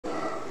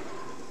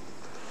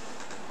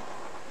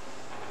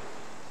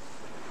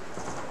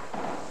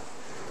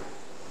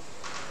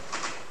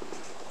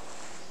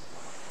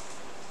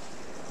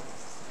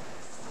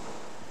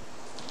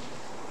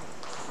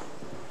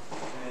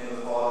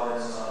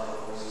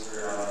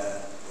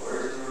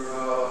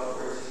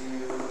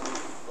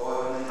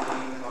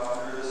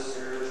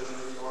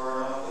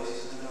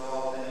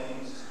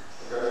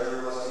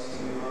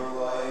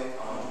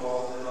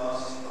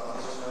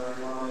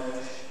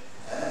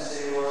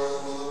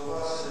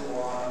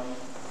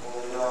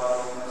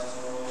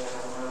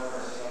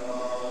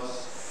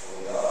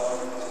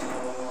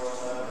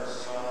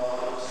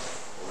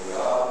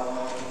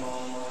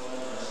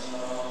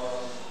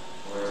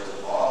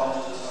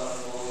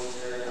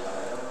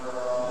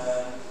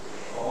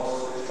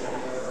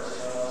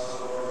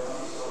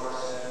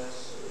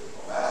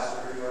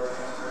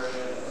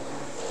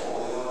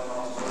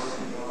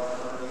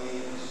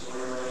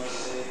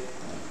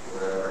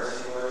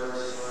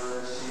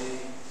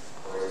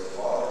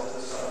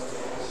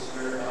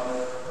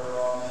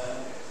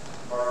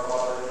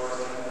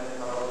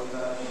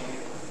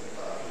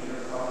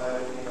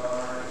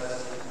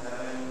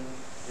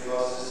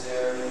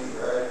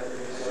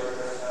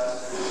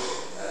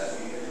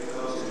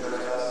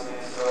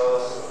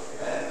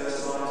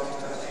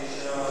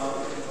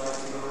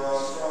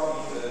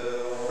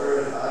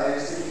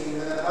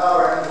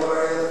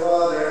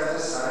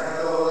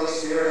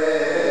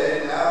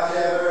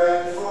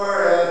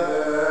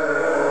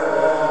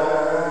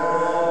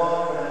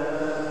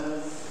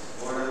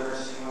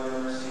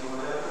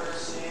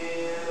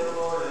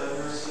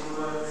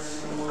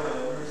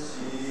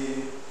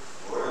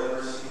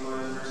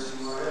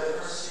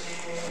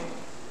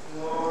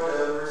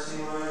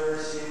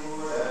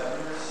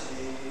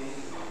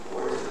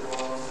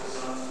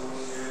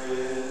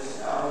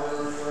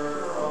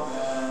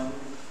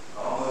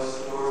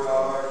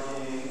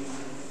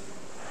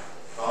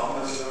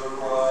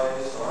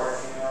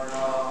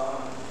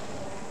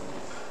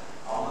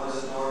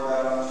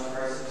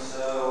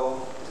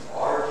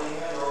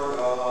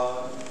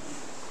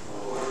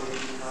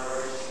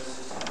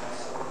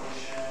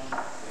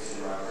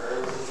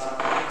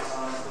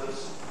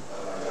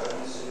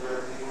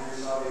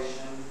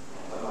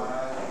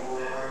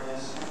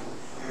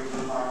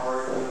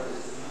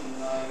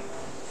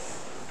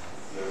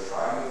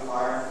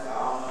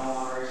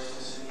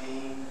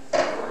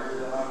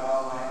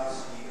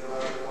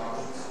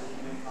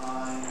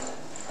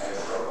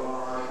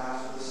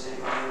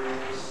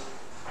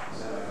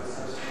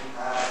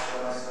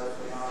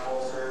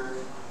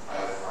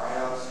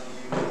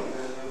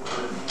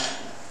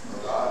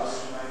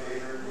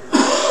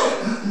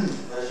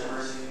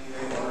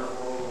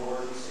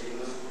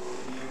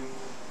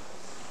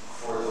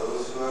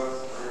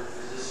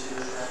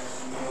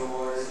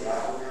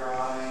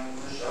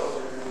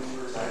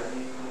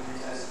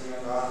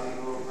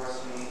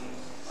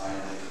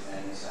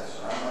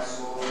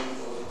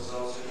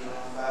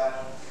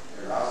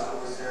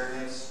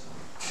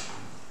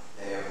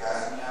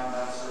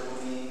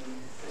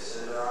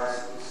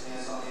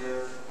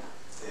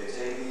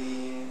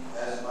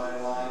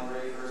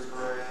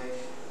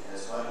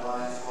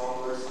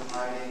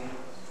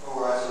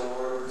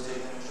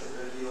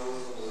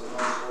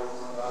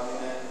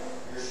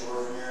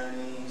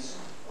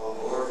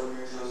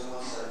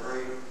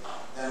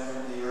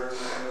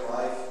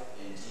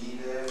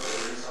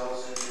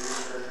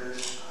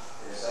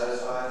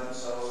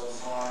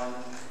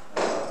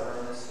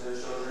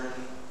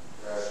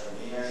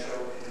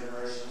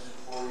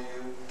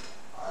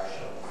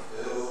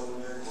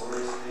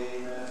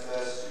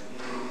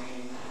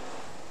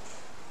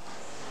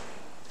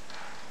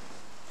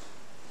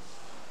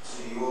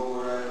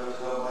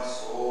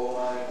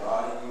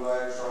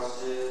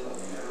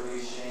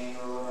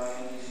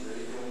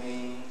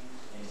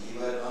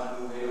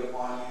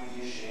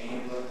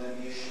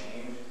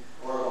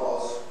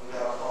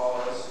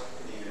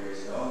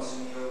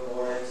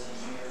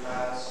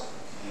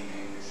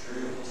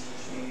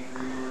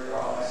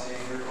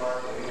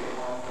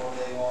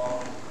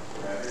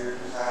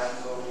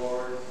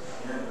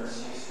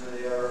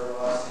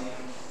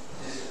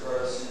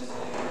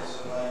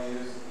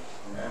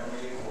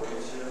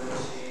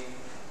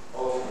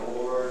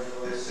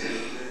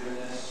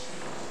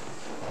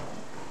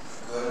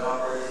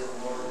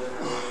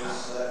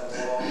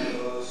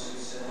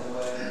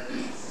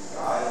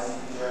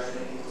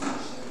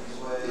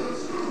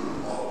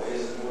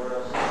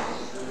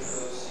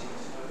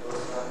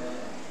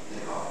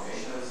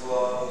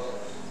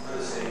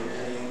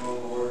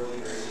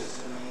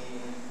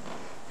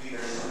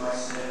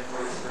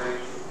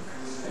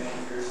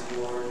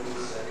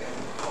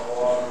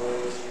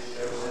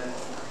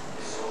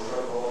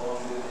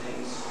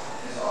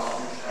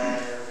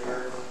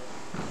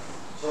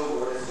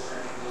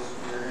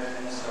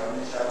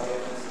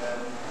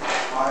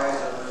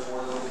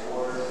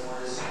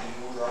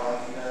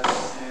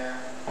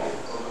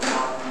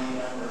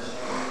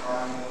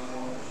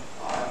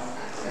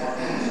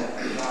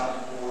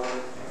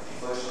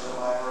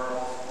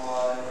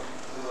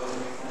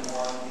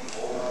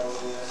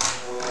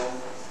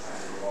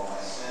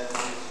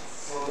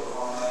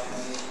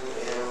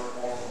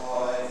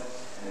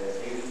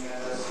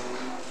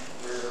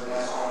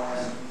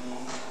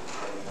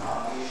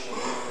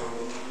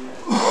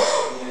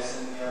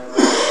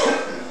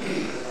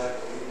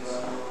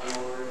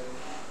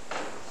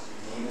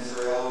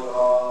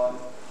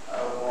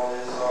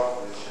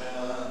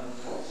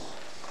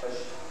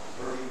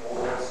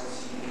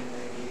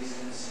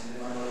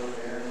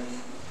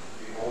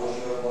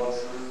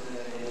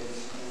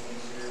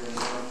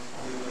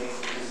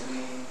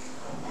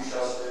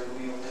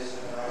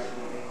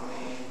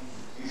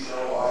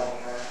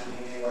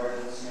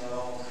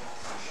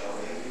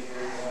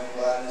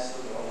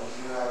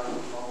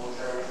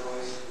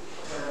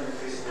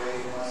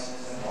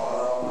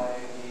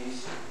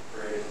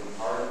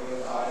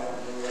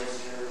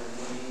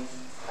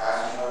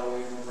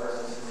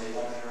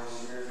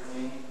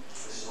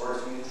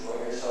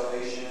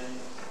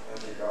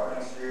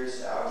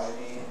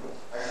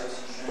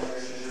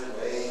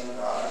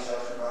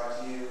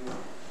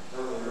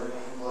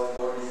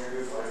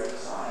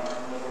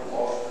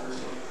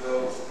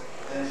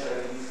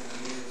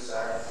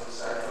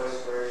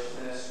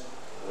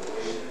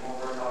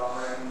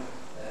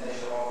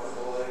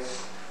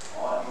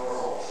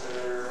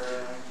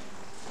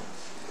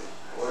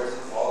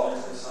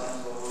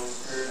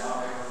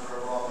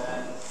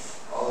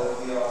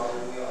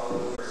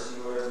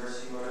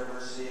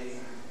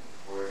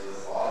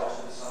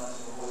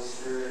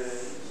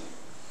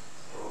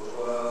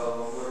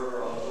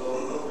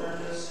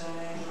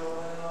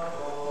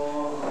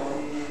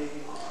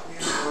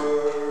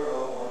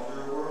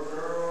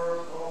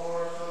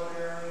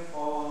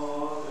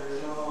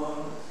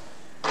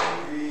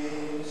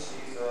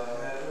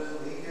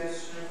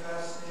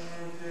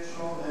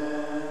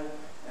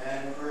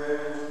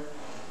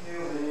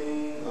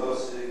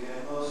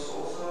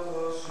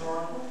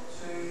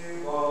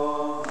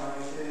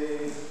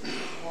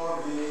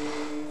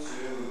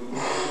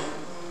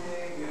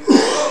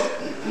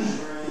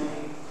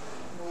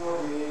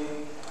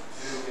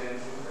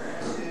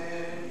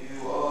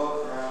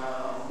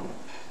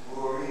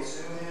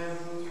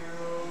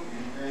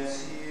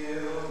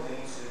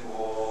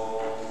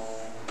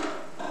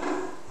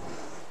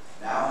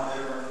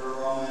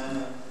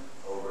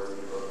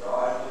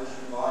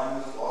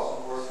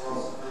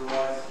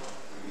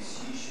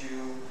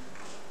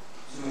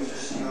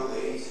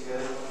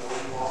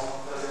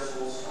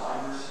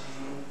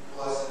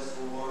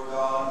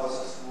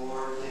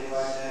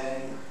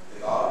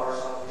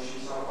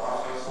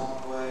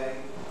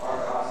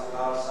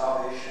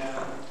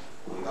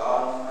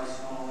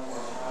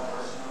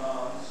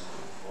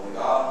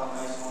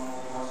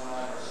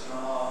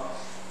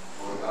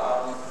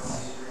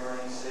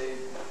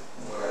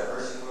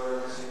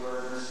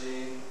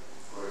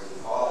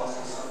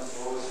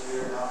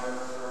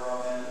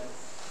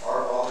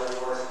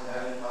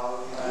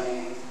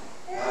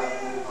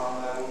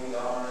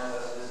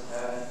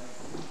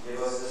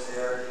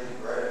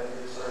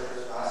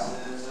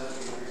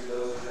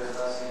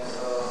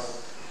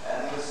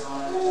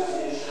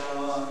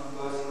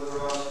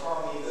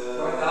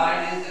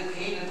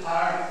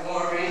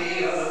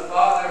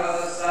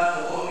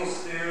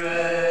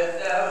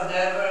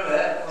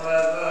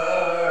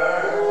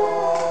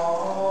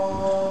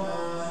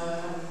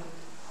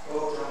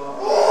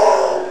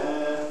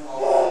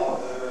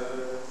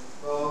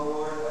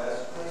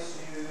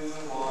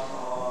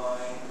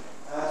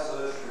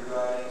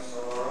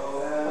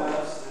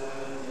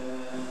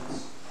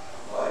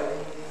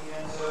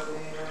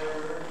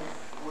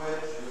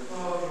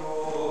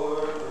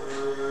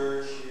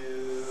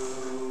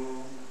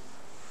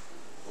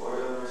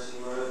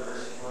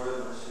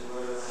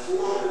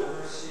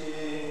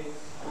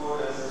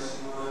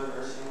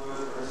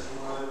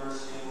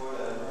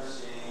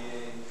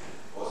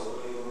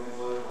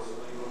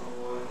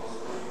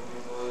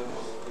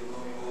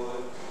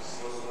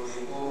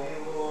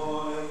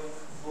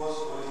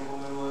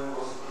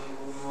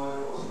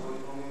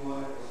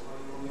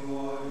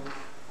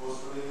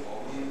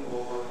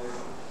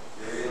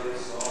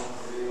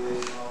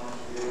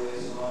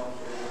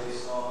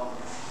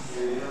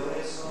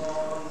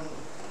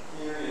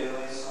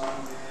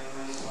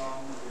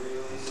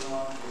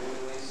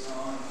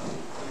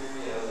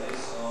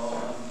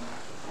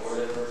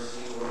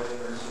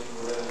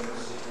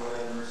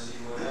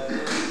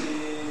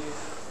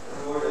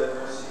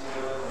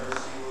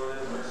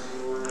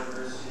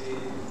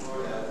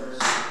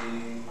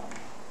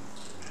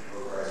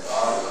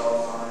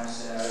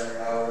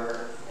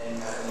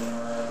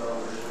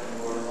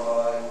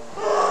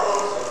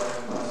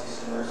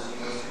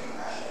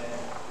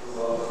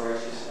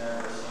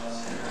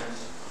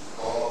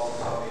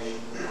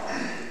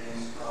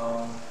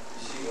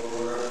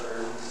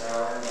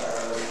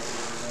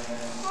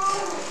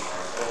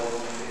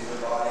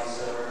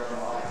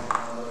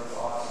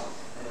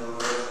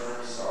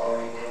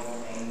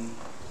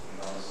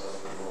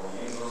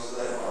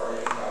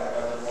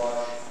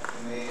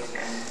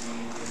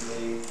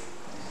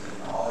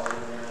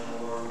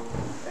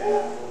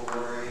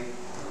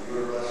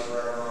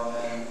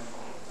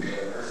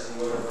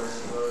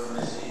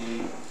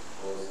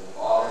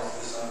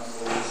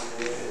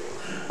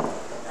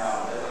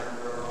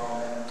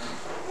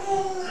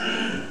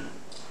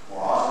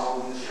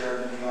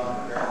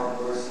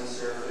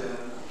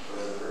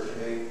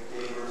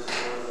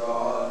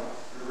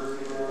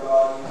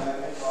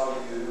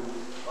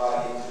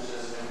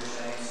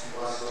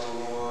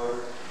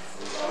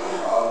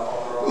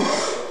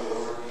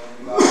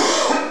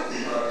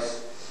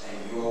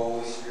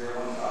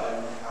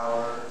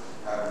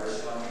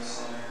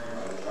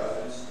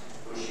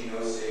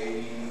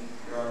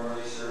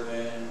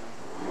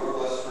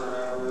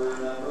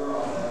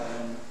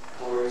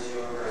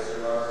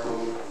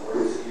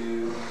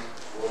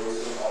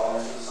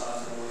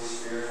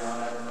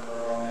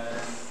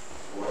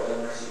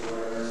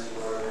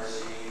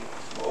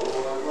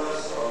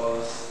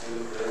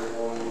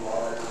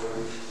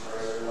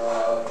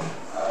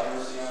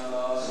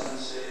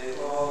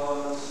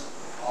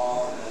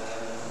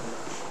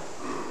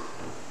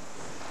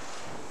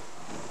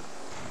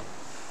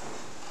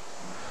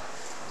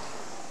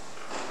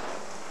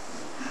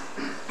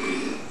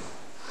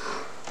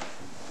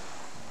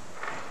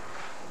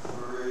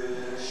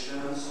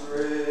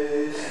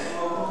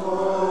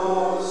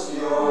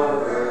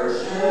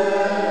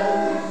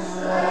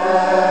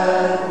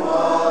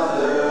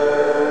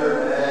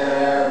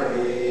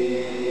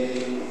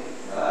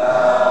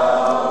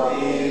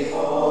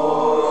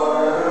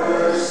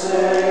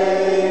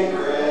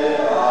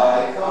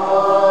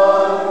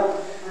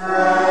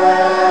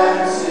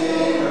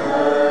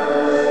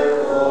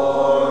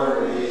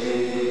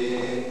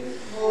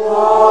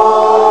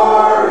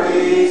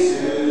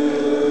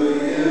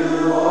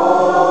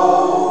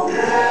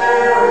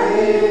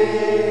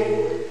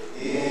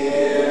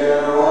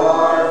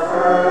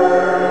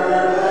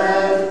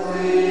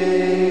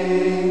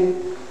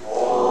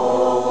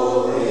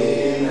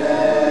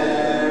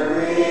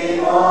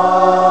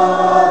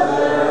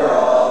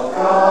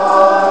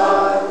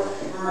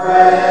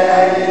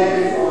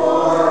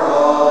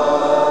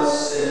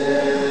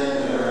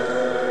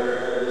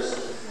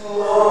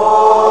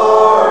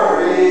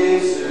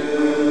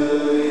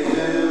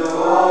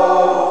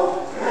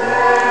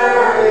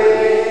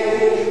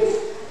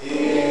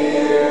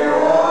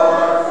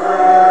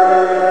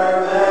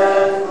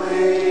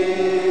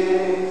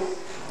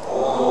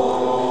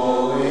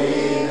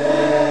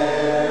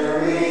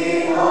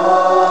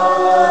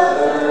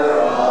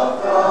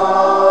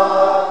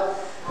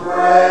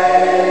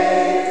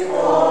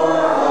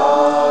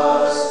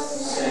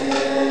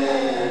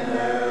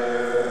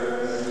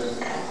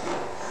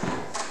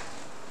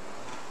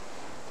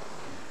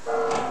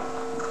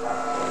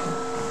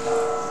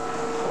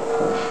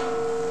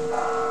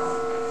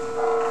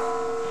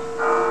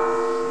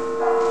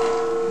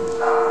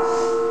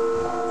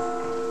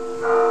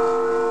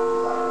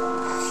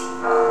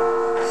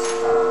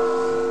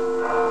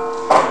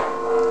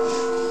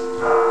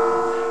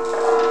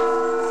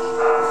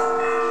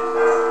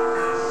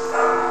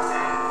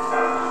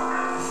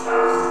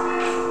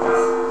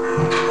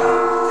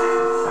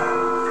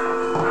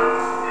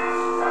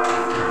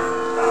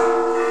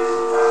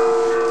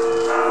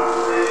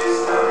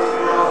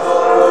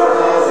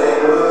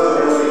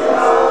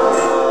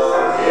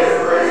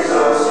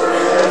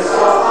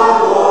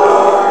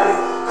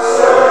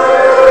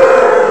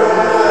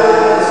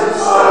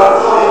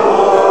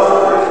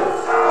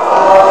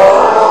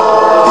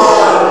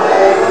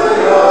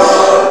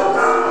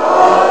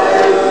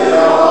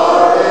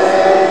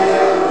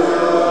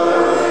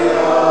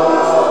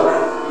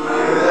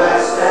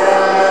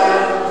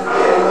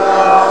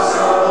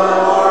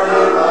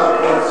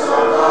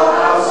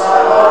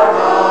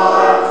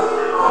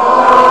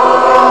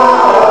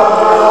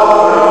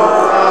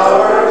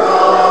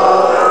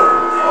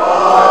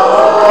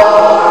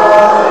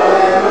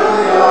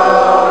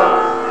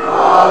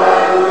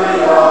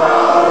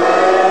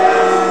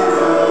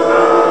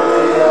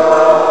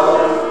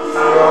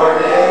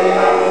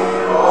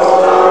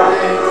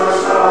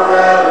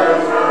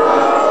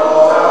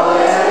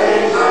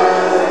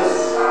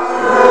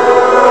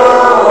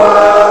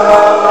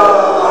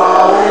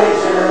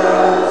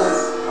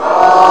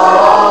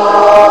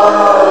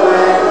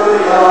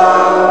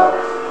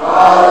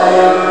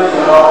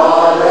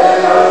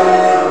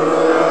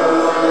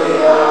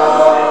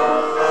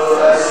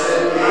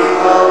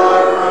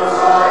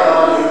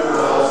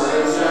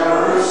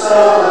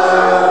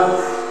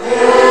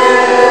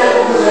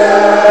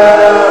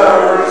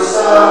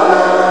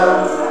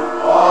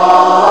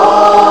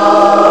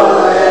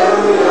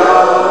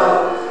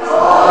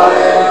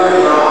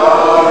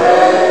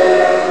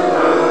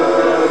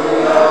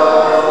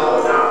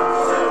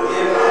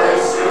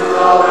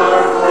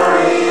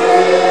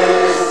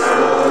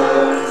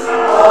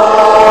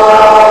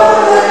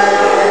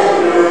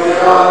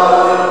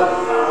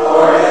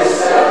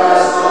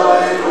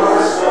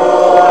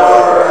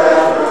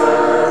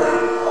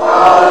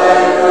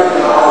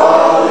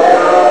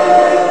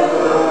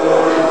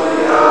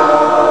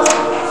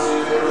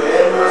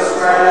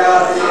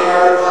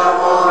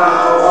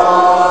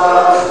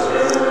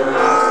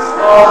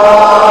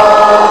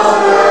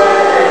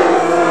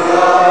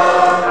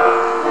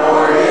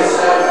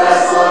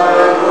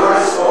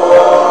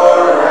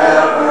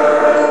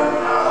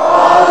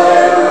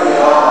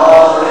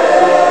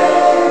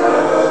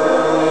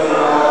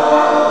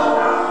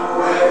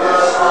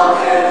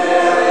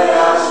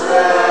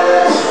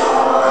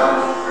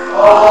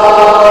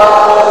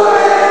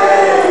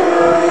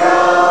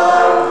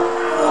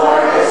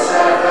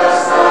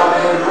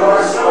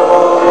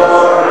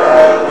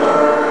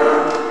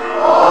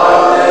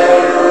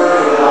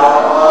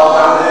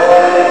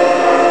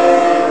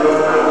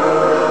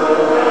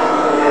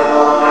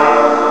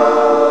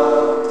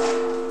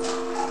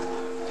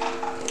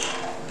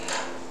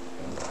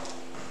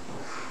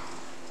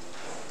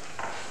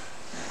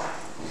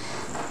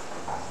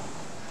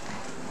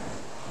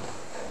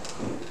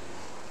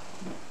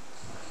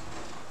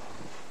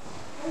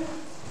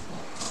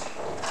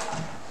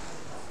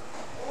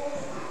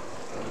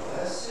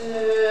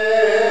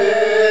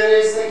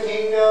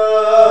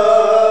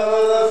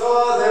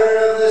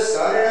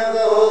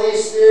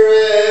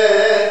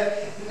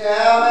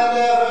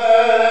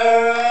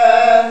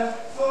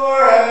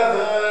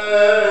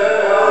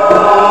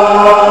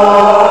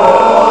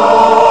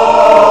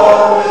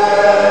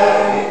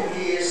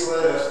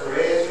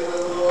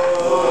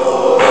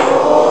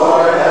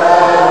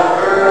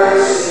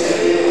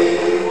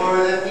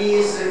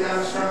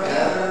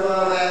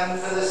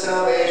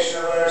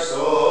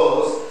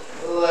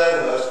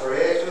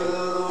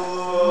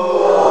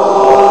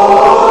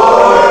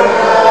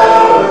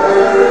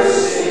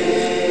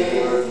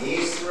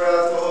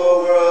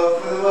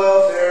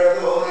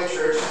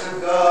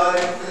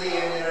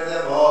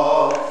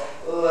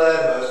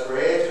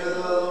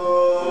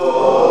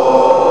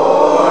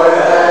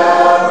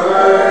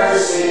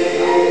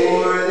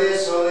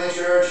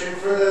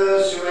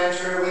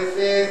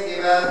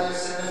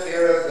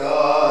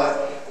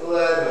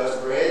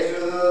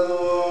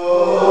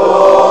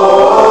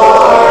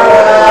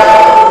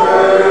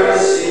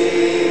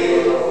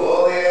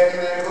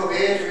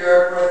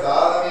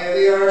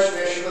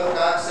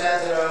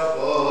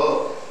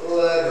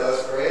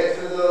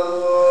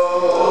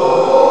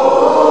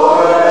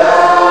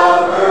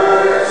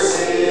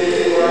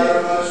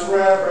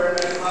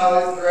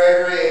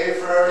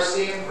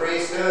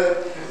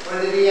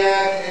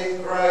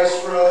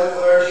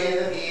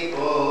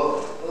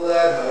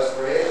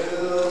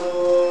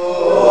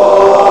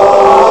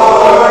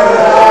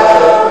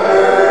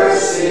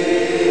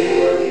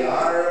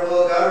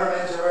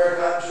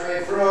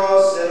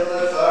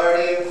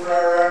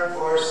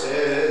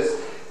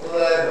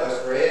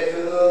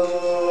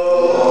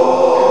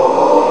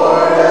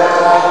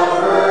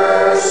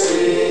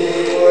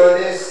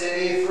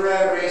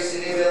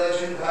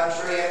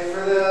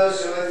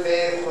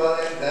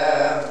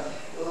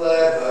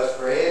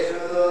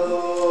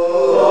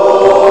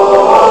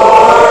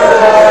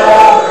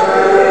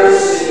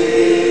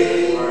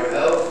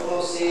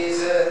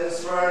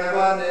for an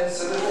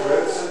abundance of the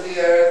fruits of the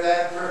earth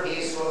and for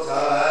peaceful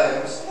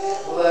times.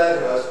 Let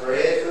us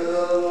pray to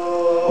the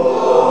Lord.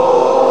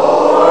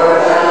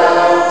 Lord,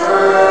 have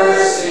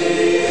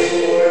mercy.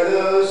 For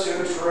those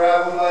who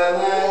travel by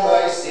land,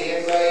 by sea,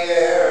 and by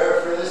air,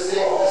 for the sick,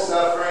 the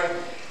suffering,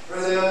 for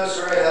those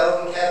who are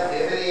held in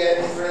captivity,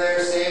 and for their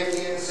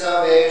safety and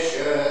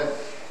salvation,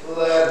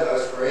 let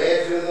us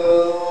pray to the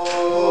Lord.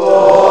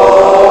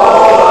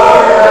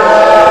 Lord,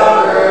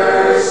 have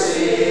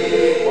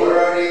mercy. For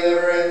our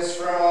deliverance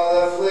from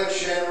all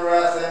affliction,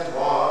 wrath, and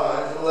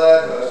want,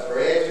 let us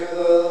pray to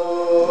the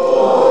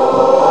Lord.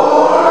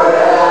 Lord,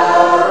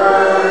 have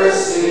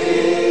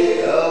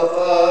mercy. Help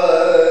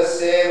us,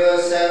 save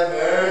us, have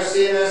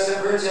mercy on us,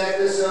 and protect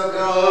us, O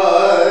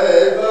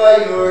God,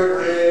 by your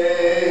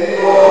grace.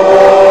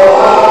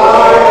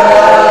 Lord,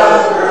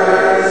 have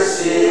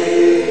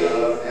mercy.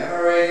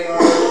 Commemorating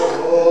our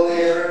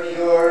holy, ever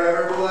pure,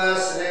 ever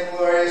blessed, and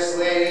glorious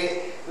Lady,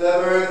 the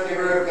birth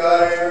giver of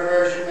God and ever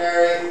Virgin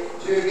Mary,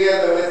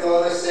 together with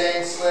all the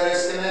saints, let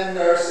us commend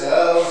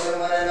ourselves and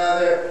one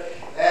another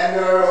and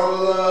our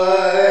whole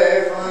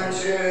life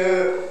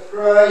unto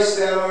Christ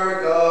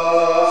our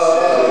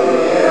God.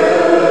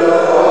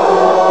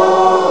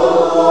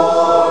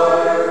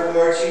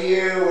 For to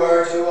you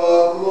are to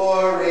all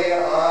glory,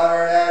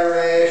 honor, and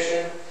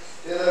adoration,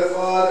 to the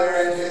Father,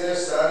 and to the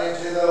Son, and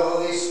to the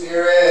Holy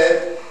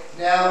Spirit,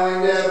 now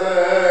and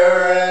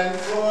ever, and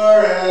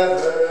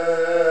forever.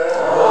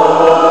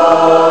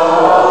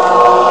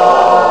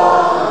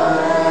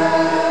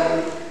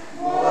 Amen.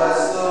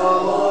 Bless the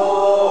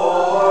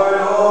Lord,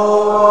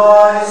 O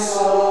my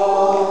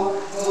soul.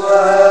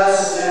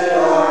 Blessed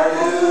are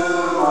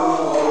you, O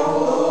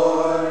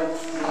Lord.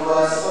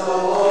 Bless the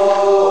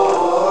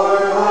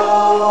Lord, O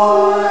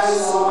my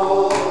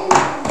soul,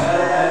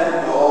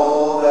 and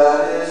all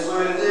that is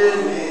within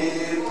me.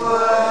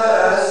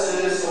 Bless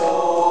his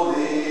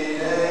holy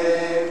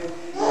name.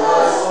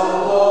 Bless the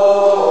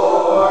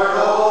Lord, O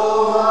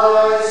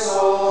my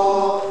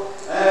soul,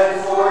 and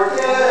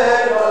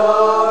forget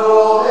not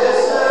all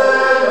his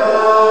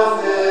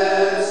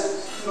benefits.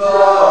 The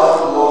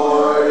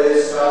Lord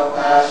is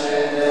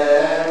compassionate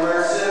and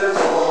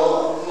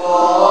merciful,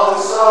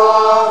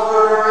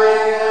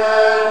 long-suffering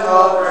and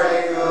of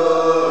great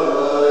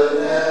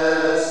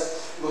goodness.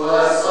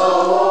 Bless the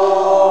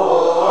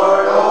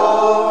Lord, O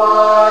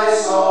my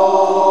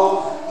soul.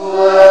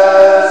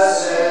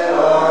 Blessed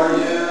are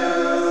you,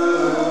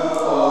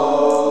 O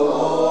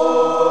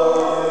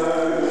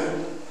Lord.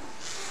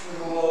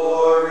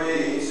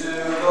 Glory to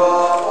the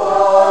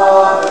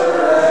Father,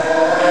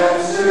 and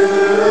to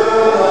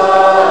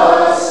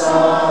the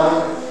Son,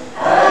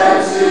 and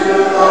to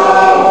the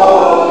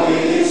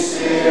Holy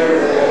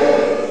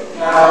Spirit,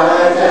 now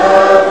and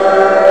ever,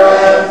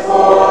 and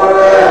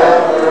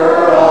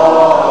forever.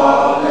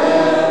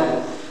 Amen.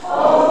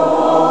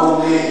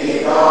 Only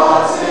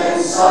begotten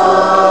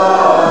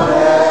Son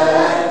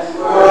and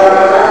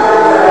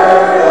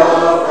Word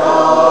of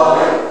God,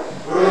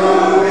 who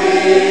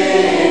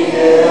being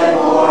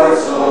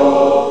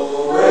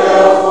immortal,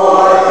 will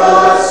for the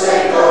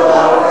sake of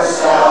our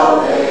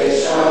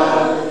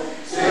salvation,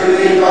 to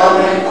become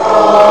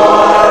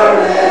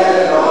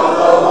incarnate of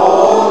the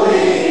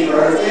Holy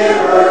Birth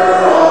Giver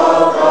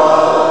of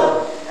God,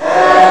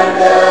 and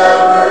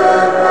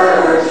ever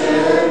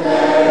Virgin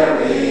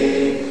Mary,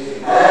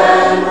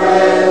 and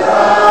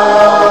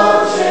without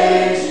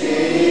change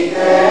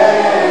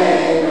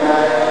became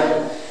man,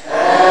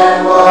 and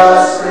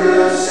was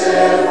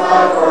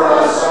crucified for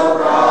us, O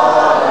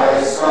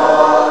Christ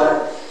God,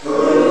 who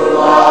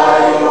by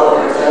your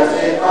death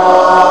did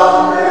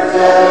conquer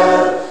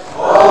death.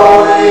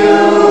 Oh, you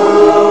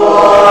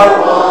are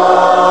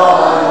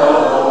one, the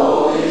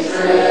Holy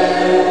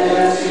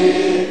Trinity,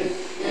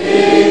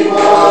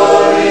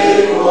 equally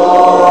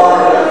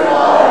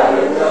glorified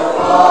with the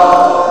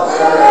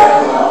Father and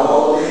the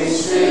Holy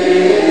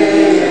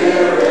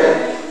Spirit.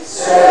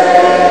 Save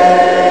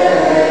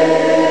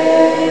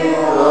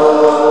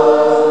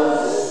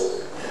us.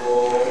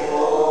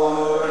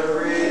 Lord,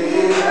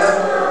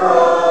 remember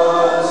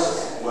us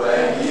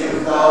when you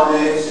come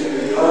into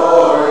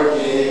your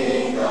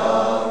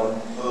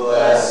kingdom.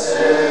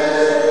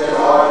 Blessed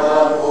are the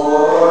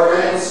poor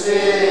in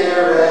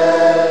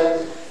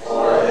spirit,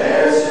 for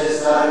theirs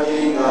is the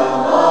kingdom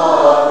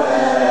of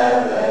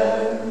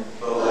heaven.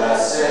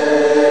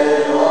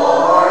 Blessed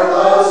are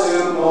those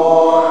who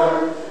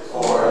mourn,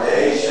 for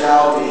they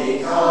shall be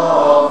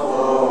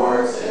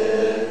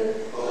comforted.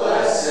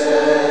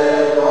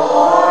 Blessed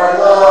are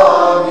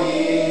the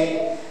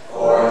meek,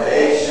 for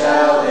they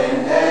shall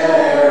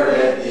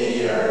inherit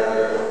the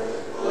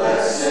earth.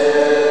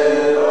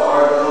 Blessed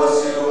are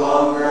those who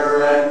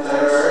hunger and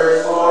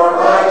thirst for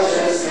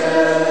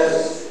righteousness,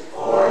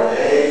 for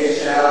they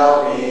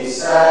shall be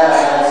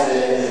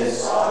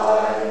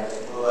satisfied.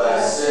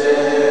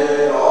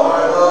 Blessed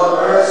are the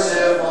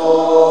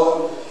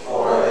merciful,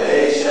 for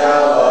they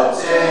shall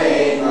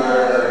obtain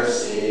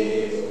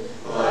mercy.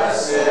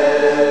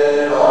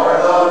 Blessed are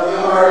the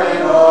pure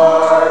in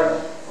heart,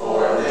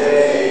 for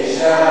they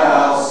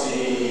shall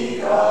see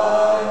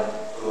God.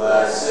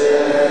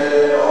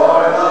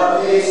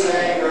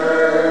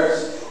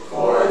 peacemakers,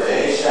 for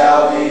they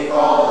shall be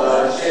called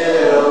the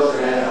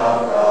children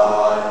of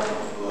God.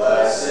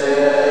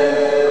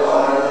 Blessed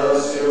are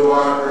those who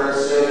are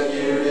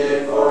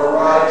persecuted for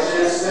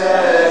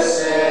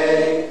righteousness'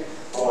 sake,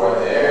 for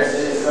theirs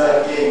is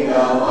the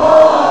kingdom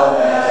of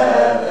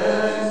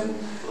heaven.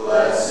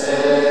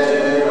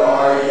 Blessed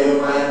are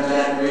you when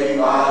men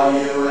revile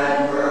you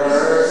and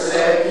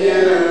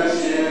persecute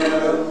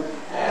you,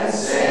 and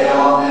say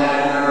all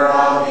manner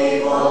of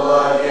evil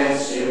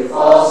against you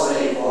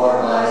falsely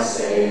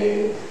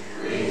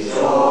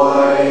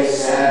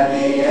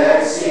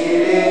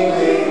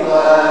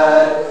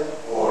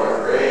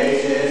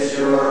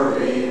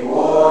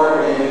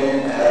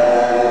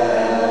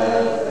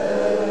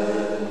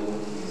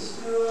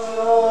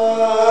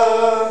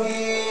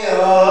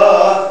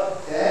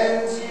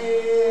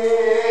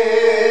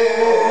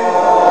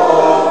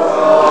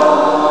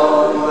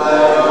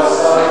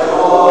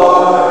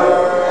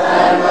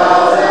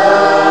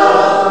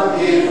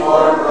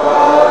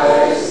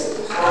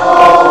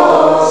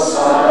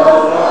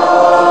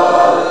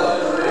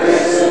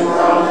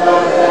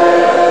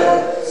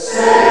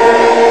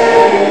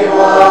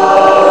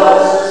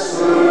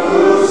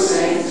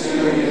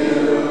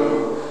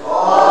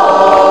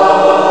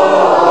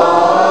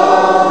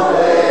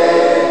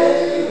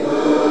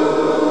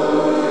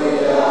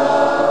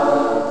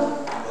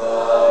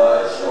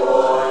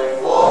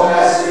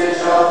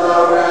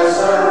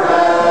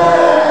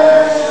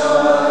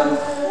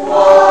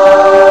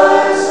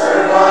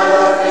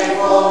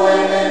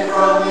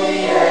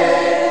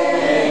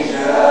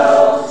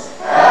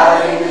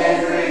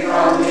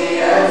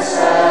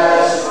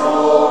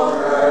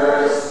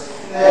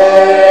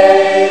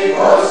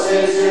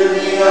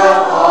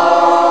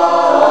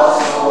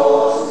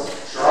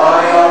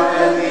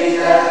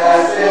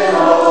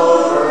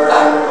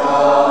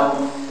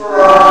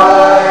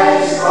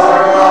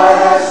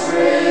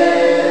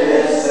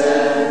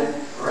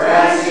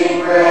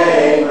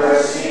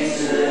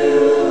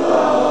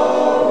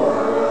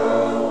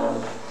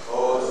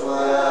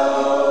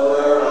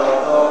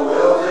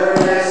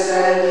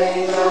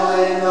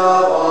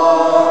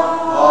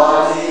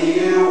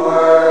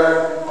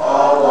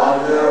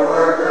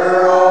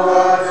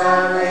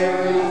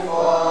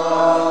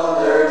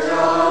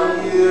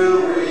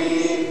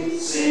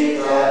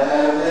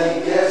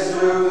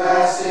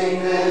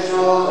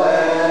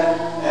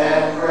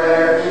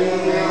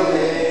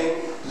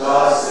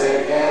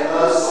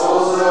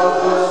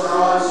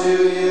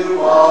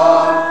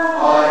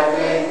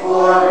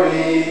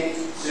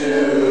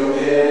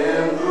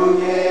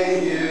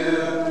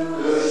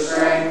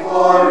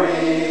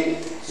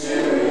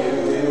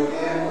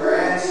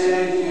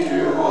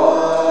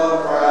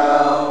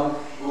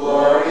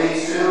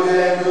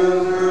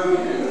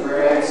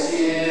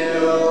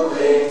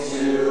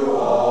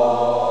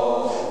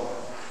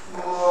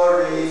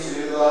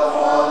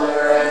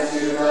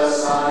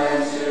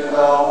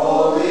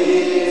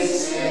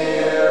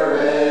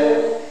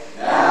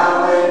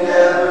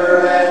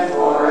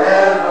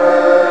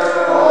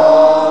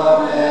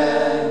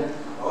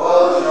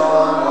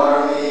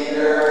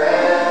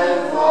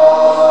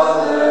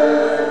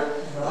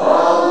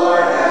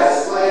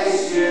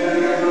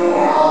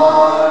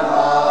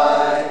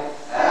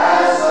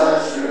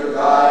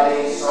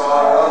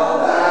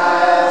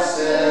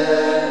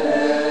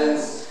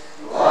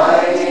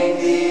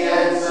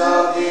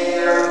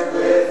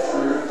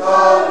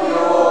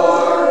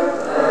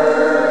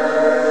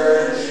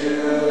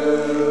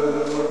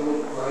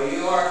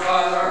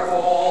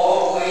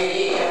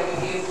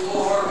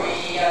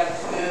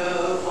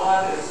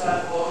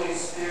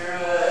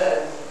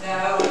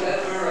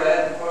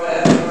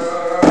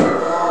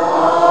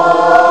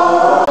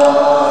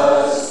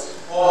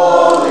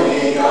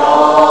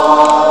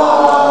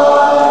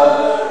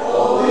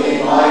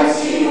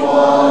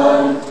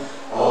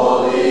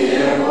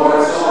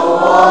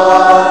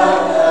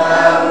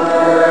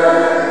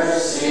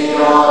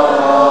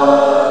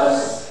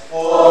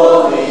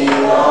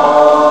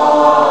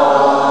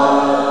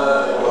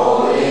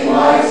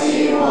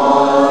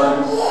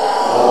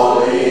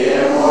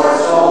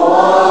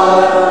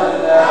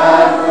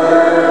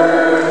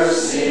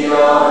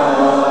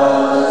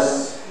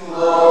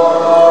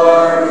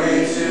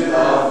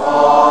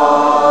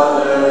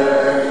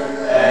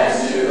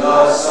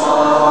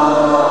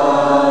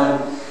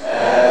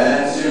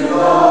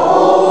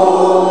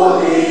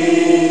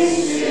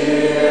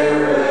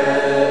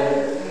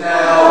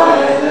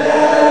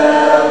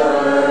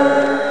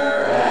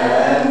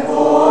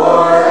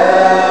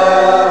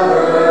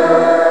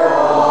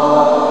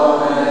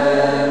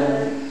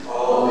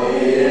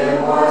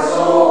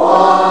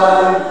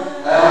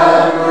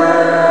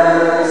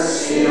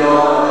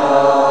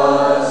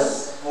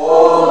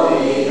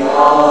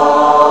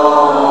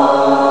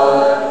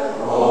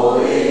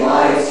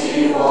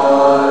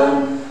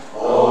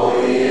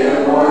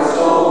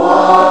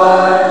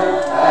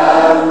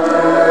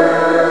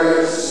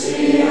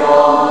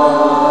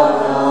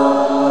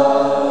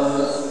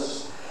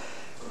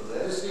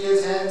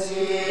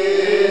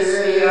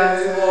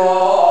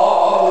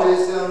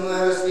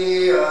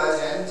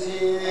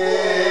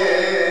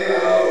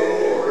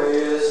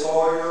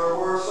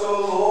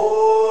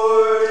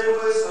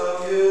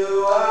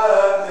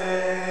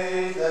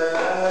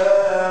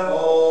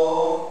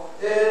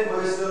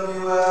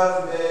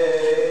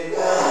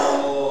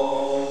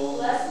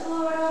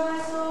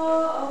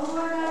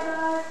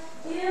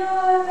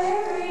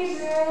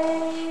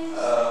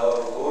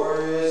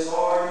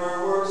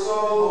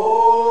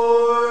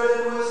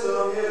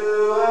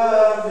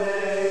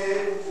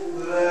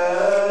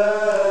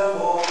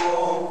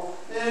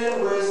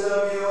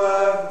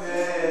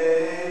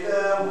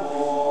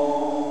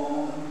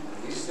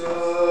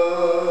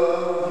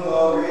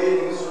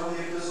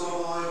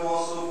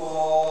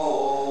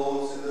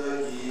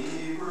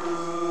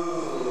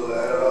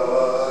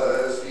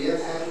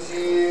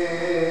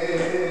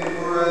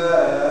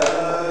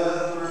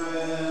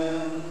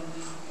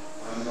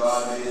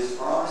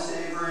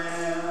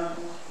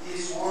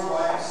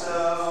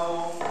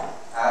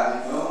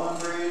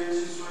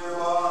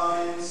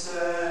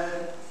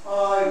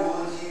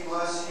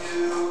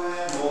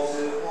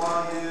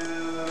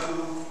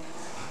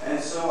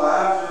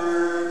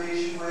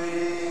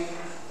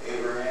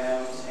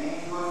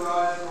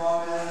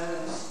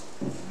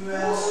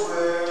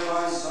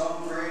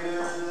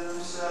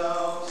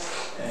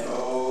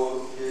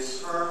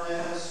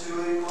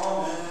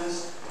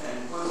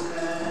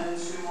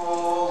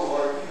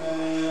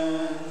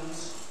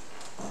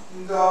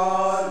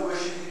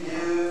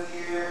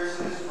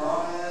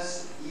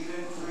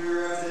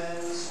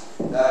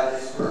that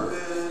his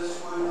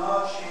purpose would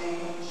not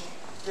change,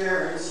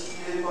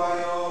 guaranteed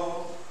by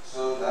oath,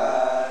 so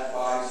that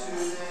by two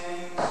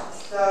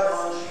things that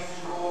are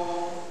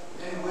unchangeable,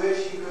 in which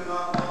he could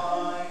not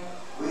lie,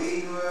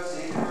 we who have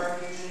taken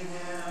refuge in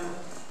him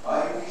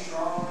might be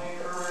strongly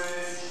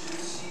encouraged to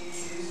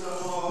seize the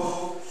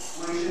hope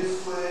which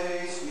is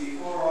placed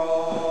before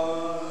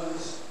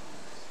us.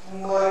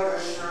 Like a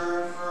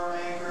sure and firm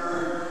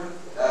anchor,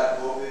 that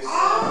hope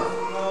extends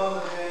beyond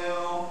the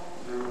veil,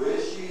 through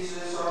which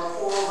Jesus, our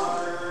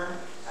forerunner,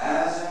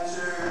 has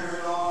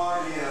entered on our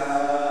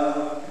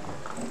behalf,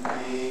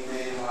 being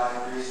made high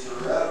priest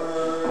forever,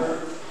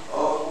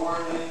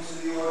 according to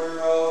the order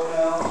of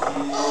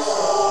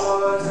Melchizedek.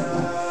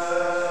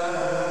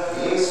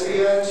 Peace be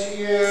unto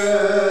you,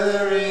 the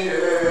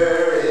reader.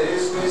 It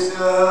is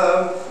wisdom.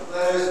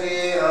 Let us be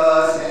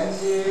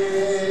attentive.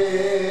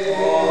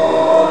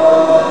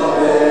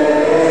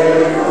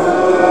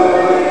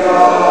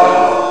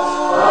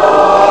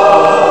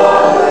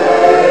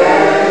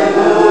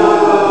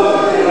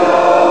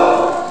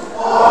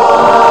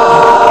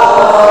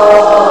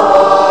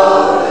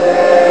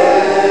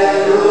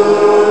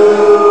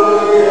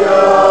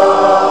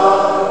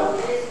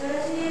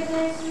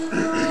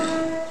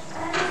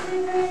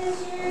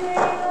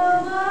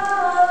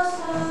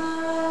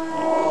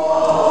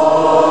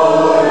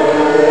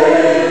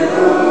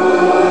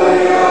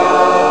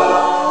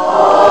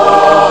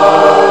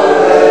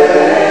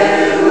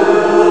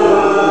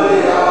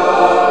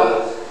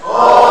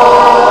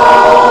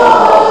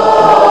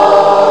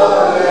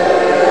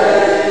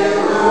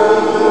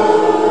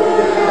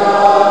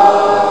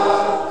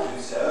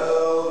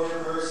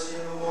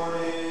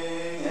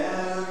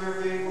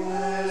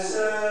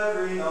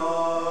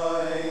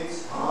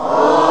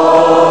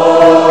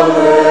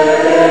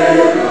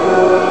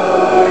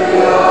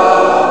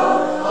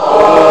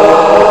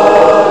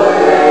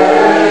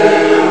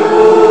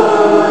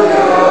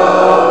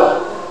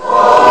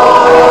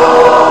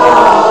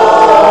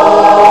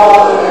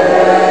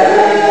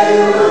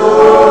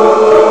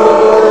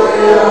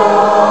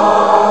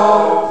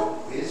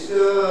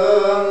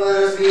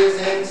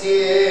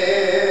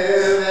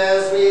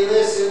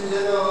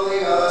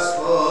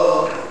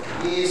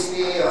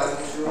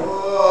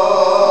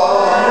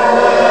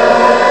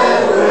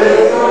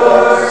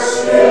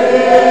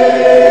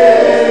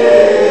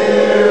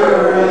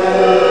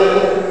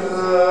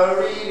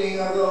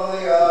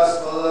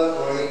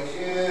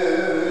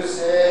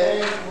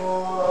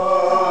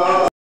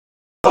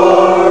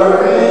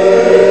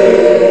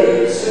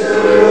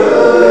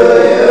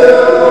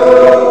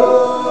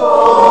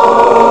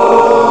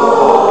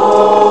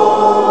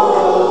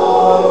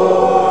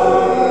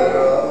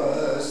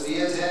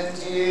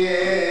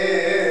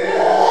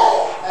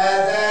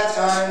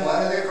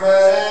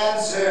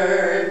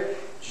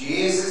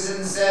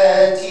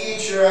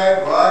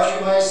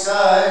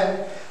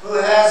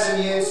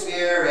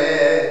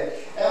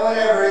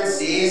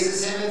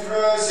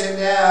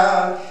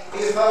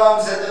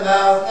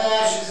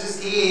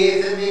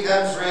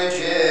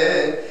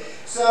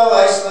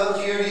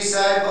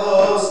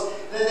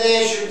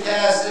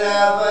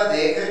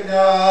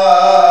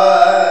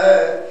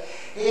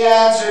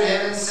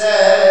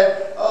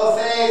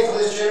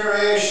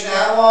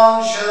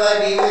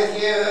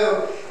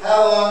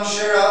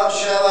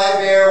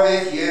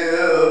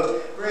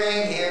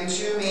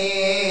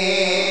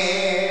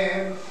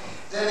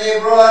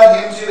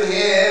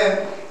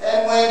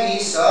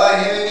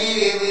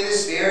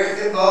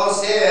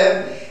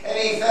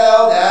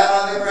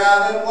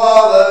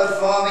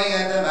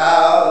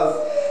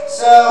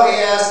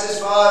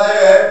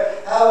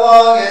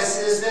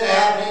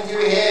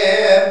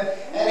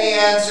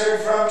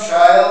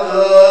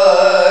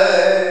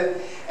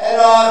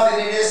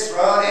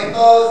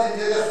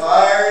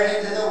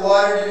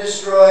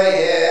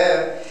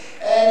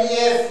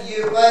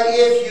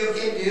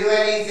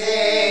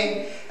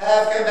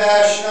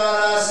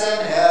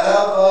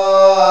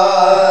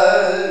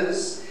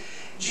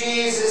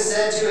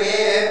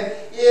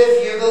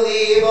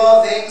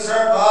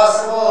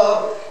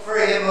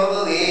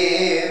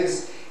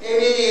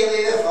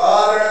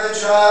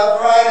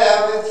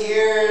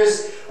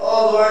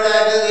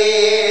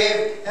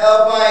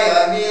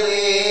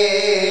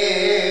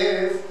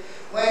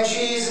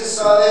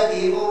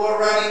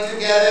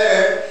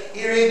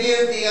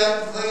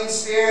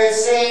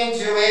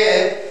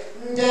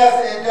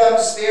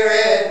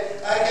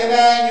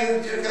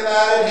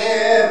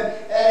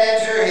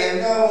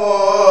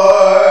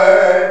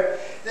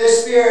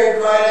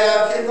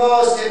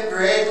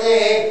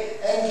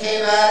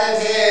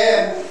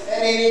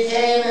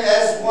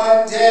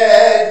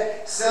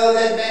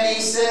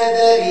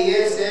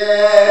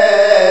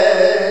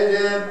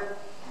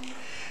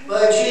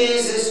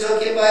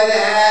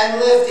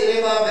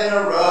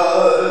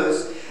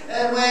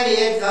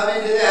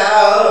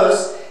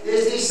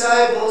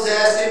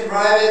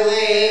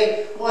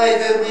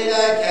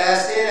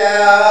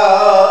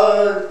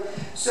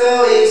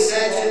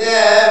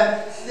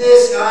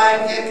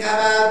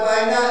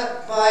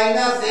 By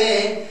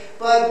nothing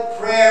but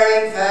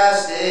prayer and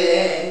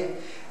fasting.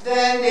 Then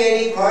then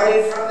they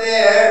departed from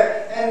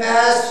there, and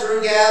passed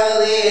through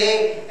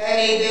Galilee, and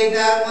he did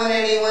not want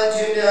anyone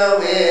to know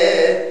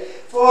it.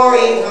 For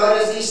he taught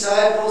his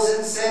disciples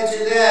and said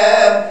to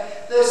them,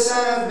 the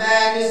Son of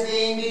Man is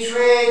being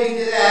betrayed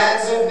into the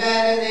hands of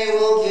men, and they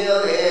will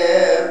kill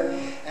him.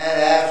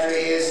 And after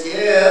he is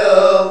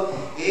killed,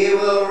 he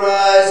will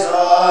rise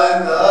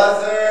on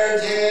the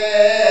third day.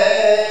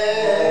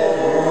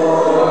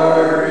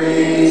 Glory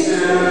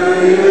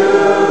to you,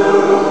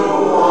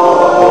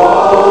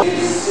 Holy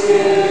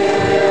Spirit,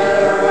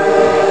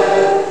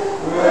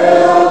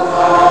 will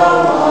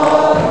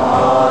come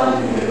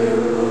upon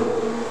you,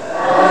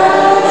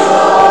 and the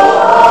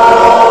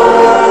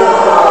power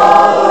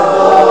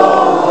of the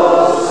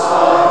Most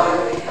High,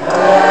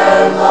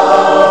 and the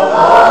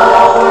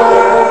power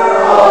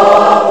of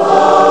the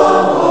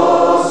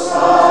Most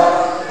High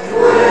will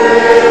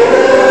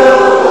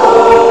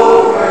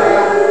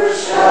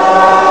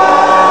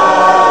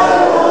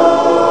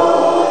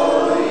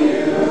overshadow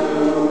you.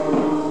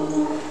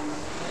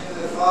 In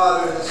the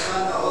Father, the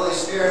Son, the Holy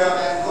Spirit,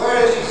 amen.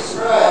 Glory to Jesus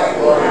Christ.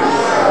 Glory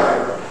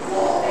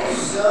to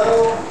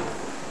So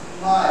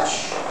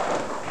much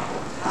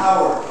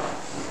power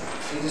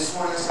in this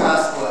morning's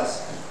gospel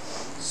lesson.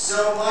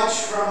 So much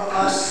from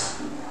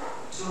us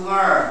to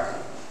learn.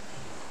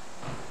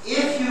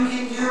 If you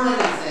can do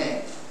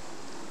anything,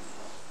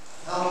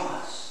 help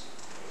us.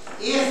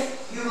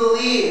 If you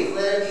believe,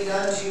 let it be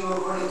done to you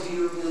according to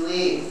your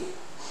belief.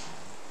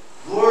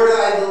 Lord,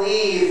 I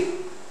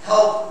believe,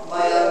 help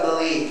my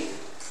unbelief.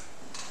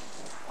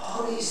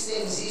 All these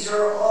things, these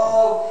are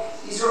all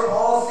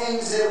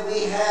things that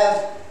we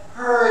have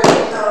heard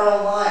in our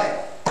own life.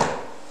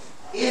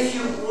 If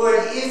you, Lord,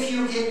 if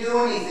you can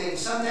do anything,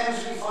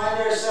 sometimes we find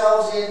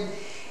ourselves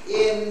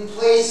in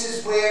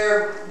places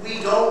where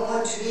we don't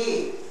want to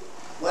be,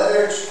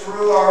 whether it's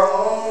through our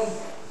own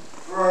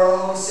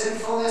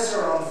sinfulness,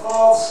 our own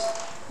faults,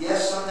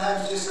 yes,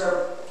 sometimes just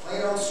our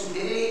plain old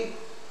stupidity,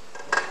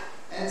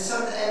 and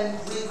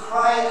we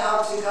cry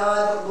out to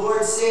God,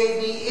 Lord, save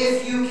me.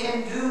 If you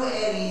can do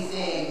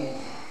anything,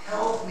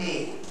 help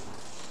me.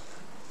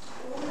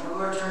 And the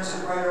Lord turns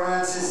it right around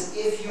and says,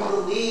 if you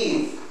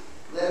believe,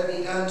 let it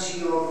be done to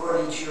you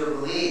according to your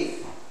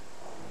belief.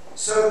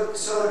 So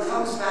it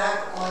comes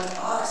back on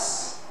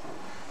us.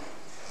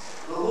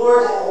 The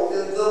Lord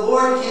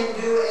can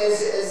do,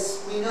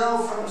 as we know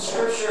from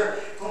Scripture,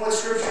 from what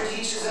Scripture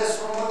teaches us,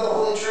 from what the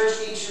Holy Church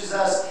teaches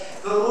us,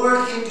 the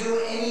Lord can do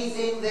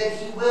anything that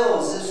He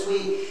wills. As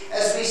we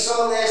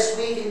saw last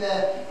week in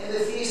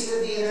the Feast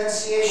of the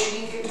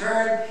Annunciation, He can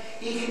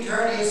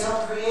turn His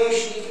own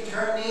creation, He can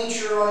turn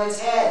nature on its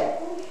head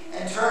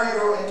and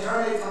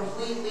turn it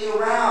completely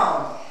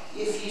around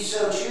if He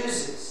so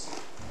chooses.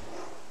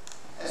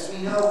 As we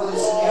know, what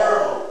is a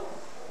miracle?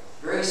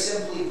 Very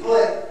simply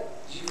put,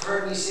 as you've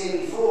heard me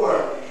say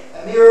before,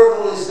 a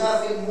miracle is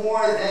nothing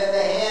more than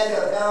the hand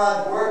of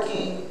God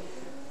working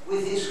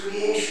with His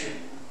creation.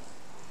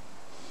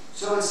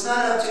 So it's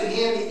not up to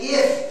Him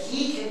if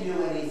He can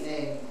do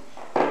anything,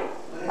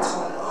 but it's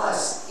on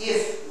us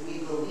if we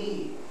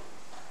believe.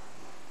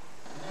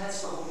 And that's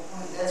the whole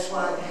point. That's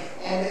why,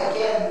 and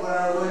again, when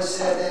our Lord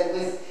said that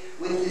with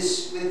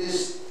this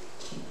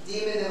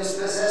demon that was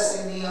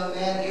possessing the young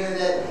man here,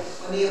 that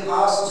when the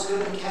apostles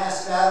couldn't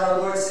cast it out, our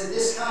Lord said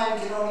this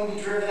kind can only be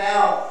driven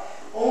out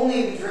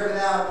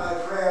by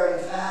prayer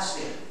and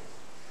fasting.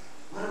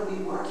 What are we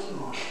working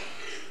on?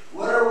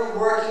 What are we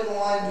working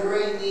on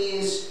during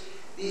these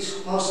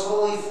most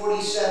holy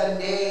 47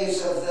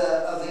 days of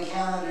the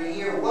calendar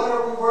year? What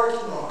are we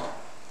working on?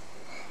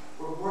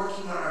 We're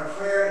working on our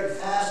prayer and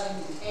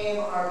fasting to tame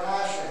our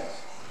passions,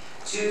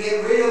 to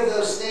get rid of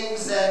those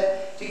things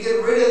that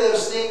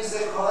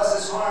cause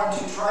us harm,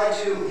 to try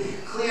to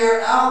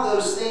clear out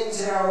those things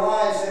in our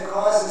lives that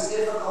cause us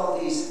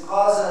difficulties, and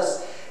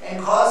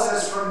cause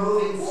us from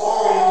moving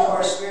forward into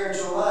our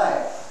spiritual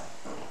life.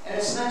 And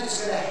it's not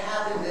just going to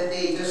happen that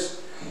they just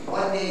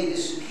one day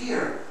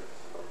disappear.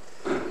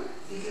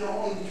 They can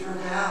only be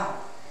driven out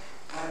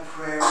by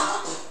prayer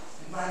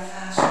and by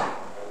fasting.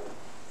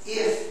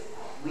 If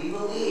we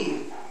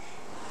believe,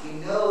 we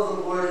know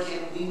the Lord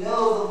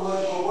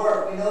will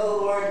work.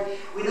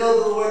 We know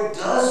the Lord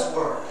does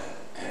work.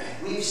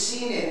 We've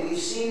seen it. We've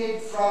seen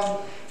it from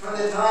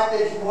the time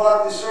that He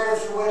walked this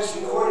earth through what is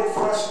recorded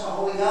for us in the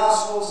Holy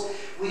Gospels.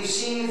 We've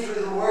seen it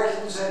through the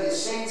workings of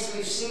His saints.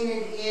 We've seen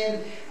it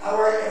in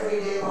our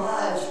everyday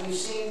lives. We've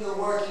seen the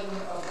working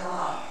of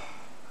God.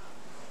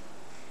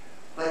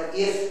 But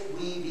if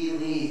we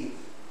believe,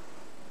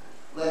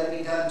 let it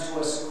be done to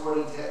us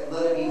according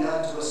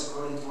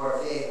to our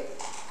faith.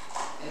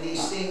 And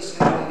these things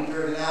can only be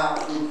driven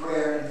out through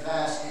prayer and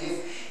fasting.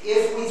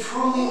 If we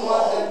truly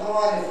want them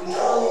gone, if we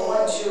truly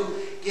want to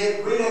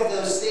get rid of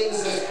those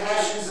things, those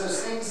passions,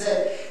 those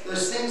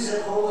things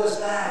that hold us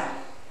back,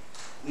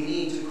 we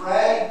need to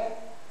pray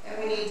and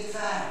we need to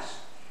fast.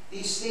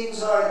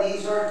 These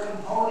are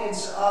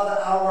components of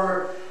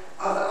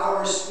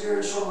our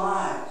spiritual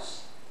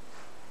lives.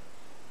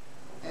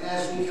 And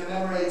as we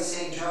commemorate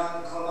St.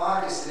 John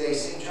Climacus today,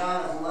 St.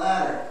 John of the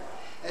Ladder,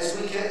 as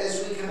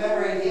we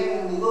commemorate him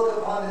and we look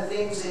upon the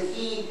things that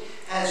he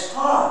has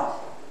taught,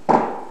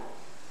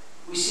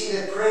 we see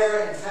that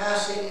prayer and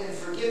fasting and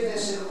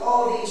forgiveness and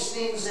all these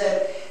things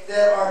that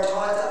are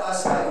taught to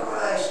us by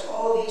Christ,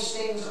 all these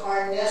things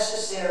are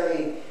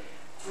necessary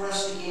for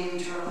us to gain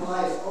eternal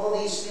life. All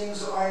these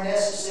things are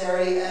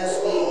necessary as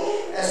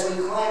we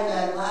climb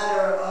that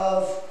ladder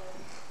of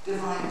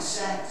divine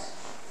ascent.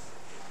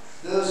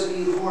 Those of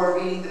you who are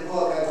reading the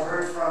book, I've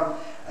heard from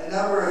a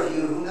number of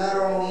you who not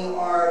only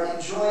are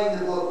enjoying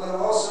the book, but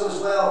also as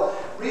well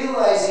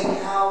realizing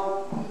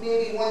how,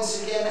 maybe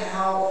once again,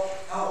 how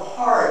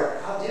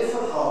hard, how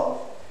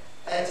difficult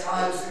at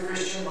times the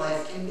Christian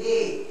life can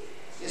be.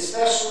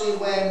 Especially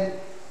when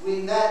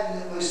we're not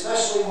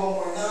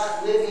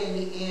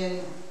living in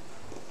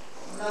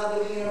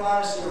a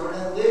monastery, we're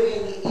not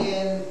living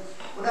in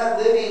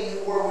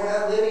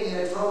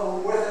a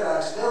total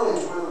Orthodox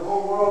village where the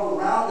whole world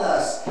around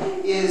us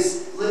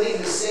is living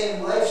the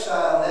same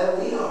lifestyle that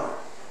we are.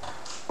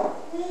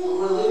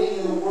 We're living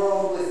in a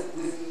world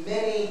with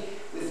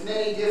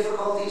many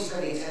difficulties,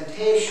 many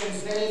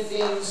temptations, many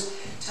things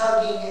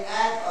tugging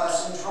at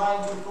us and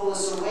trying to pull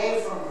us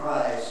away from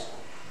Christ,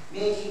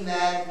 making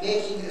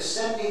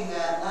ascending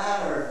that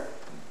ladder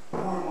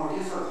more and more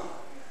difficult.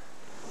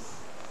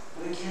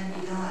 But it can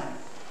be done.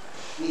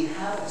 We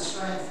have the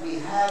strength. We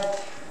have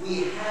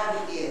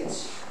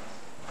it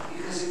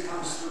because it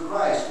comes through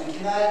Christ. We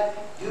cannot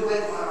do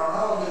it on our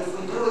own, but if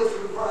we do it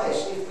through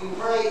Christ, if we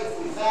pray, if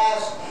we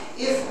fast,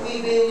 if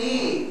we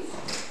believe,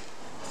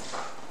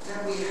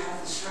 then we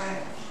have the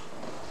strength.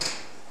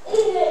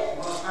 The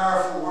most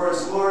powerful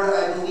words, Lord,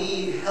 I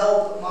believe,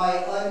 help my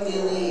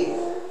unbelief.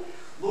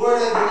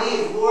 Lord, I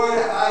believe. Lord,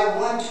 I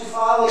want to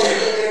follow you,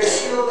 but there's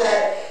still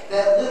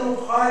that little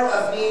part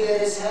of me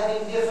that is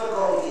having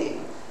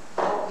difficulty.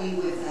 Help me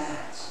with that.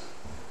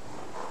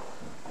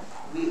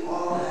 We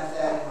all have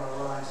that in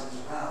our lives as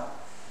well.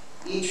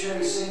 Each and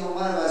every single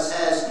one of us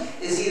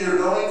is either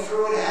going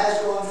through it, has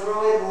gone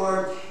through it,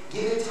 or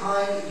give it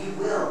time, you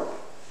will.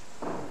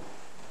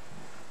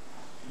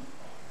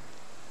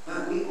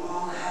 But we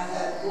all have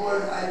that.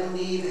 Lord, I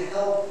believe,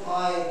 help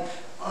my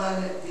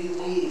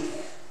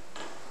unbelief.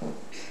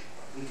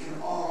 We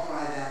can all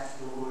cry that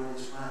to the Lord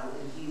as well,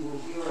 and he will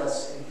hear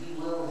us, and he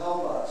will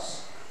help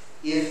us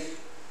if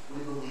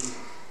we believe.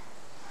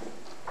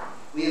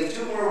 We have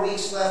 2 more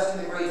weeks left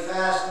in the Great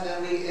Fast, and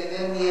then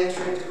we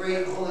enter into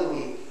Great Holy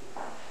Week.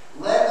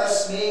 Let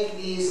us make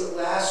these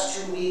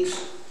last 2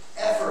 weeks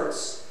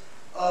efforts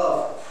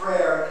of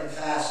prayer and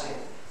fasting.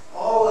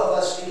 All of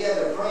us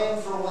together,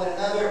 praying for one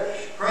another,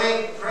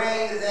 praying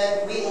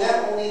that we,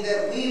 not only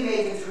that we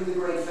make it through the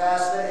Great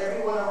Fast, but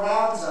everyone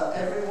around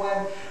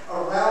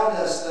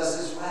us does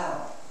as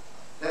well.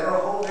 That our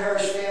whole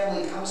parish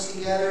family comes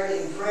together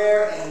in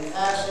prayer and in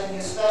fasting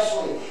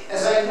especially,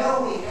 as I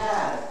know we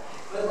have.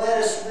 But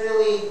let us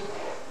really,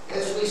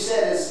 as we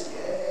said,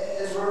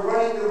 as we're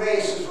running the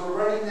race,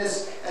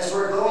 as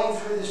we're going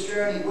through this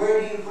journey, where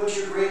do you put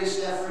your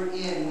greatest effort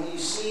in? When you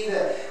see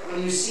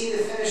the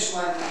finish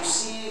line, when you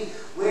see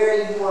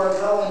where you are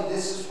going,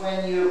 this is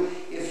when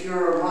if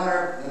you're a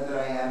runner, not that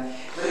I am,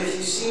 but if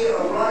you see a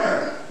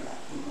runner,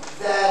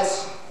 that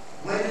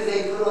when do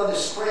they put on the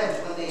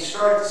sprint? When they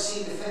start to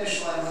see the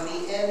finish line, when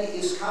the end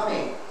is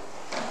coming.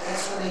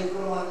 That's when they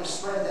put on the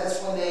sprint. That's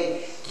when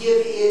they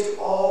give it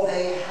all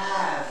they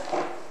have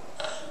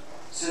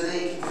so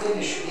they can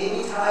finish.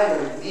 Maybe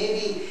tired,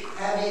 maybe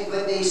having,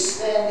 but they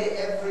spend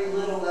every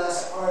little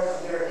last part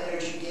of their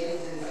energy getting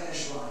to the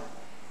finish line.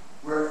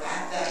 We're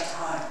at that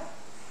time.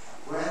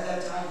 We're at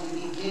that time to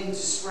begin to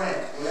sprint.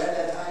 We're at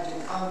that time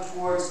to come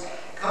towards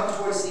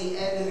the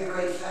end of the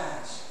Great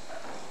Fast.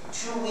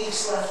 2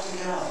 weeks left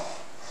to go.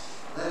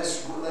 Let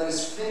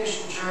us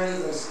finish the journey.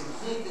 Let us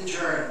complete the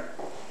journey.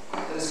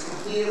 Let us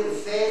complete it with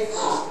faith.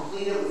 Let us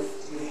complete it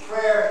with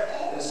prayer.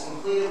 Let us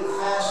complete it with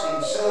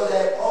fasting, so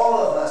that all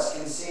of us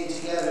can say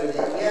together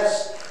that,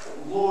 yes,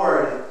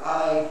 Lord,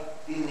 I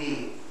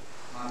believe.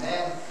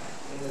 Amen.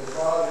 In the name of the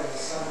Father, and the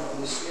Son, and the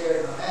Holy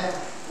Spirit. Amen.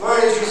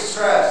 Glory to Jesus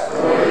Christ.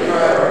 Glory to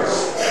Christ.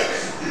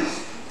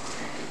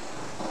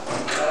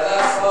 Let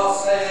us all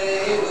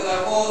say with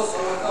our whole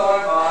soul, with our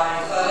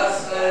mind, let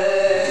us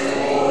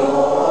say,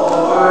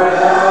 Lord,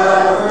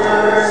 have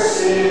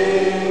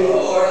mercy.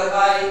 Lord,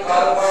 Almighty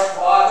God of our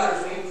fathers,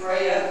 we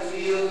pray unto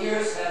you, hear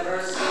us and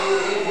mercy.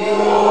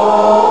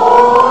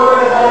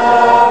 Lord,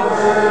 have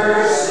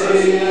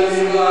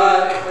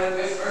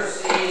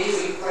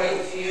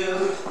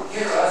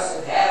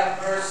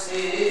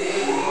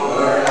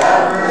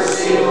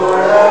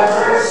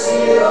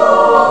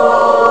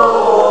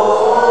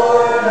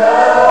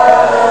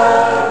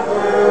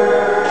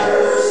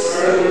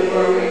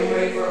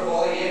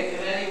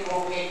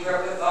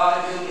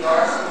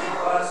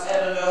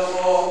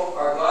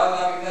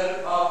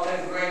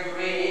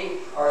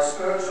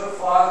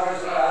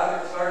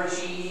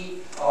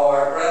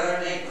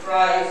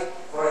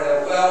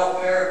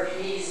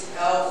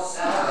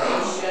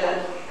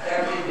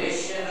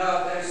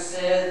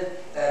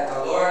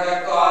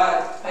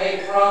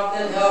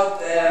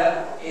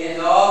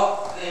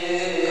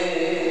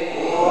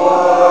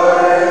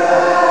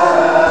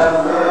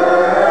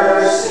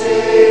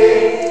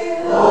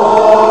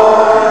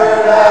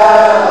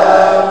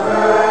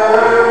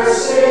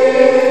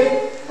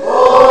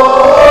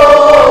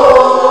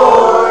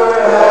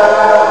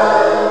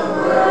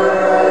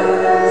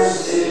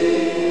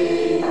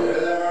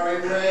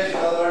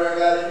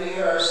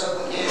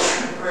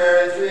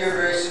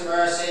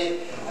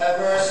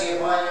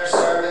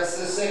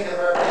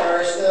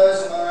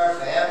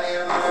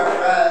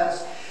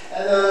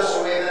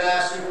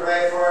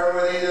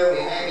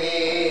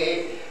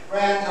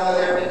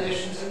their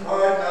petitions and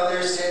pardon all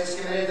their sins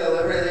committed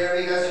deliberately or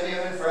because of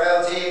human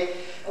frailty.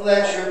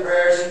 Let your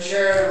prayers and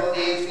charitable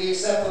deeds be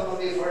acceptable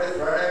before the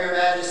throne of your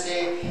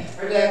majesty.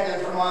 Protect them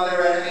from all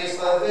their enemies,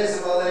 both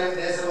visible and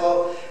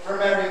invisible, from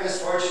every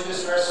misfortune,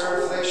 distress,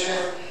 or affliction.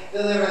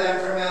 Deliver them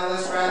from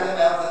illness, grant them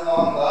health and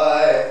long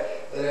life.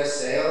 Let us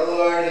say, O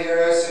Lord,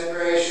 hear us and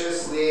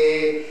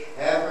graciously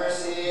have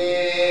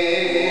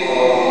mercy.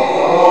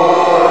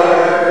 Lord,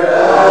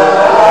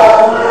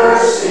 have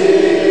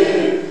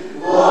mercy.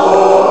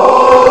 Lord,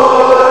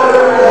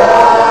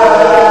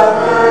 have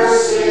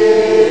mercy.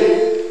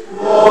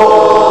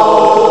 Lord,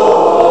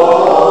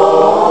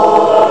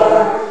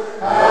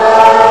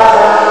 have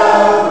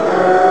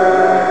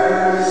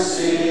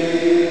mercy.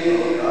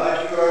 God,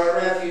 you are our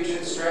refuge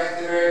and strength,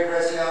 the very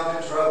present help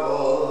in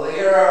trouble.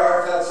 Hear our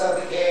heartfelt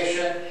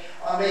supplication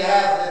on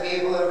behalf of the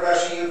people of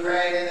Russia,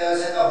 Ukraine, and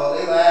those in the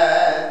Holy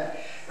Land.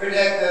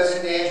 Protect those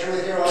in danger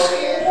with your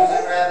holy angels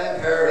and grant them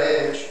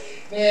courage.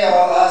 May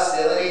all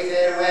hostility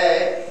fade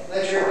away.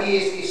 Let your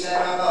peace be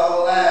sent on the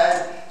whole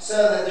land,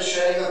 so that the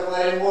shedding of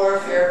blood and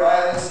warfare,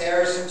 violence,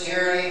 terrors, and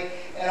tyranny,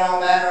 and all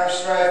manner of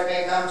strife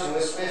may come to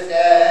a swift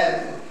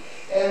end.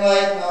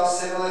 Enlighten all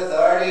civil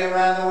authority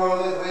around the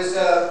world with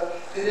wisdom,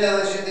 to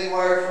diligently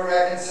work for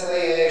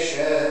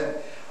reconciliation.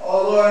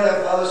 O Lord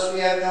of hosts, we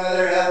have no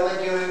other help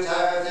but you in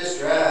time of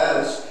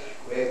distress.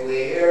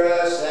 Quickly hear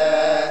us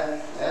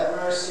and have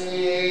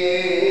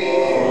mercy.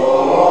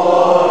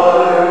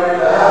 Lord,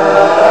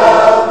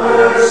 have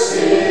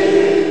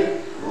mercy.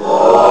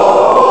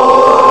 Lord,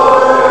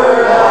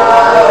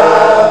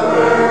 have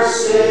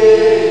mercy.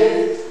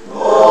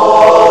 Lord,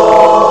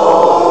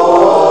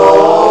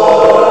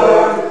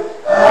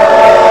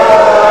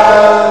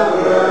 have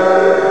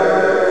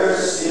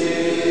mercy.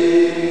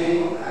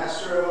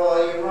 Master of all,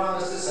 you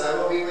promised us, I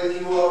will be with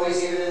you always,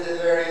 even into the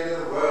very end of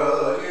the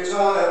world. You're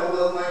taught, I will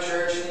build my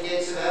church, and the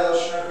gates of hell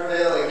shall not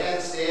prevail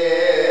against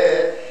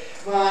it.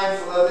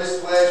 Mindful of this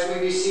pledge, we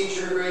beseech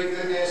your great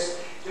goodness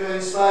to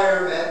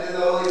inspire men to the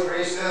holy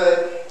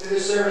priesthood, to the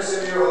service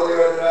of your holy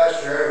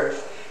Orthodox Church,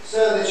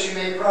 so that you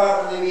may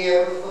properly be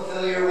able to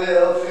fulfill your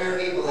will for your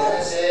people in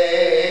this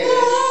age.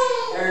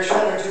 Your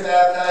children to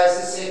baptize,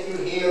 the sick to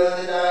heal, and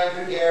the dying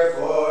to care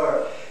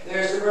for.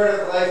 There's the word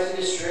of life to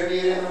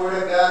distribute, and the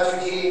word of God to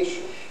teach.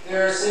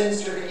 There are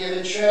sins to forgive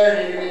and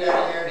charity to be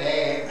done in your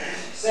name.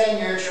 Send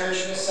your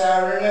church in this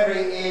hour in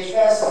every age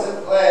vessels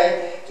of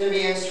clay to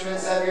be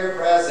instruments of your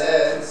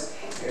presence.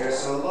 Hear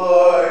us, O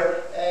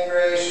Lord, and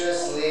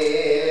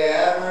graciously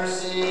have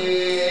mercy.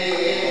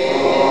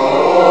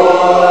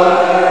 Lord,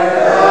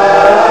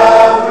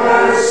 have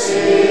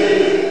mercy.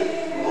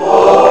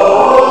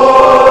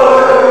 Lord,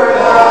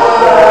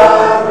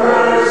 have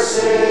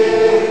mercy.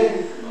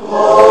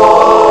 Lord,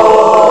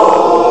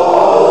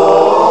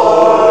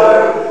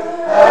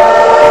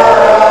 have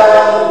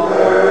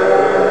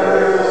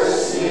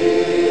mercy.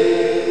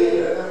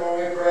 Furthermore,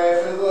 we pray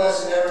for the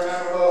blessed and ever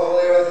memorable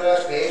Holy Orthodox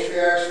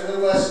Patriarchs, for the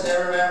blessed and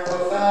ever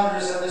memorable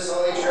founders of this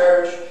holy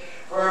church,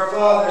 for our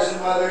fathers and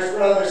mothers,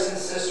 brothers and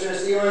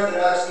sisters, the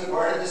Orthodox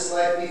departed this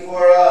life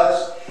before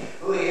us,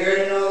 who here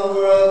and in all the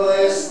world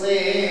lay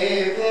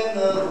asleep in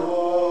the Lord.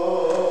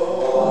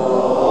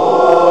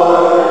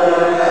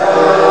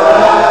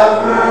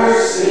 Have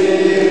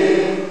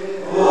mercy.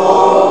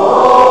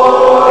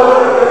 Lord,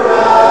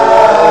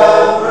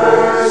 have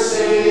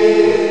mercy.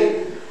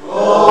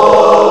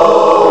 Lord,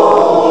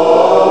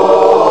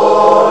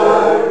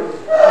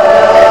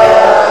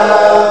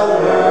 have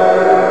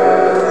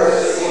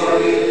mercy.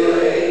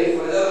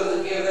 For those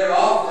that give their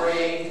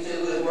offering to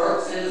the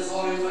works in His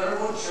holy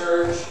venerable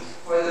church,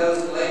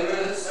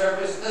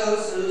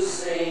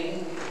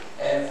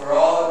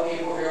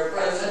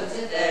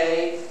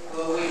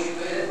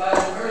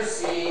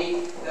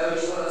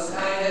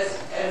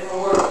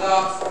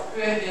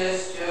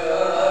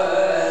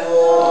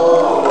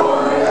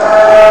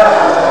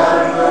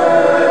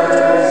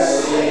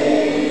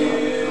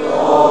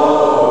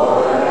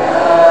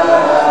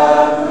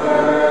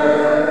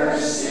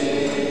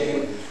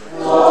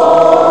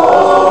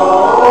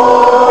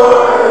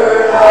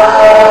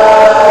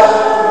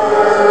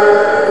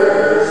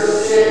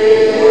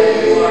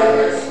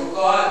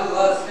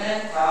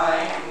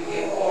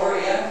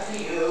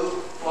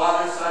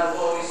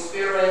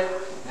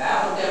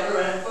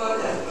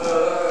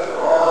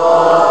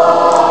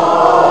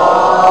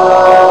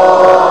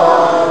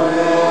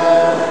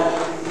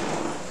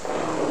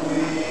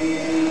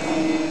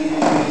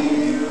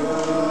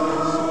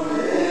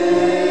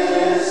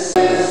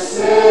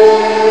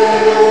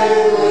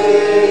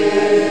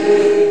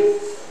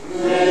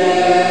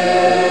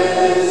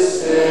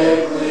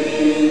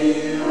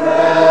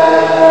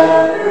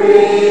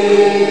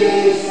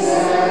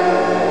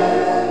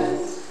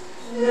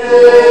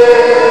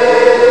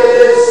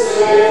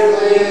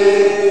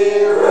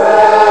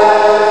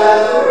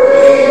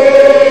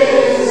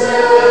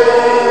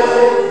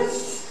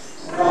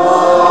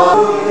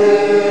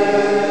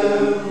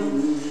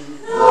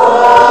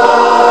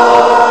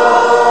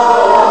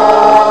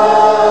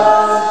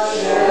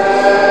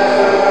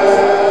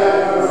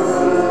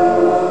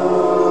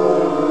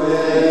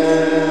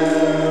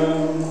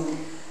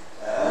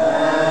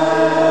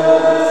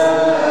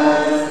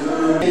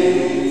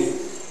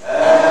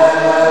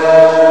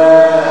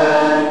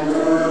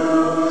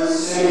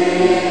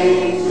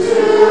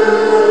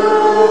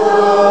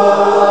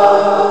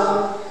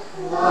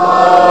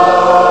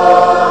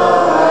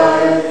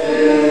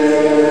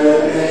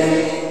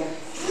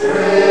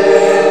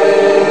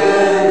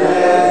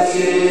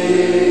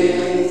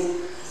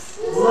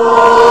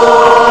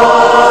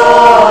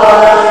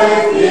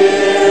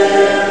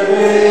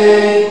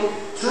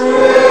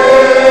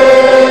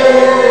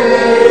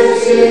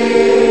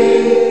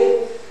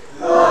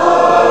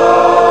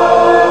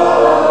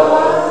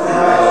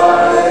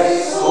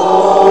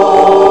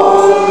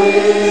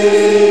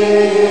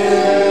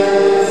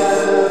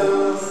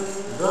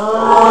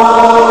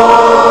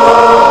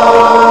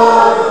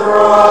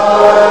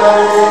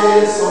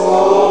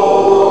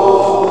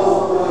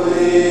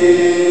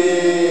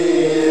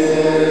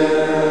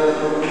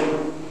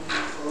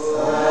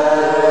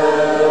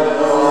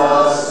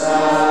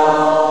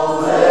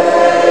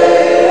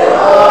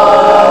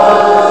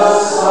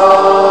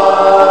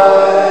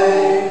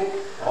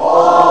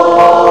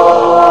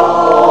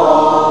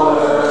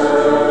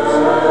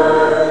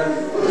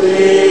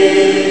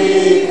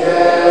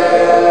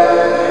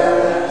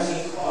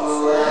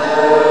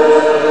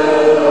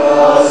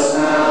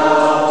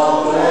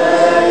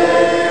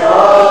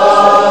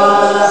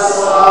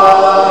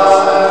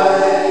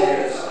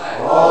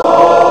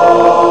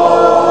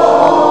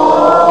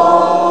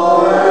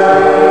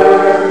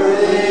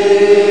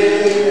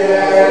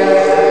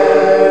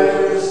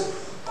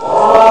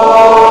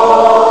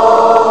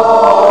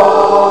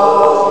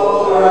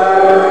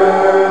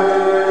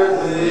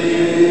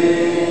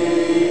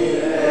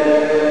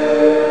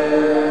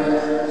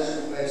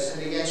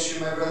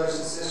 brothers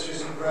and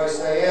sisters in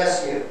Christ, I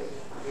ask you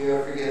for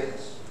your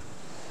forgiveness.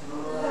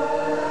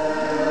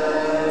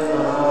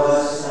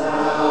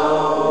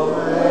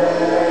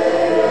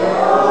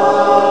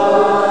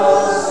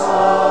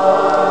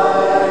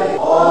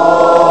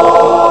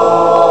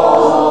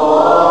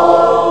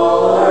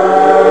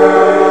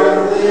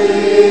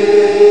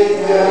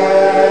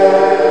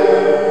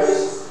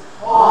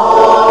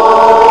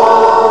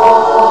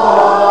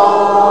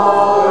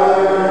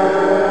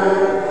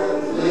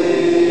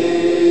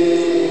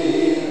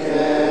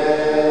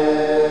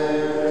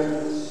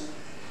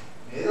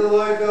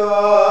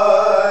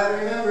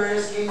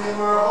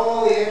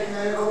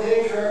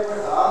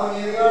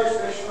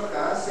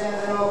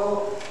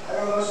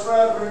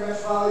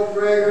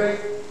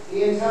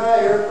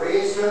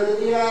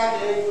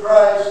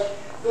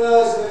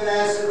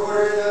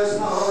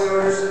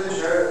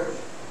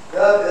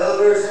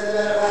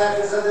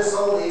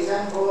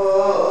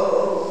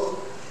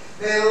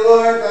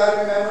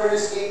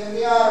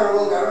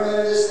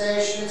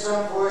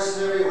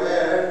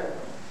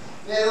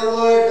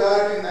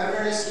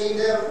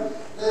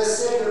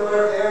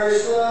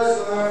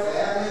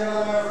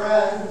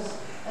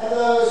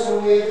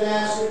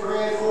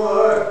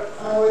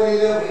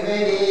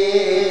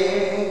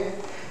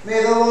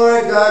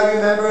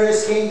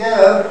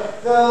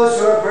 Those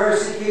who are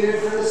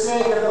persecuted for the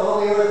sake of the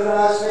Holy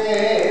Orthodox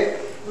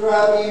faith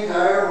throughout the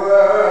entire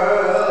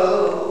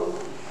world.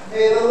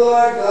 May the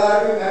Lord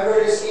God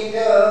remember His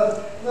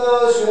kingdom,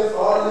 those who have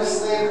fallen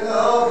asleep in the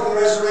hope of the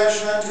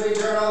resurrection unto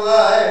eternal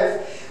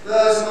life,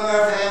 those among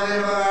our family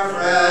and among our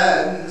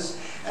friends.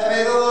 And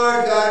may the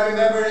Lord God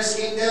remember His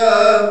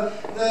kingdom,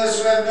 those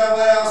who have no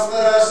one else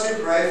but us to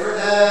pray for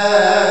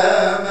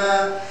them.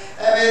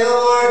 And may the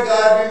Lord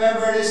God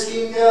remember His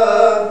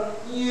kingdom,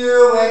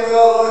 you and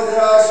all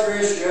Orthodox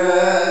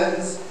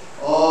Christians,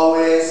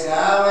 always,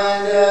 now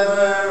and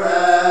ever,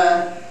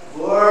 and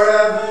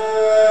forever.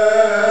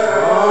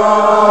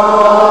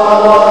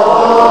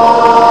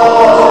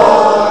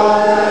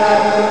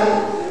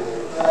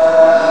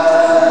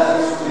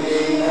 As we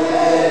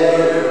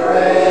may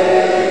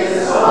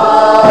praise on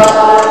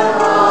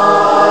high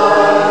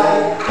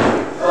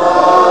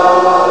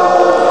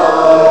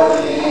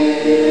the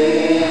King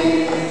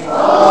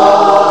of all.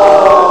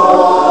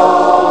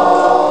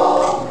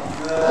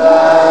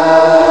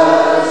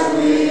 As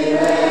we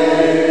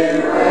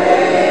may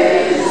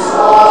praise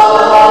on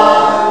high the King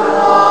of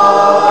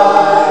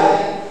all,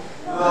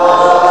 who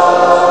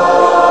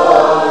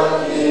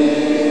comes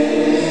invisibly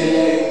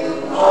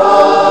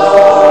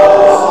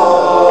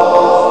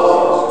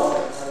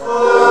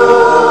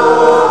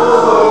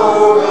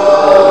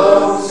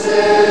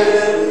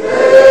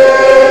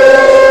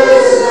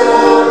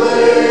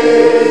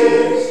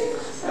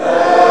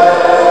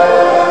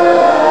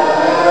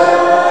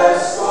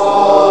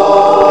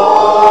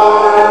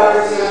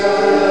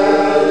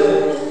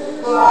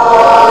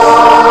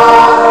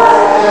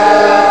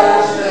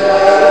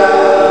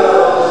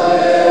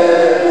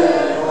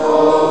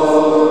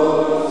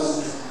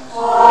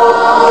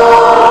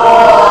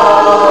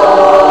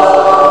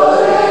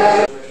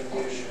escorted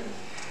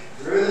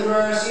through the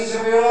mercies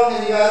of your only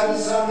begotten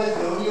Son, with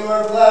whom you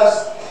are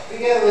blessed,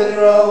 together with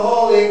your all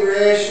holy,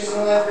 gracious,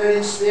 and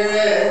liberating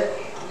Spirit,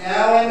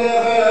 now and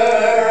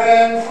ever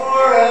and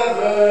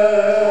forever.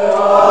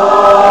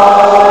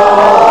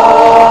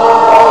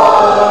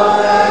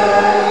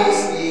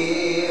 Thanks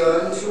be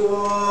unto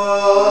all.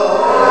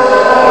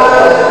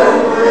 And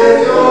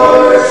with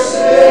your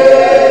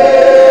spirit.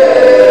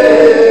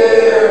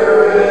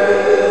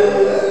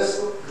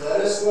 Let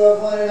us love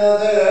one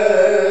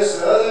another, so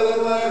that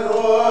with one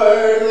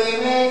accord we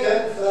may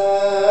confess.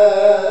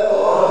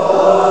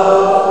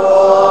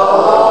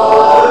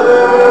 Father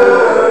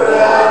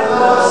and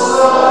the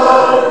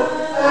Son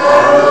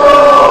and the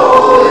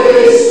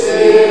Holy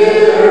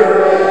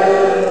Spirit,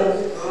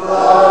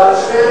 the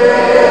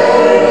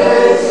Trinity,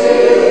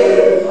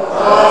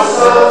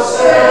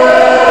 consubstantial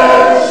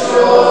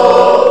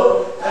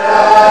and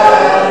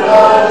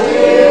undivided.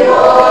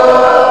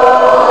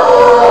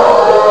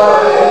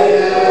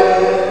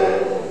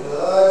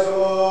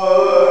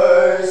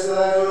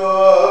 Let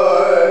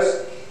yours,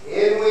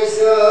 in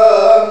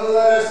wisdom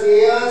let us be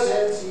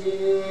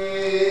attentive.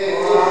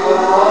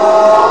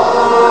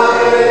 I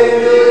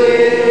believe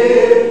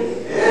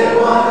in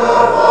one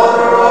God,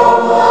 Father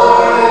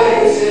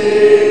Almighty,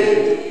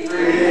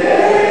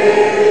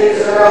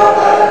 Creator of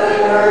heaven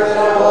and earth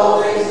and of all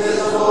things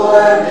visible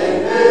and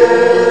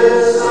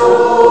invisible,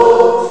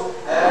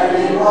 and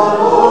in one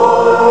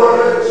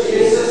Lord,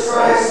 Jesus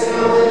Christ, the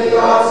only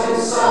begotten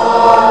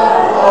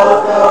Son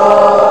of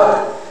God,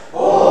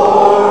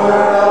 born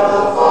of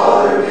the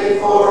Father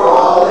before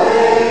all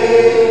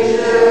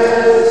ages,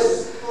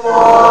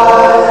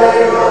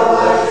 Father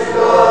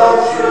of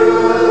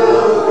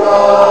true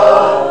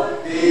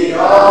God,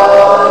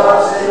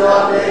 begotten,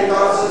 not made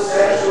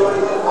consubstantial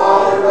with the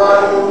Father, by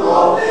whom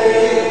all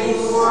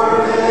things were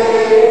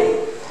made,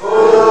 who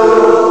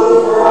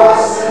for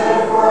us and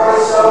for our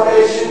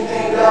salvation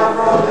came down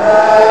from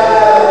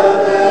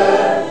heaven,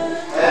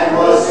 and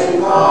was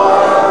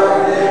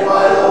incarnate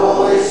by the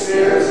Holy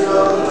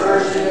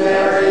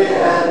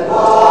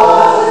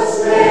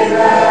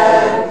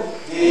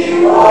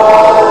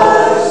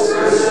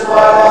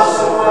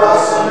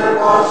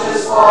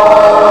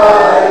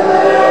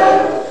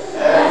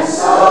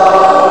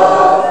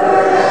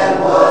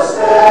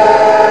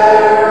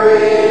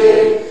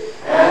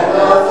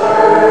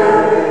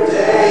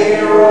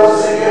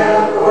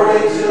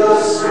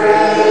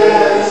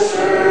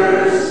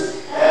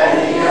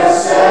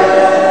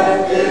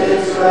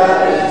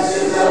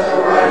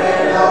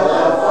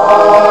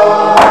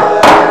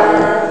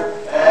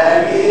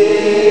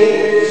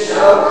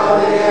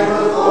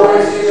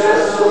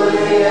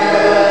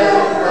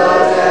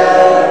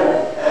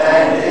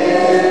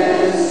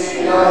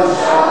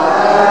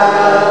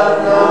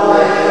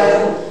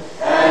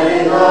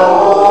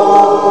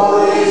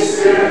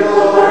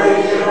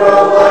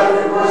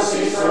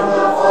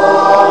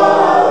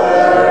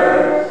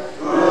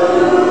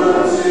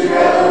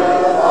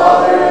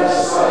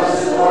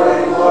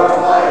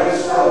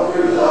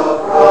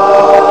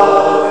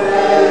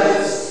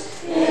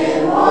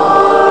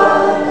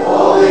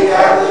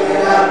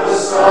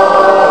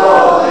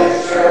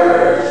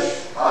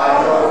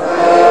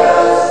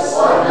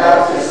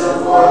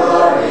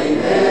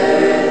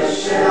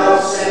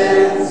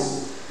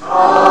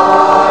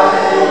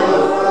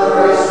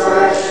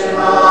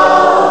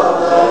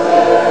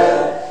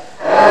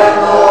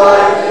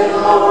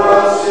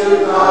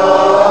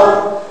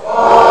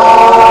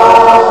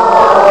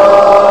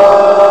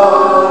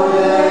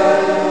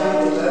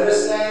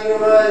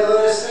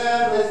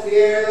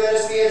fear, let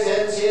us be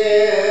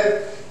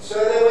attentive, so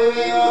that we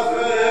may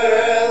offer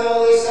the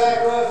holy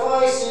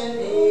sacrifice in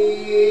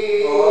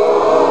peace.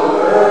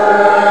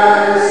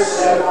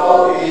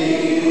 Merciful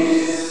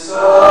peace,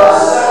 the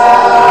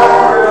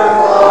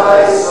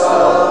sacrifice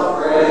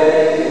of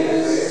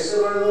praise. Grace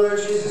of our Lord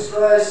Jesus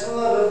Christ, the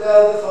love of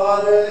God the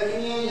Father, and the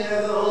communion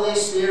of the Holy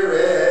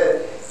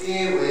Spirit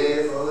be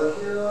with all of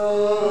you.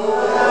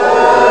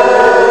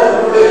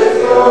 And with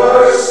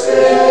your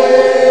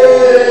spirit.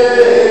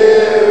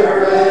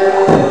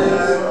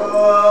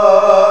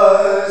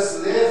 Let us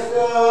lift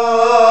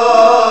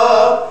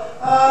up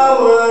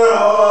our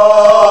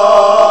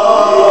hearts.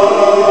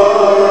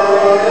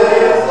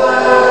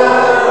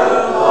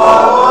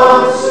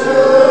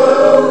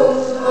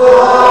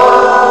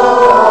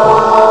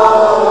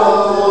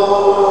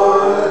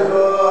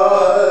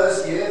 Let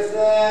us give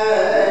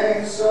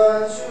thanks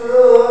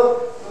unto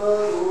the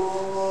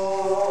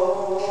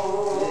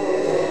Lord. It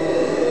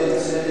is proper and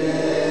just to adore.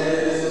 It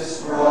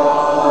is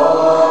proper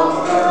and just to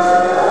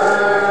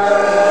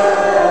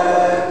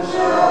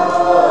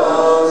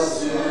adore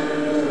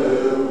the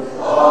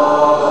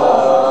Father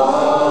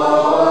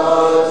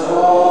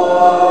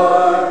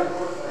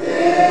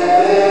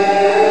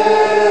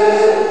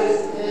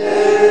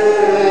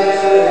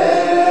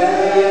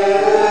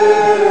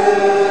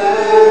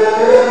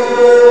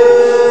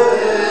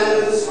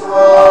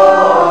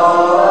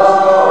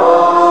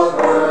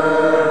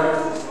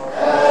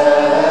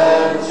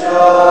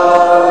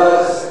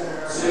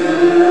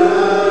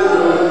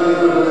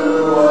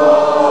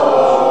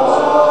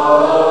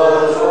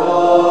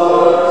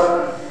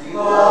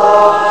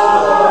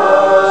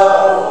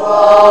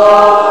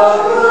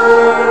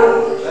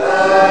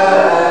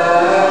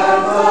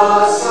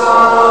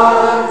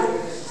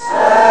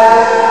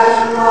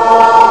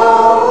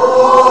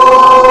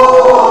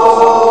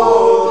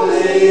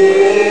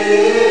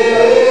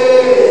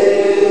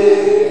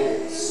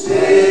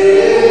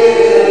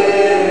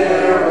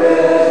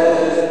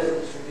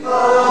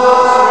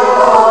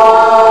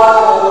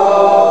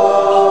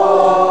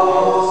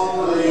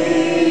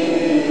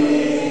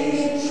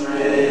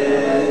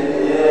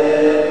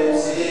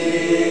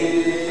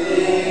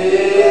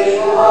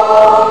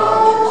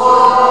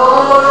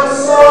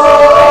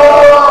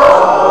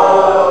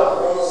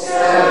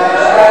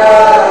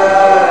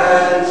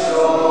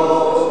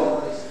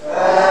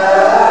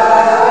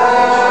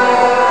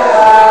Son and the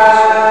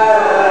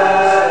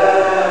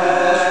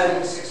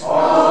Holy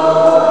Spirit.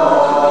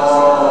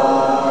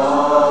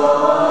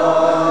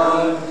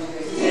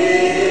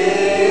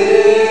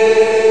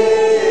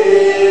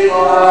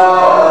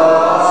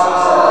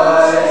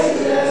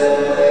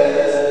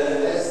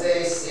 As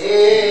they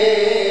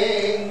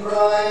sing,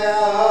 cry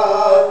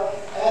out,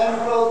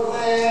 and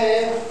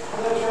proclaim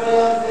the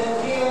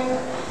triumphant hymn,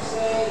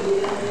 saying,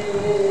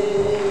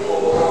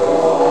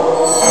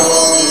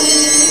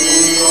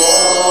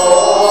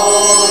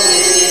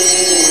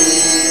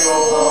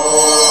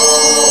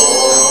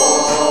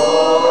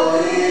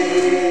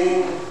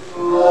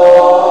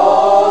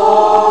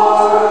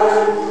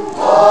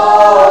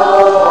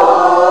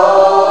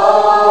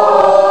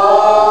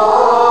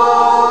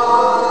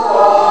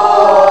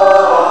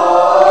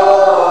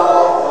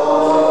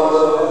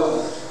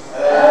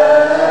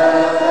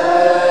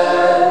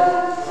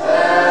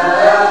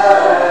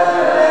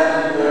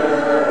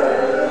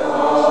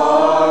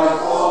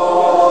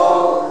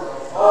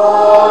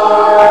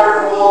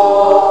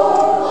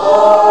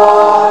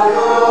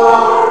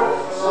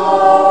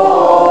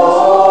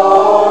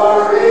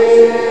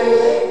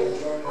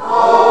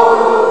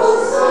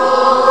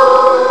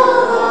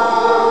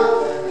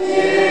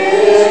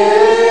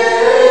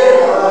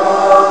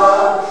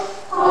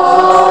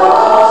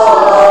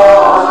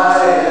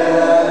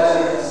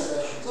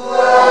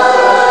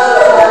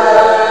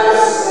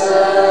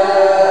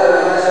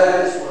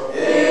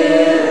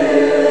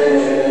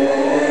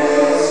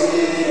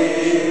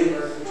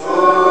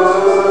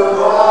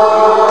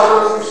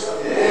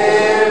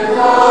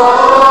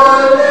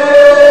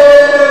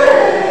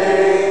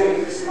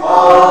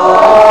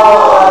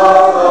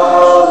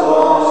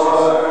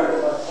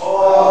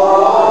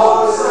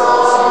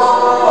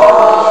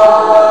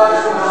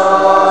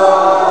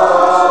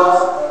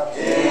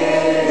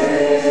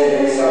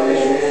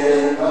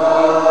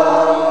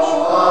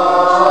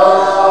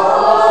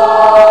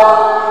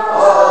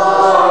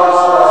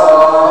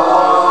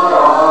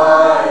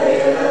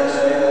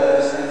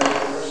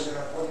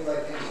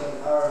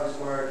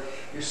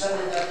 Your Son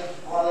did not keep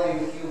equality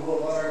with you, who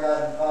alone are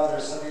God and Father,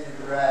 something to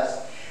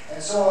grasp.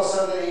 And so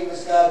also that he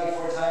was God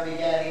before time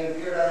began, he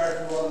appeared on earth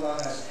and dwelt among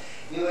us.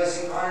 He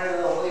was incarnate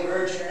of the Holy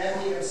Virgin and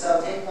emptied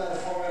himself, taking on the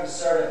form of a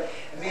servant,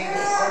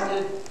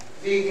 and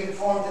being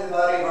conformed to the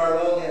body of our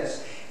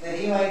lowliness, that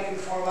he might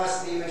conform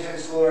us to the image of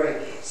his glory.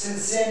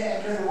 Since sin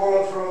entered the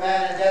world through a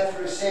man, and death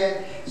through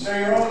sin, so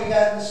your only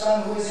begotten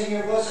Son, who is in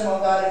your bosom, O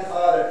God and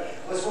Father,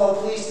 was well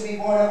pleased to be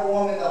born of a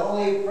woman, the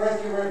holy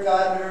birth giver of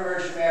God and of her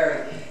Virgin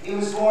Mary. He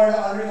was born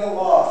under the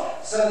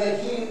law, so that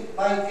he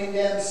might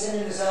condemn sin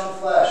in his own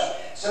flesh,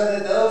 so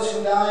that those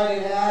who died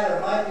in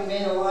Adam might be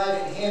made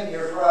alive in him,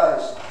 your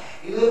Christ.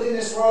 He lived in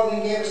this world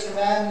and gave us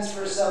commandments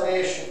for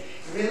salvation.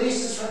 He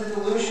released us from the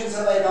delusions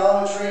of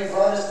idolatry and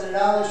brought us to the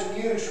knowledge of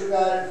you, true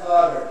God and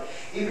Father.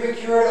 He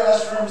procured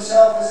us for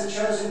himself as a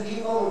chosen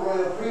people, a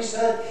royal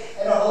priesthood,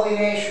 and a holy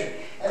nation.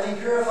 Having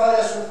purified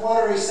us with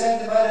water, he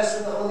sanctified us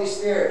with the Holy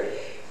Spirit.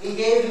 He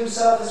gave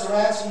himself as a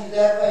ransom to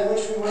death, by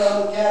which we were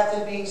held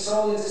captive, being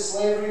sold into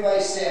slavery by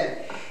sin.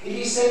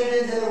 He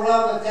descended into the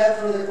realm of death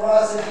through the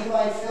cross, that he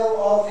might fill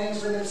all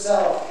things with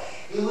himself.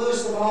 He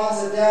loosed the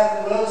bonds of death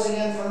and rose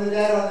again from the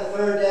dead on the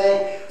third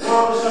day, for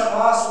it was not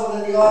possible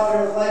that the author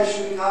of life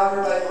should be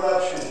conquered by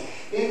corruption.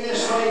 In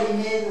this way he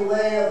made the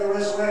way of the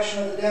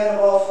resurrection of the dead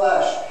of all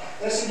flesh.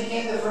 Thus he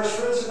became the first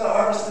fruits of the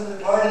harvest and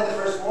departed, the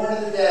firstborn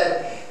of the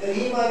dead, that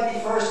he might be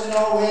first in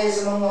all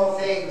ways among all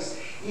things.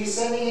 He is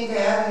ascending into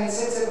heaven and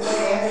sits at the right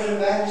hand of the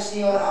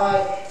majesty on high,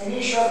 and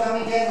he shall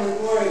come again with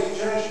glory to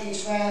judge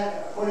each man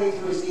according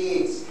to his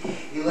deeds.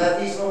 He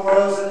left these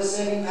memorials of the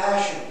saving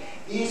passion,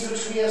 these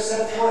which we have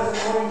set forth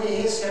according to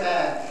his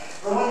command.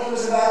 For when he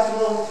was about to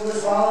go to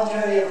his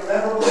voluntary and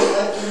irreparable and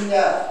life-giving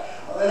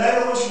death, on the night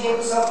on which he gave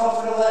himself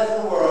up for the life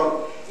of the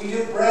world, he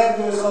took bread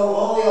into his own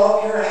holy,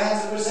 all pure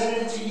hands, and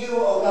presented it to you,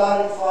 O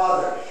God and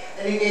Father.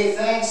 And he gave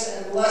thanks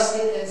and blessed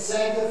it and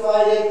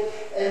sanctified it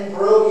and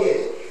broke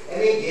it.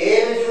 And he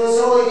gave it to his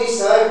holy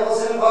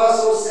disciples and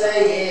apostles,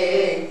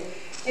 saying,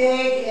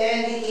 Take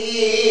and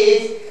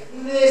eat.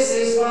 This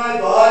is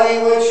my body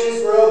which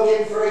is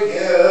broken for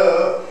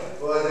you,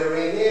 for the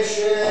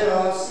remission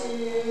of sin.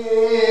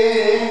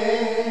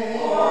 Amen.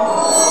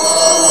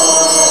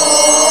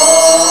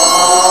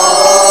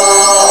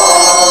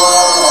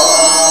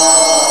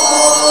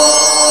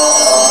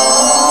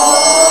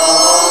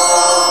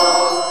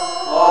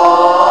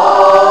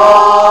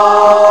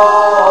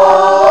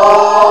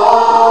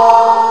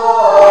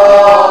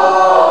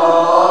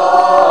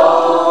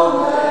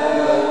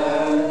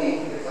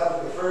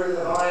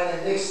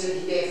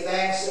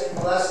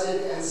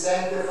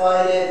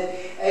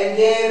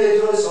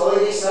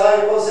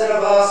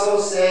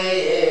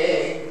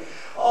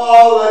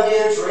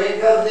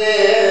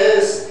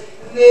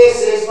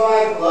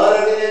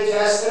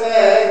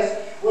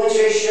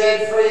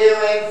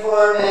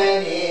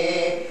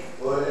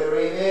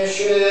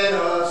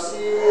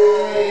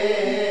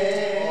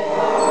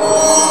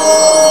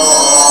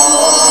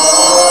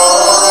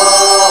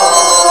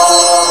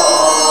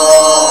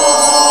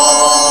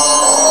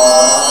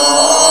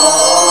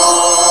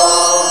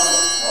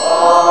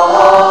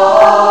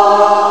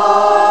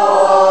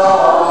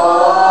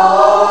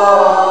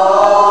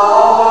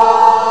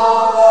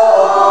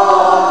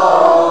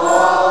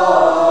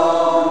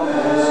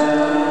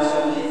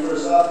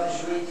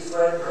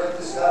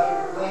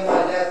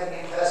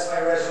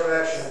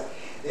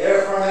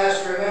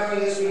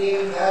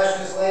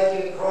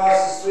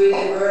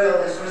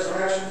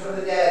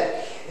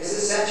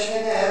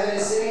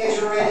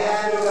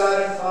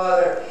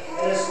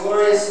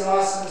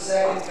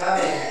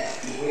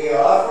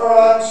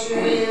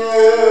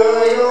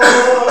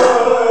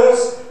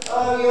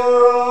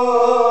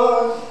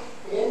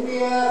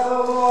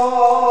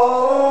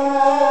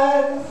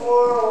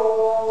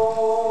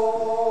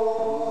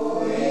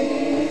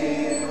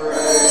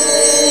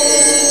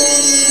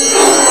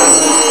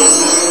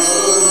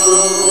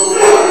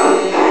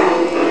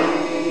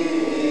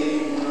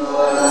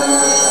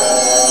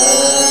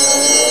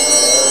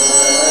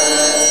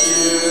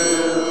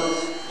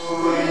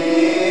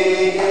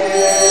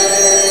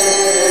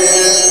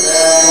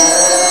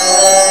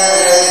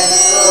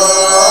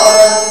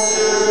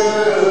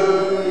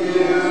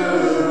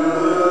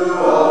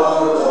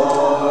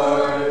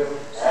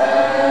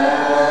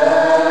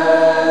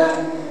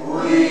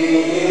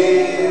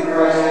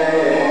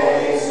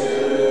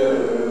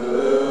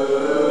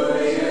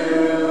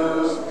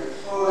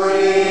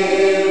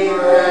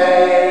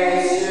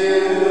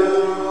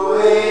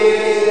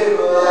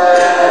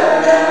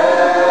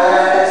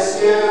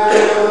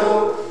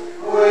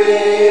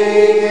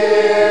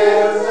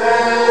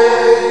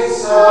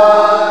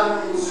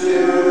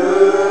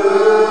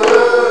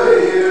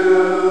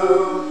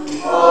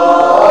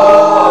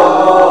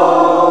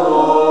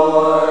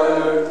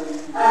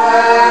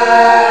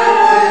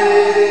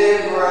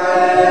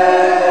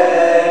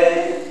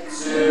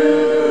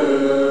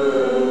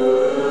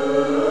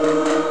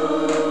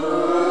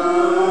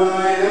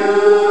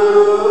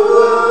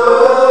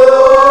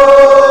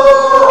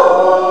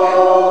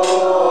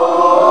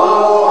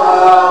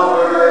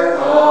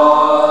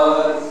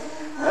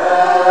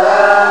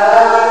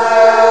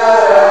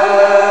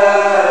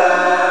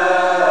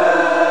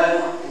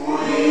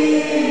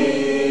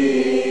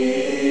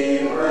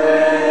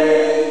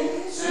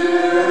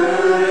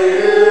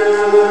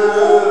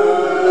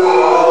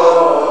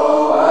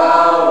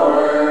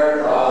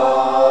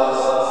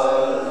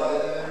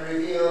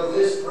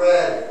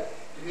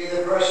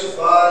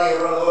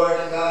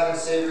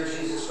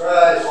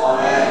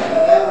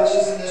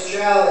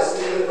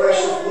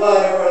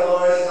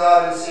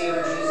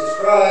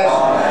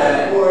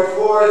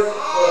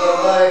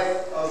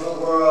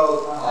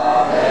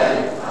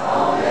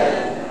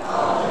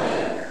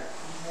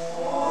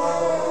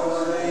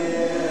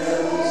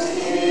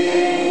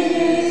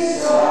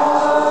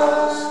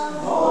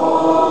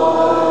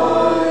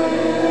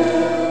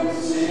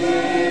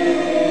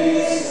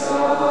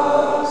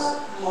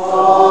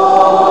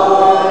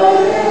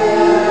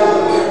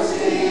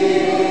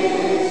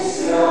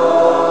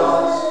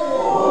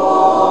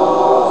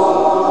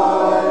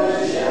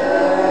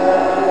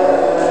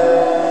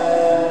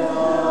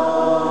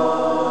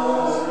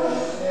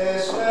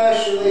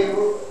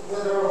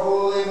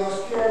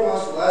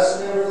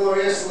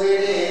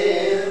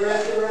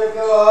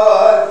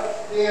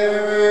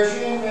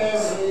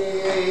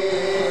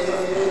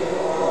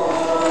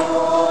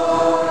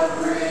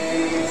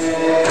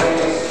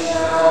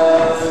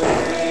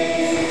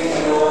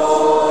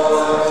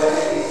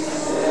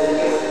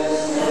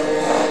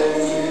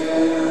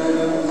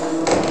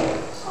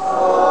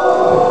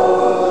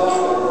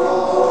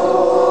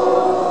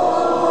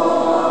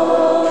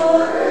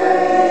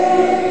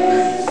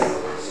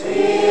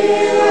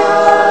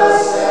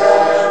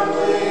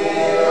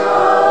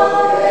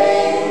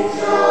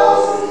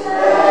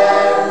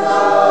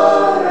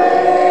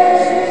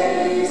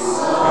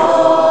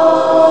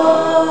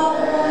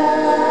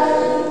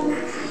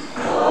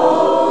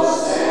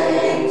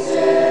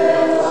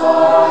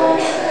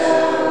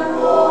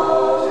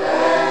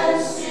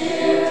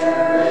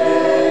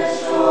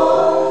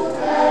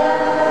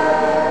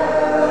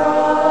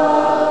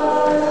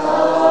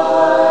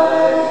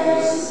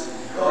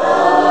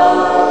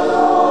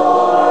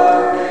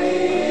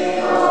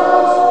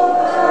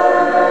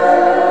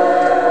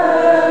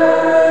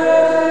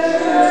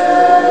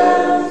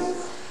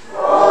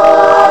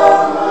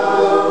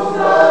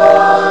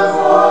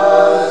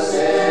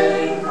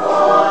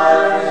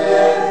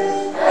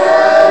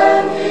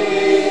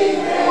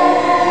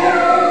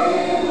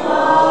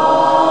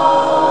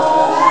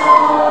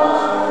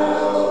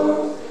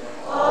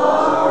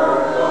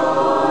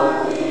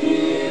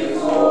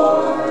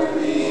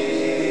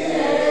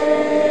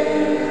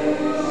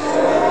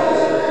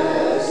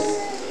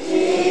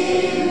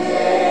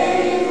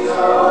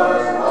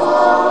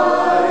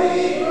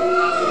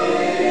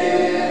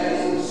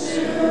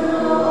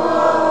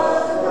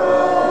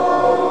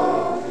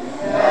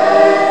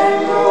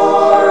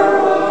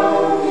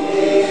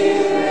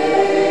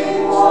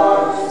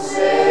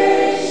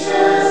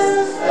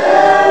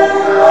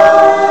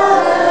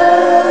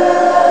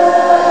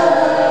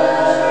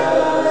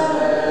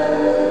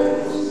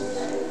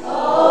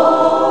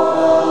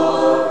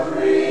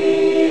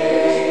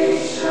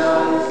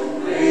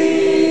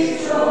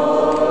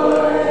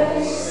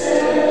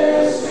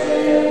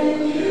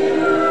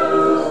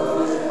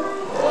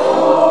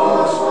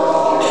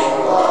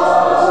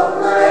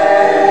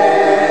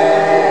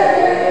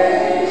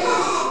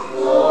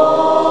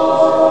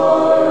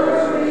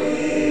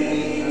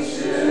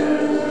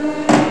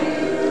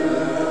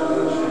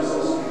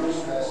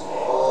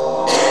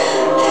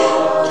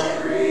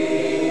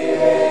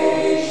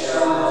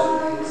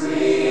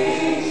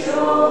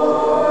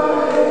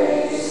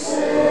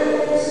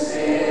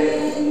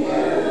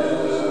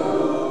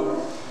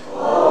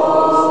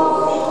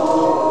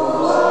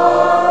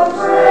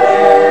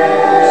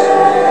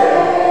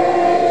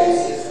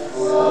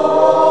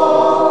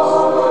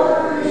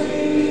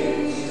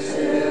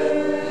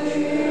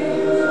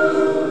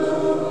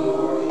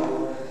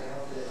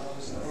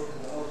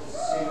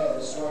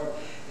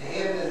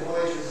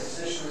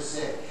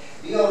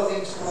 Be all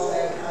things to all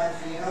mankind,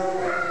 for you know the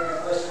word and the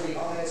request for the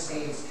home and its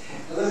needs.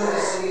 Deliver the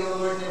city, O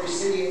Lord, and every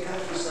city and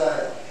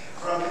countryside,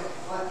 from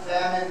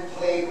famine,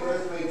 plague,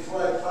 earthquake,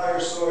 flood, fire,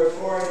 sword,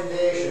 foreign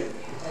invasion,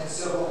 and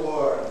civil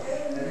war.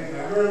 And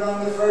remember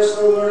among the first,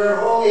 O Lord, our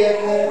holy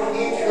ecumenical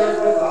patriarch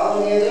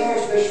Bartholomew, the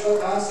Archbishop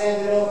of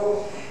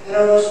Constantinople, and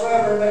our most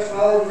reverend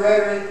Metropolitan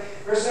Gregory.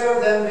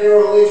 Preserve them to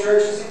your holy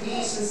churches in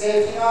peace and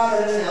safety and honor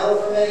and in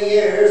health for many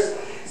years,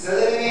 so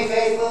that they may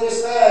faithfully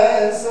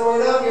dispense the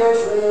word of your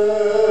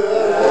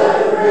truth.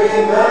 And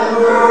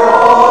remember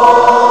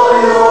all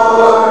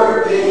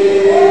your people.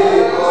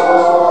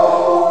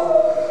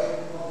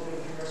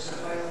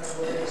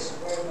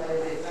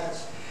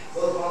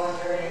 Both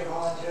voluntary and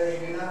involuntary,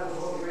 do not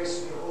withhold the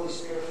grace of your Holy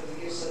Spirit for the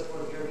gifts set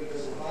forth here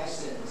because of my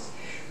sins.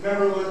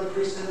 Remember, Lord, the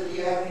priesthood of the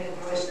diaconate in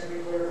Christ and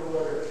every clerical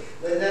order.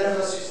 Let none of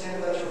us who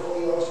stand about your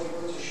holy altar be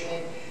put to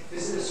shame.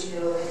 Visit us in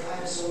your loving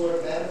kindness, O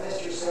Lord.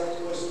 Manifest yourself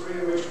to us through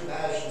your rich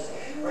compassions.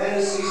 Grant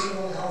us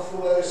seasonable and healthful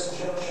weather, and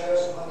gentle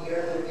showers upon the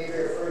earth that it may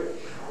bear fruit.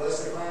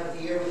 Bless the climate of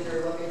the year with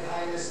your loving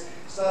kindness.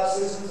 Stop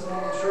citizens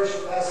among the church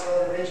to pass by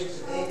the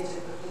ragings of pagans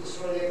and quickly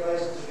destroy the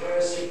uprisings of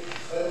heresy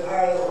by the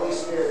power of the Holy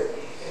Spirit.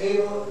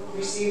 Enable to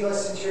receive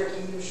us into your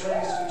kingdom, showing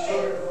us to be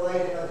children of the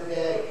light and of the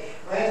day.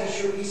 Grant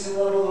us your peace and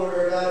love, O Lord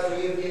our God, for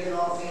you have given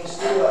all things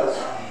to us.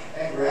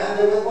 And grant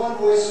that with one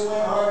voice and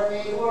one heart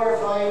may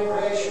glorify and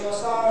praise your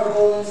most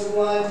honorable and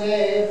sublime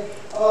name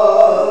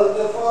of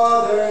the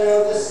Father, and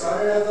of the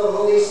Son, and of the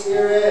Holy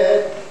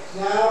Spirit,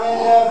 now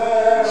and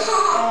ever,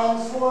 and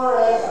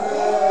forever.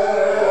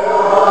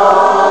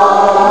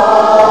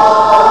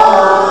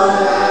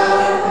 Amen.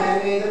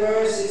 And may the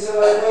mercies of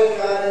our great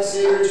God and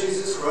Savior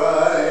Jesus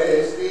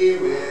Christ be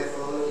with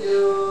all of you.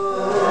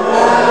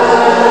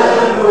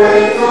 And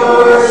with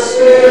your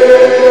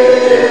spirit.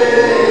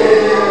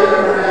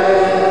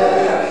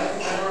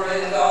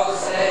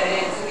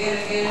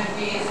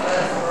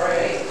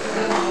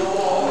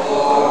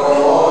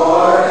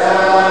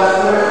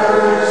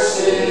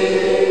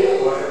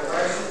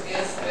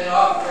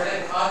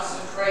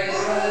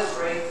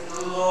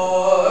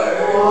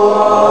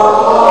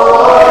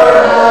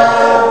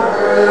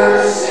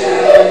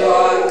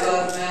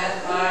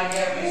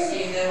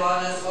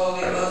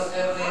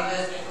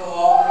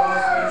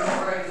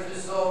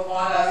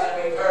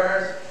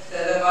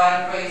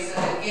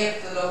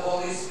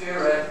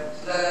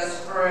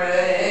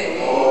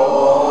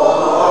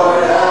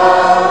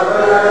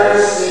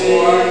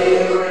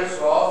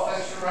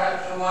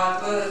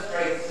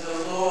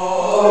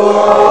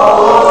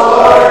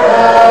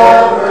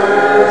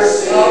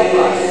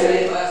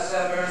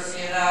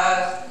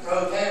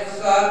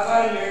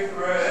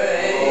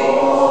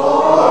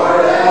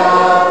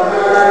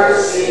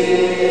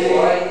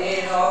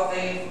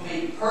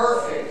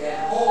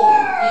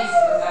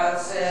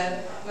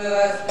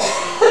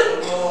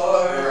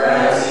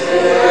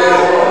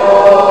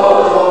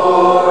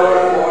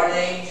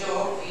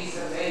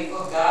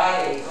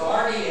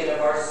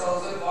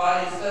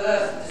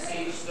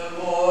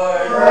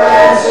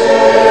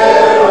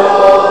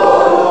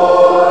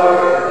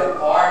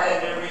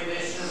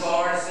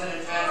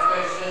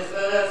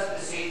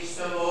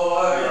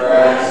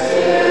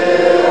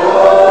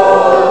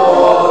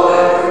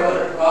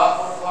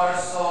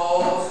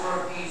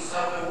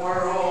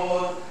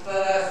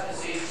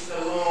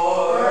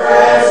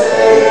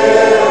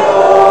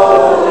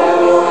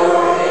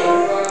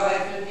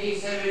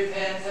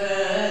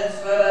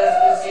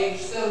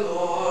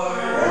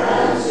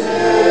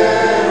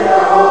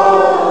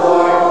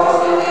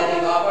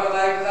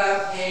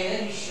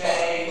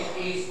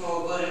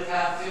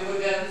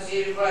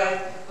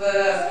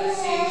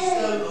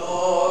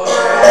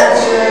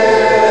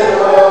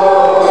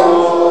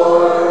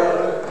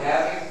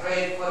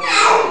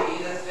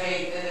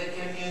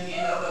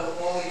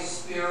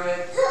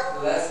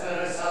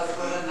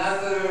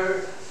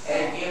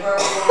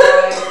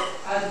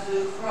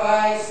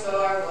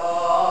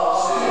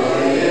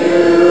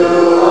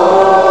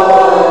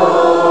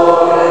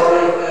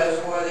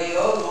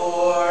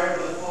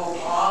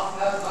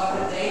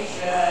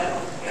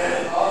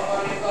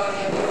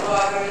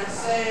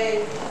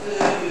 Say,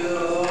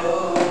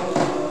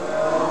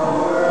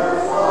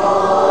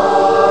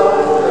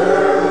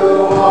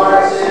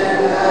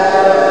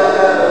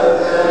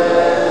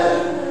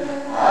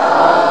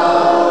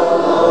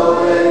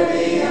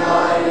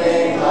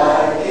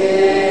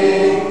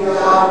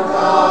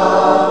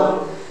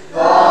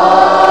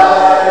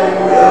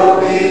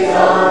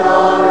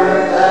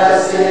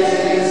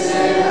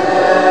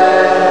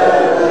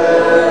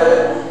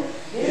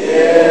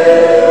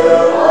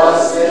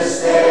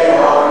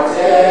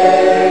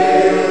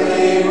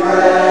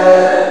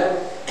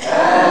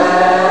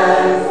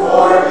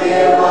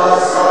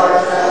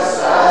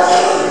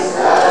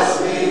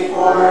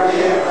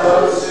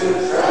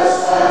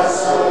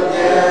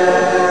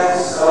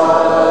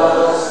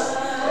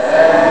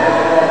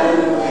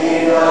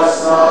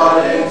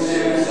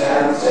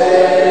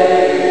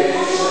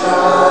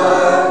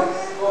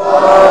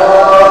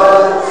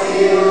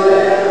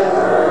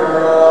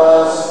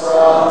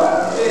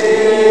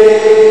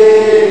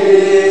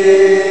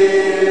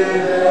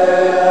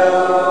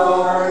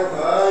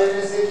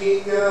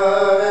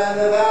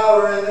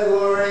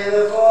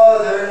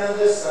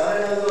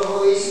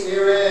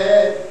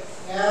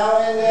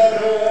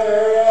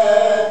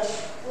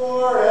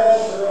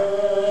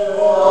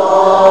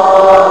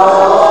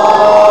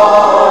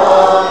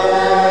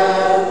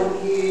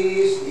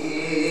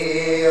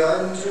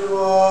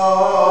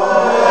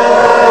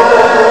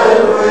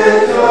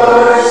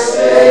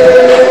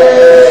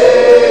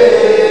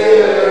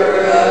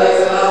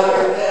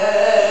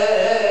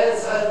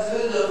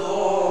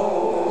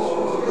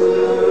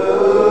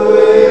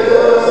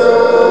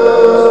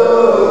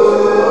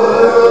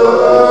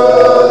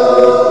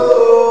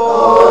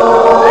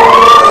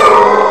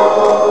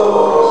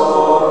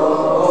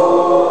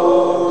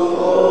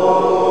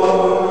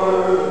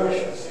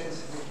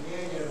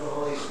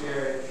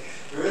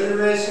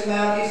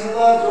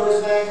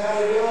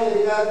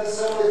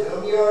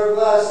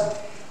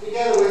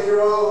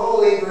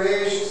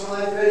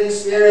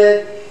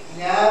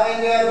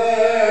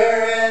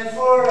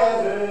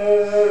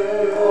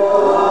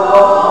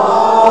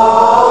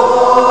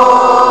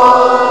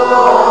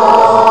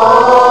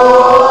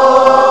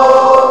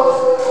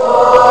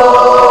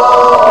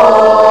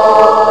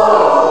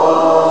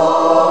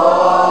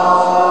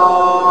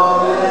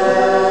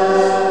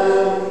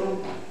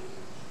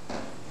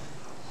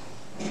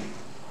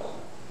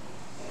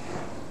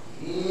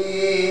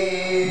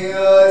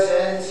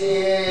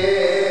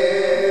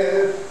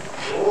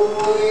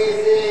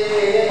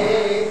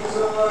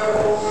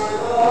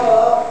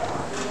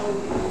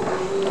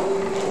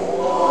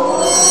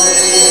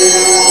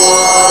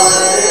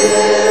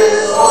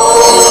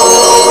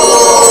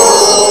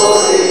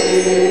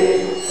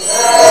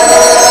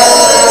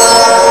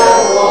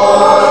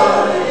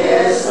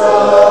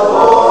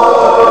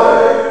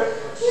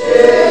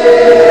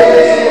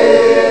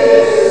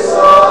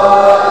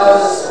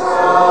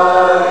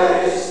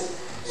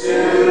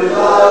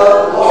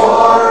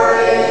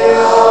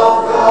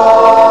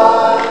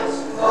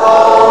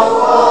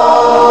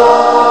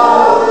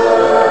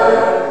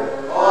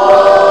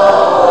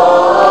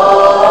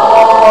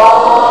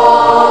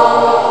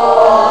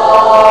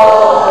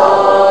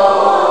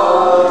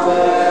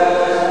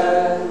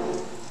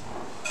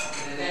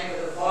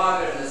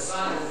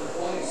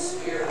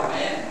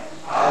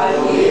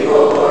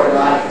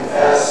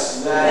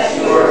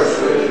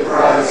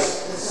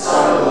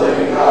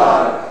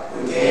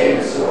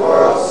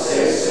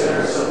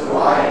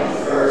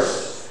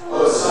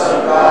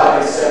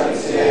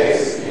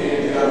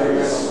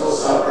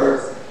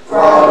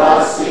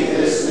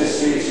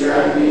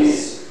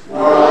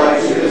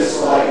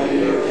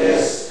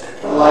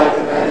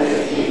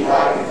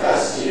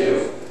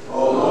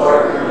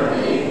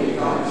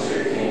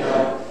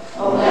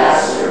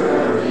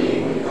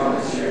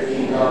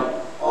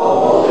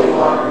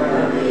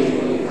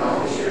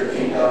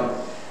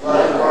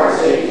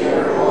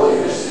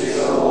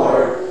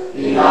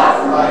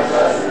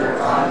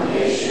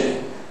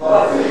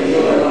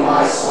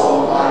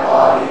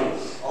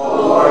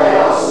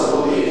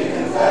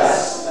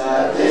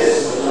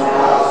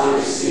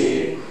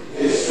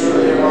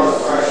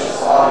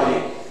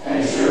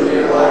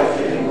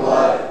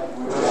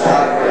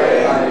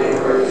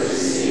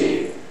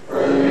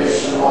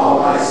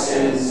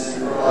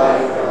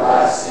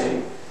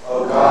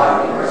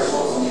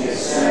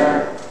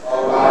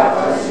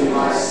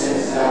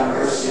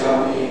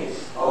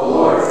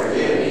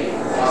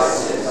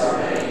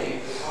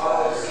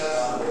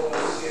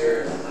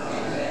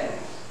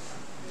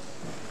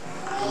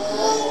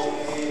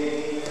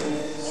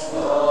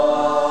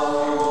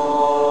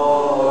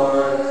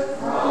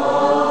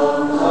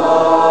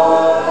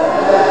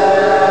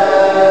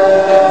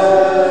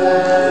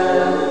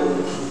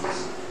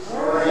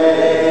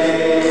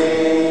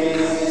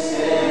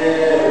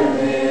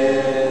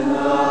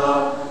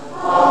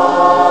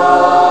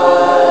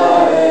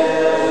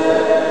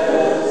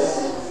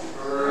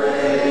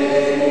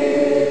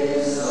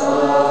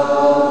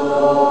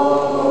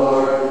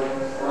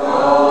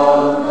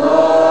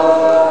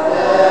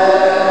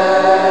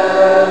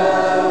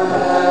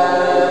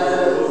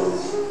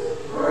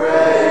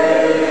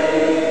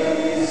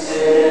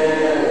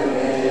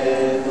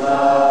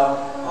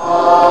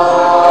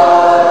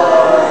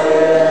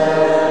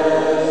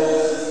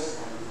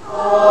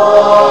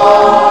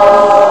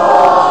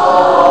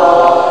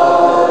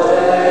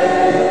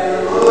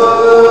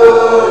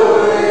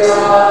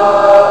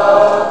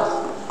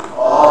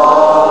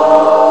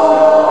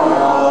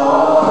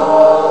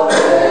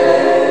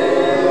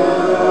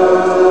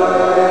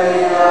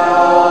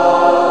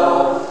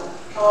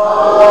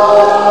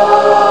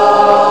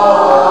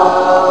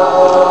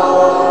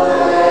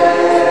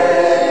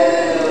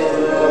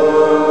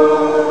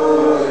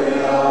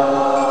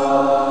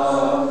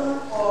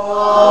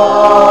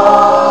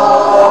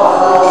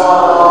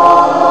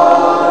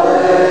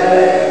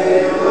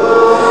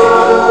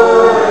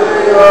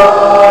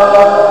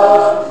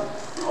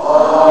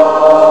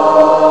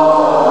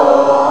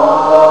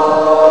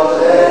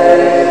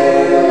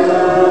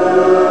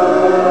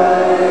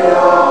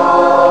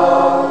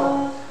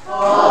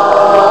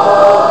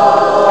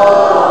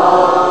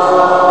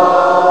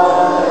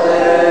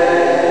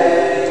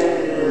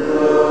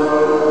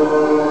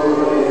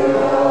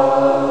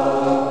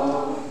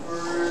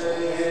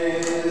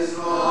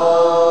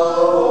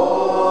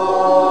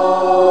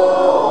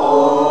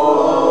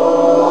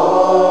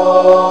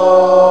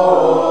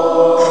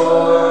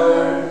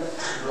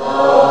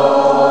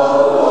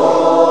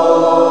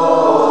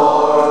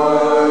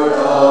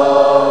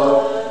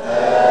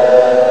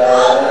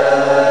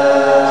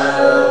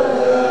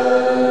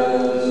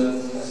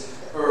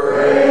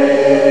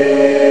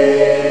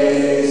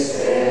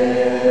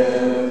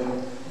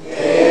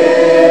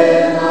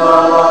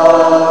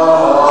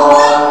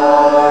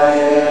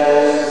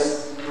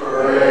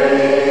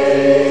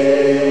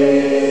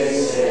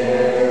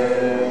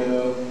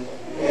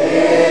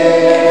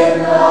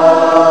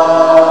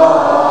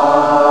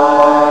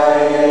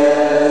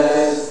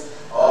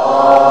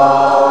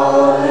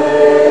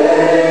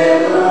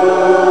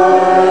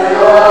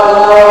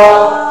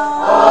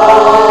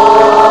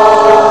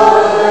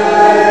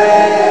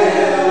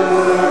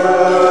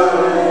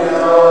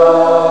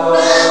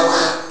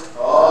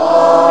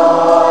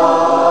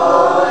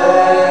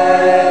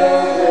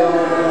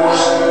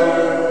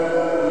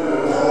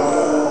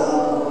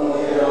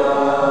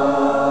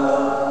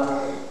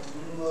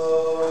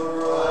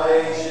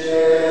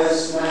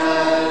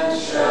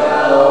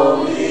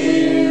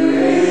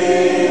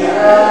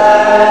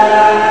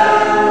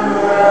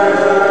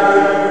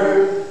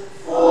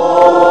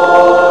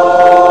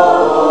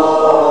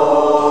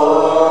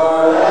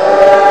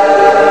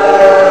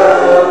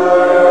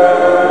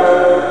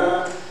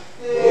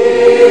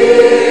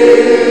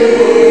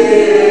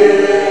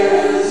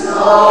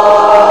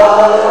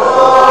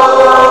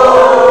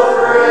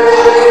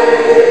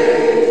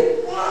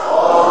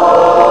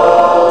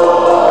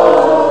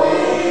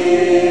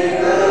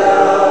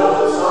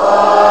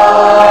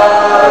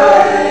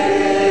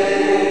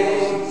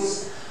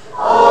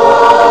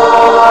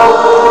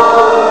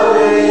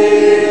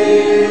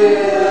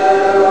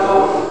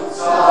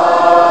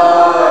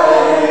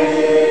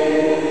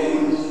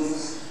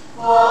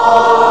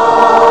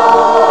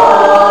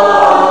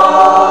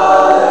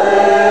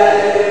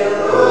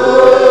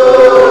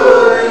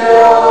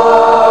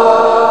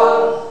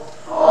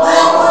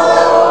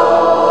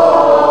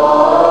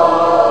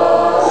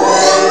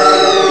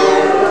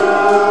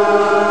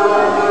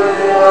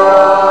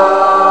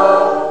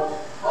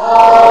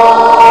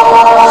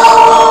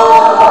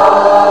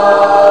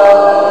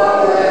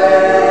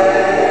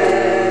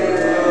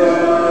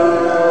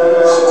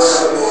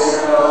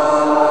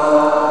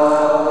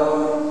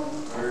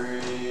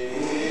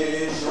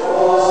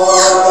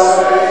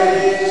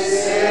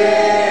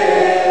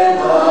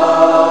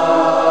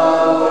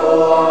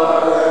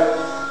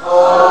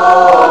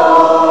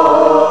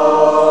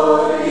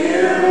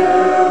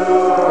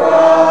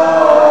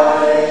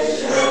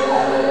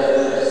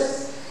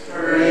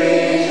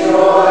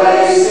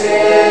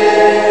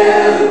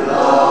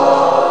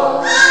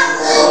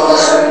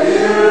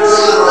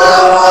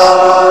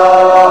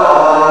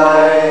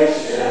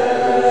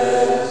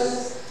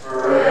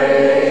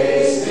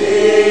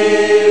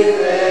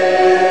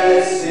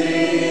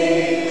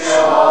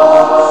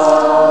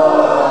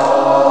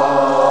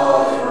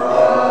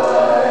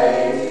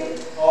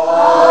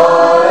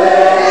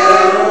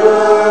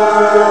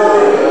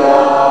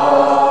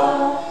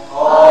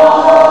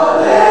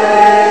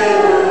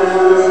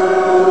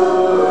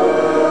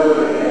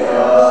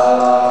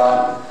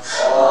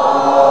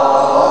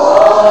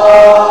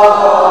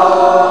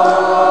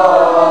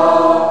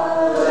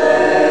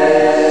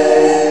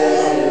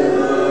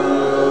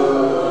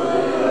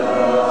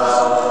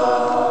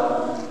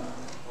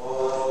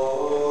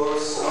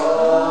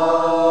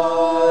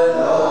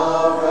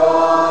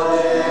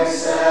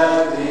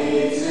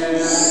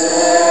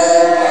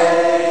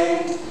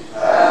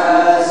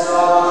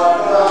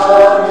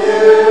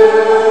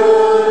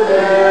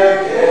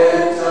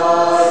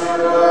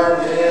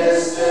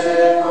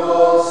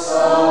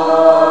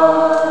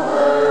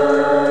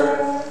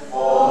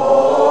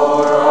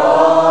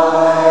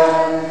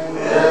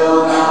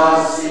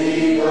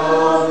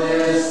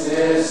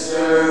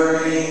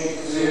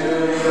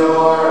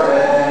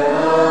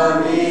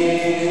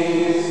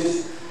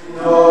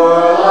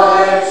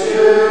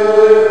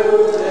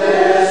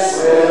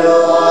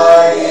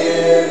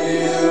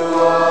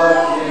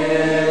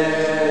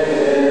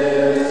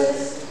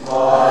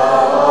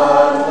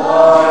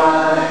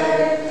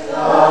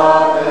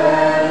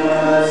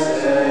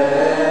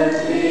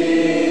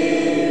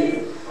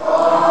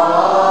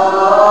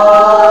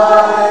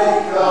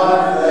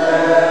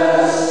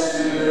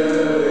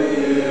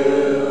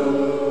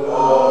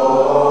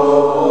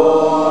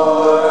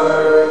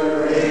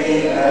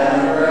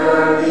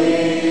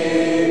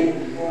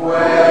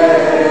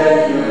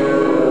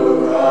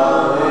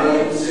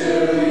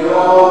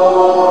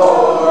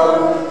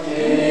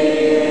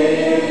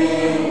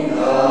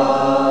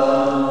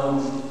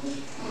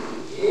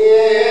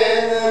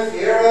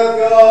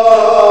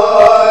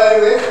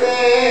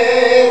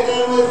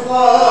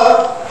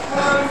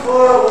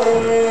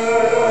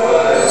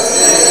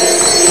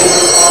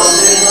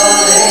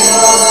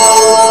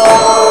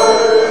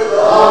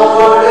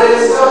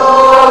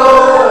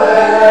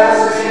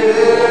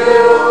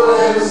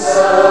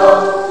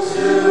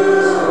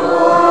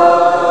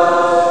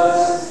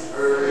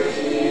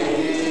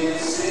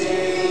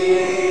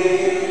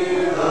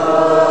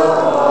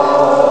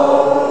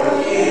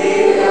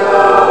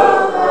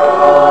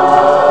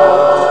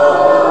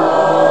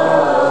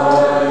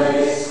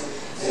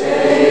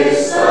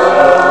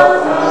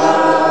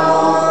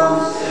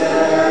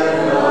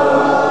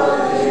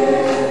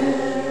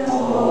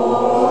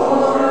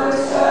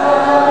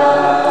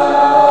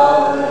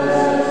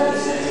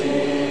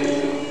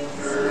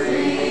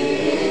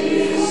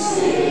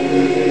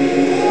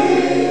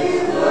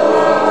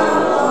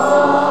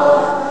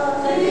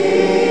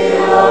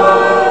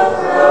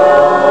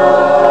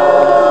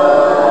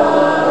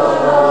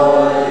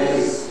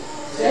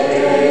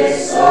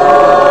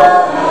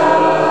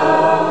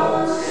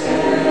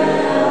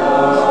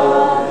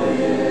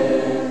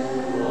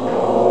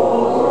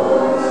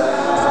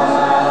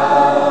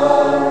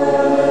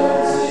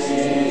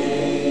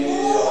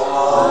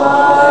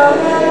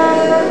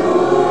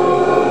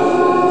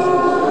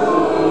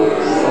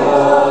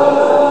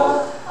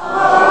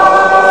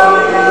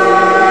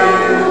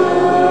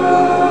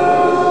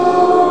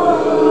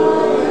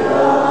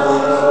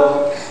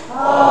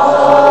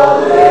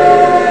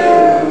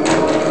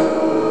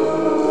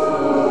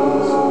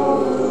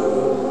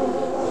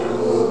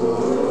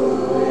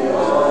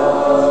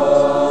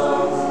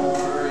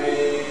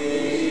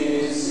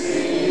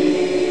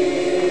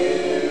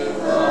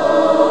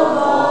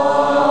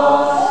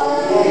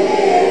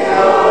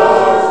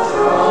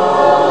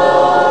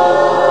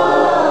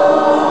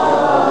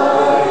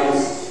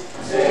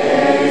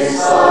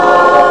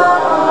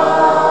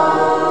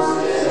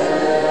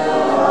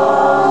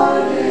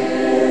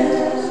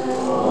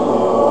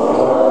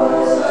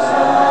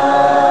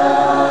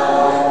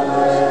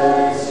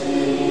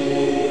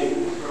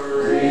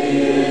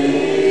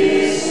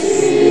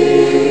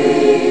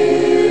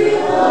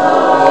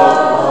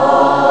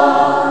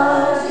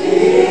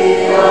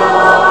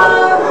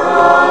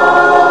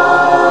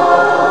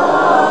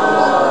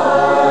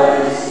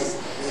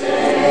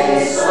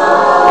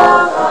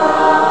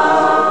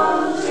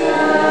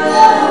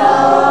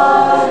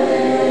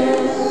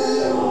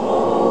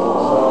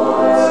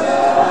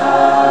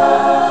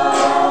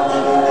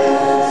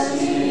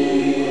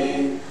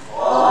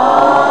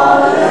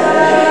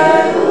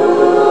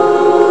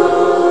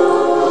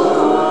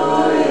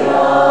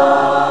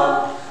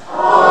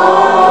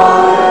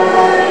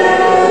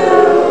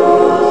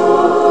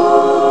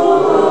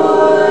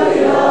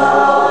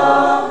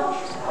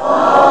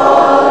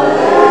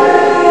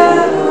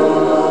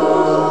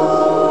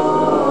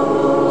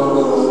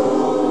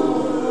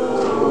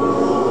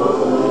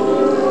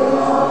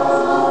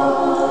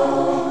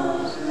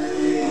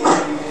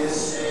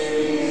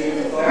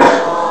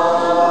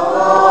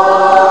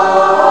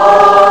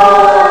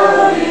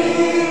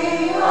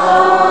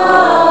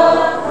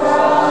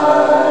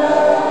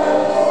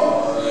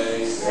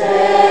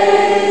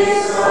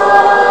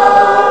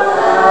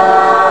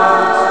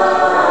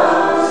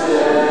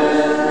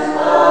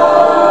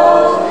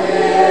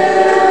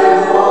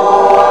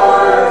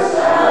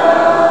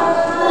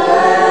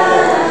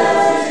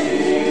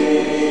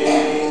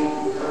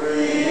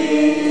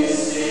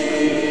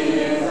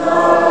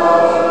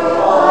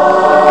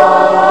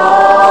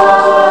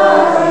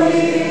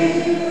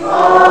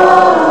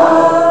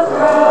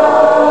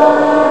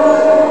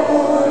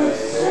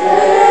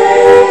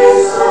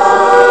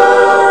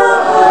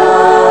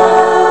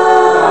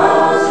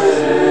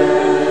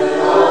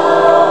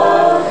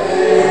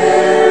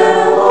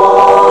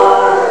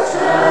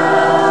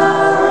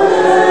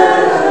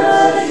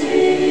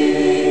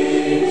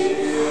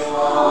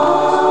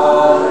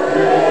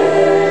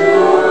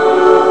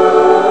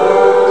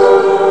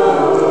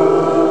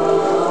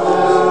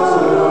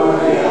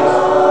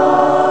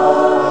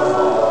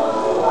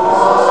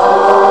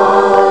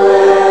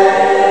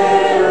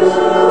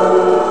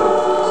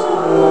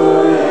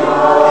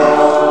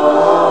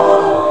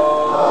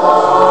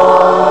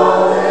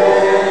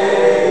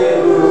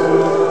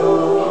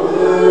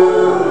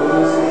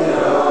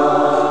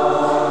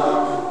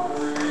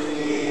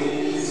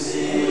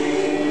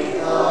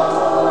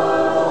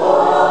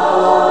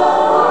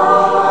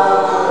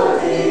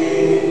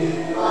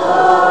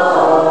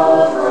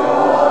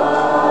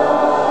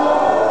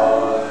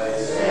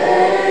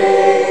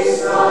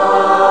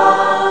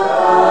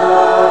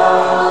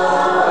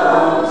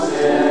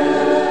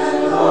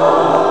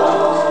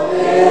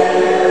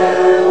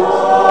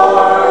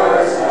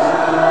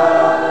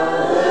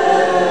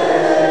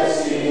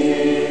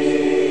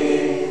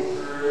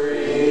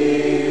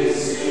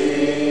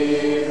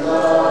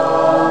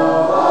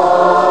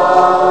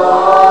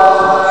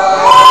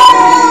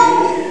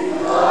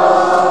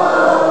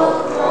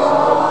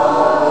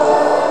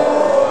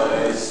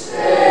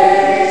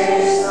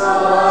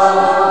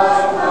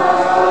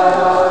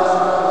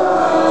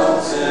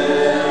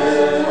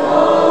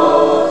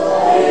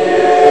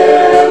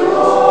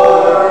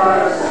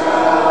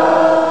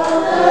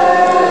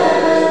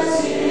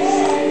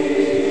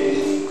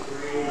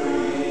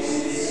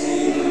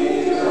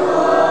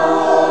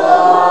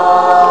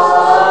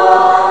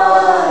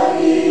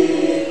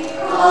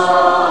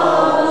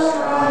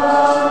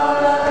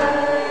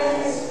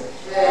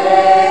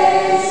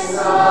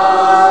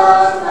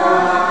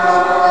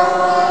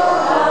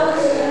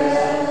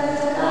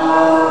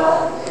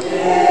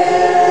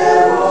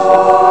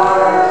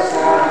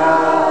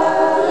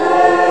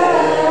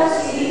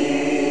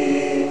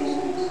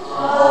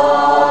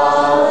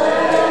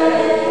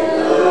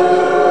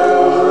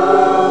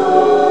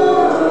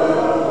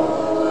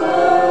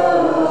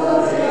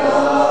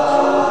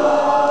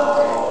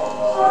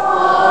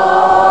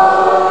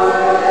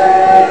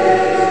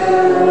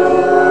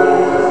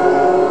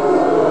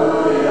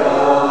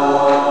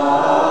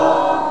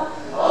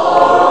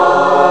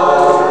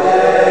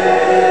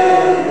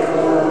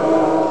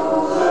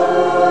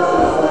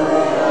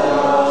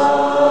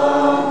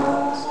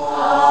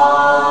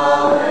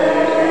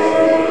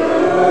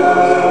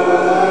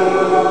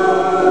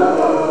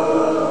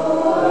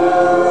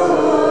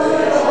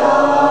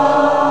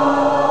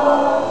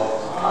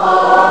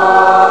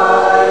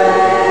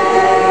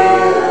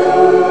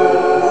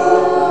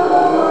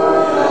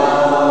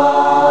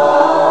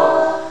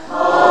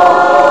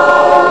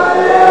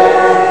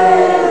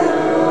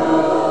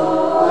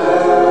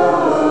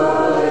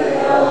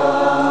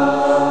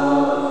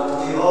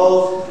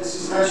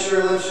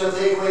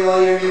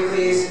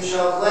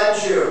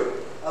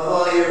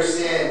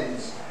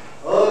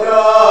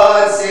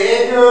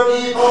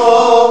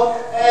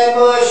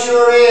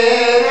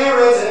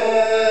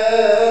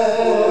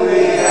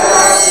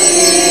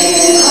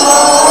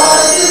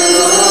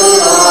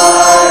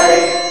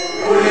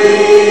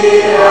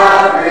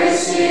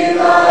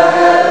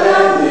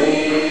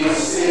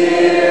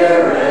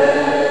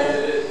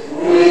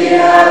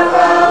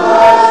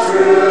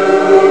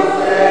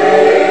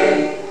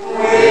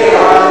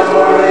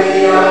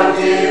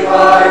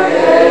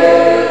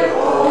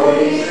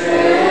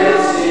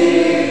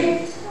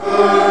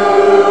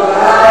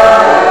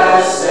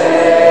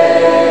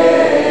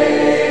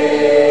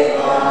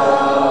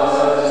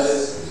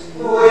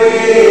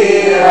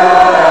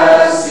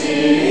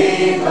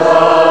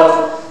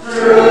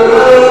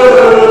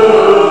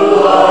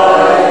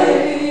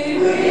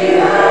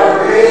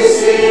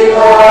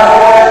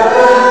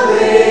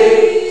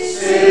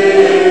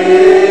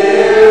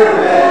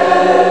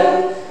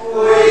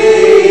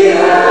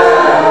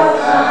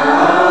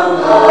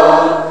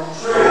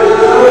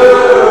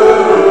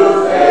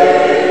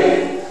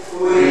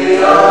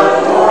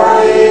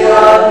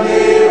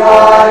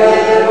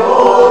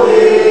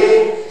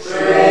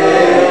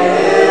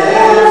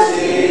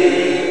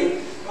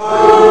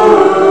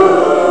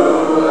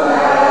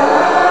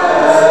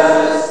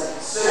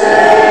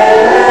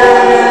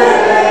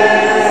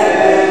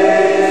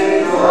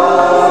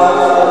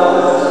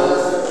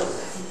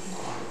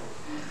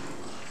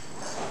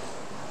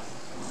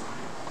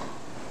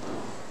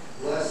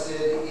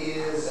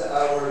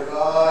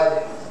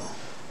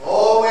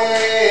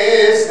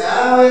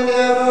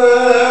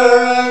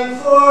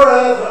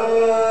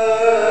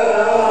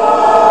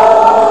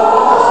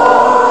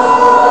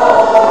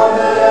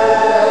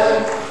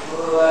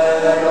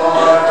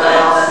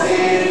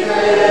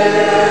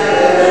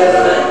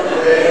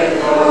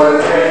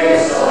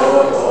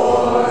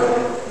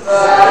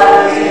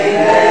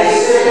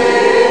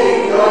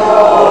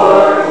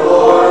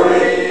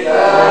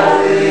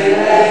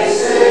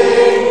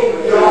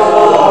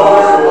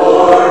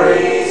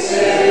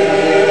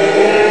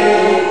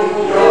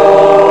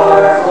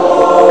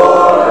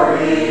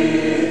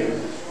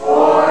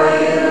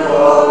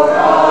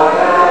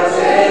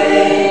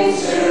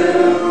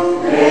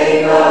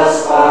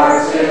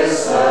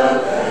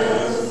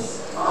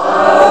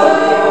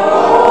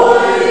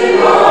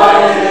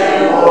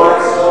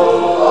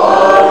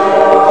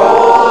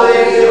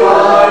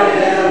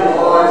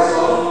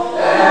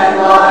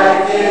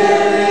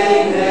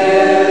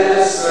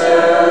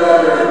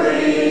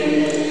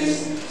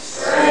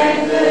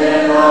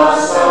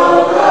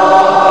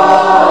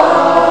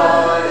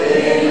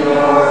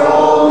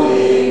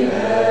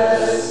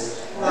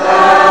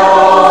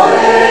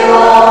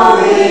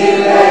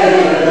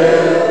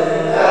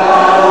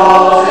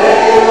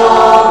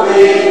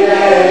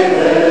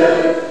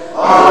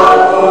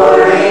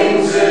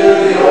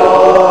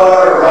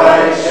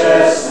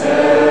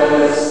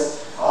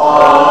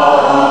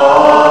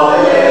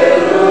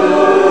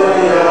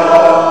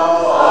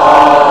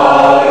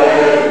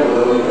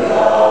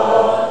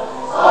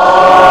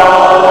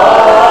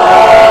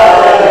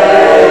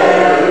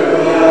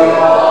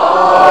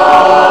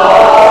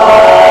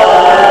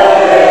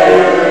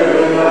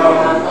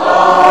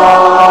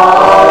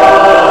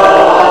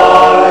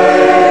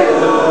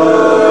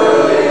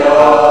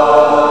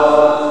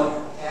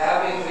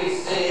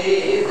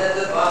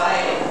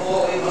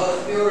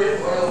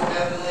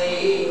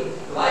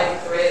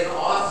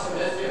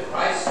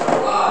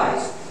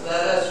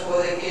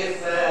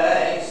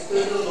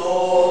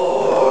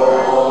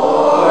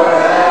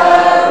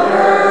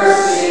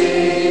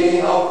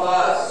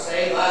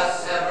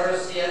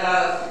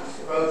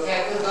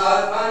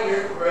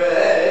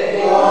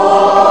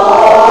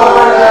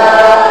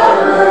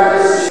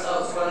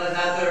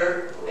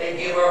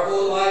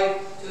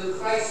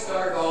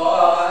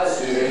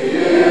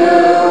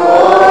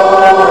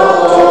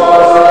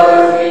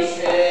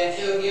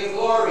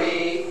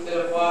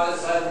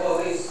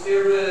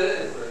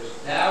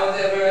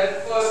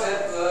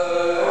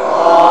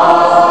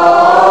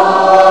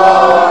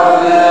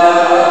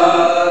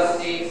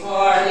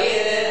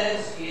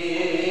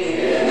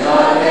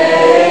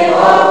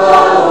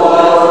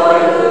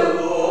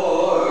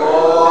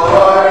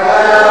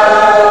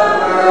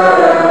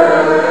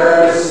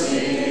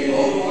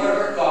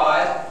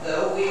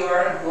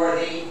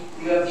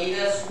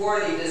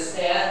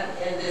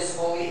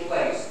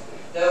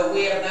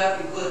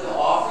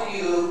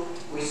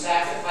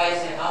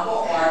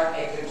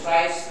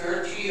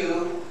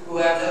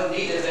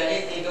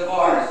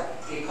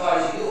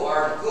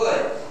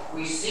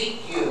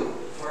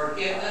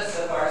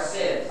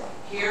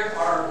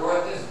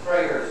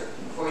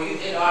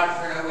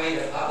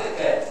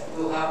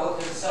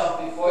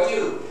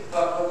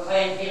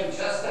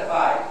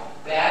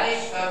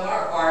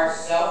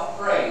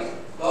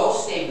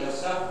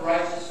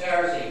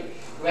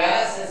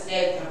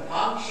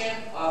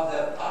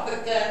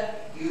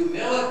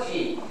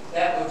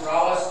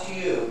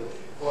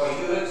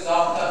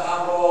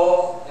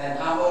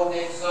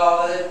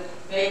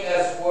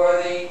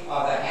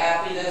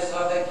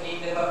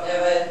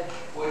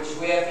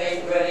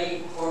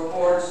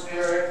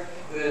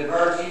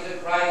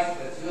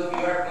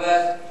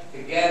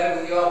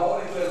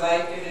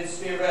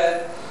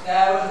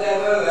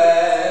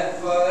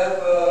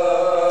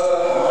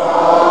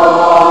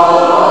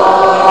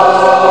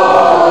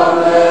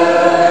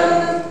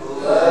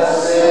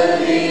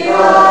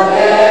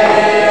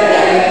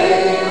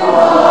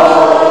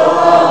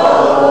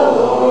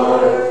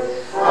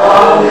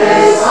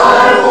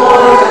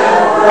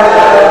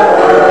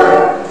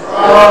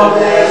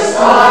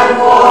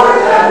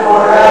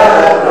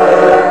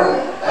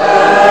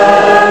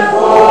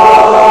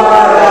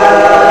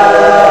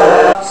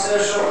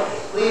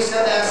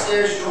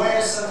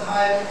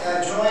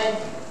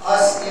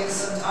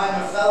 some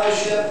time of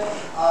fellowship.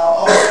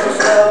 Also,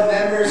 fellow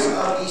members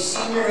of the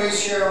senior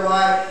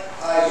HRY,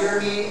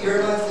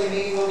 your monthly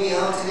meeting will be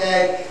held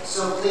today,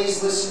 so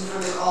please listen for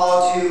the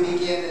call to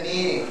begin the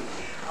meeting.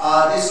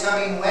 This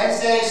coming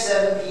Wednesday,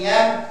 7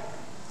 p.m.,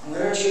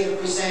 Liturgy of the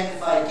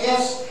Pre-Sanctified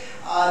Gifts.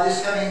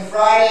 This coming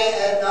Friday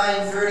at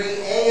 9:30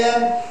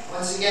 a.m.,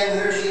 once again,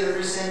 Liturgy of the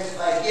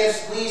Pre-Sanctified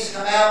Gifts. Please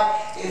come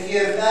out. If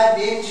you have not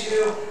been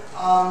to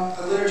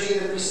the Liturgy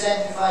of the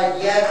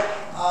Pre-Sanctified yet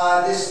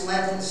this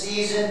Lenten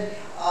season,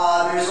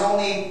 there's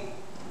only,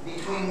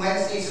 between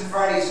Wednesdays and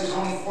Fridays, there's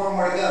only 4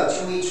 more to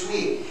go, 2 each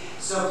week.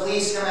 So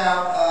please come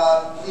out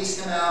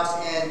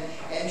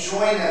and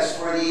join us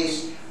for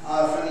these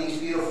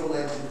beautiful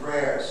Lenten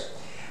prayers.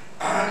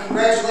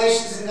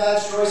 Congratulations and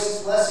God's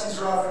choicest blessings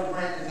are offered to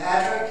Brendan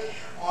Patrick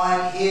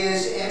on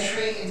his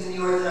entry into the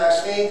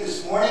Orthodox faith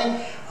this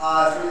morning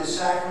through the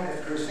sacrament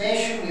of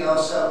chrismation. We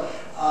also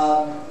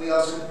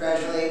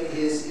congratulate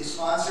his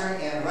sponsor,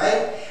 Ann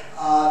Wright.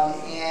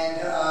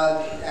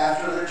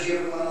 After liturgy,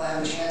 everyone will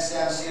have a chance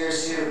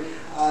downstairs to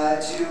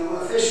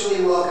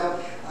officially welcome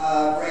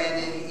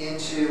Brandon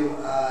into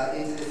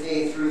the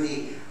faith through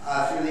the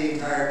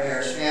entire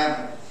parish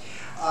family.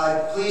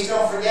 Please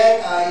don't forget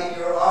in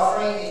your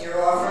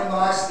offering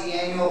box the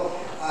annual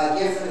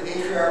gift for the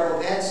patriarchal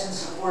pence in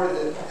support of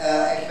the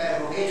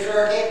ecumenical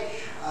patriarchate.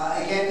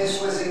 Again,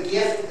 this was a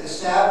gift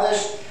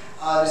established.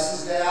 This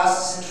is the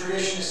diocesan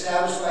tradition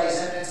established by His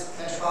Eminence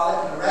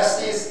Metropolitan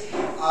Orestes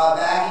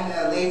back in the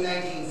late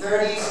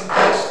 1930s, and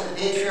thanks to the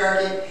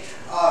patriarchate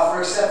for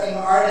accepting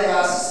our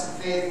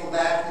diocesan faithful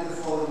back into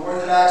the fold of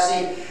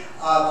Orthodoxy.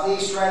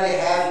 Please try to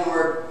have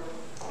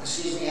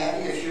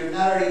if you have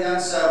not already done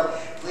so,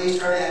 please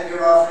try to have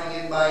your offering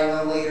in by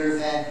no later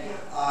than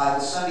the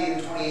Sunday,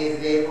 the 28th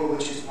of April,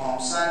 which is Palm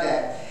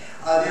Sunday.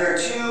 There are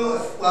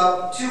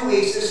 2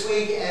 weeks, this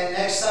week and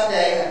next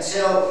Sunday,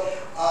 until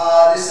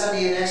this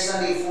Sunday and next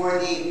Sunday for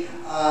the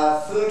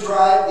food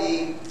drive,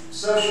 the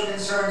Social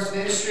Concerns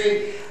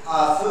Ministry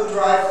food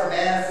drive for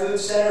Manna Food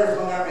Center of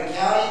Montgomery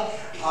County.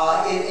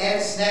 It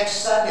ends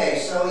next Sunday,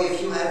 so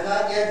if you have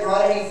not yet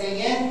brought anything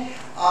in,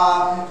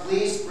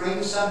 please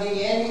bring something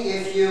in.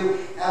 If you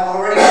have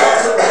already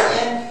brought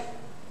something in,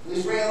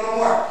 please bring a little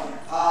more.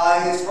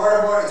 It's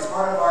part of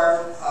our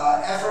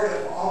effort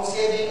of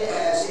almsgiving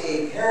as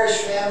a parish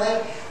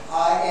family.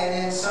 And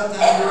then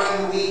sometime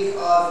during the week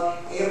of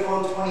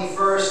April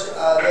 21st,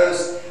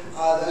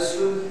 those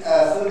food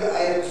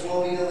items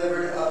will be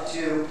delivered up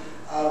to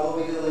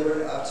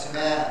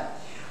Manna.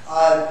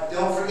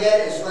 Don't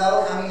forget as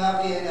well, coming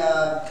up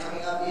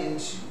in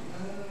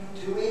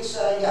 2 weeks,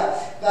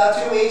 about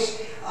 2 weeks,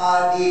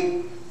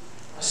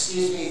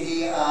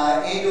 the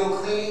annual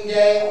cleaning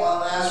day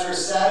on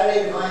Lazarus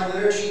Saturday, Divine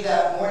Liturgy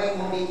that morning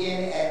will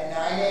begin at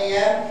 9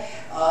 a.m.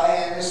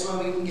 And this one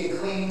we can get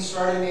cleaning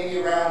started maybe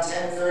around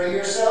 10:30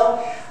 or so.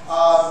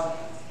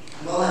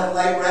 We'll have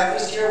light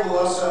breakfast here. We'll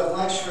also have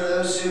lunch for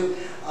those who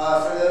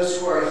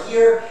are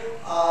here.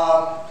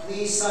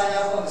 Please sign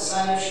up on the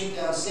sign-up sheet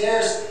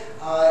downstairs.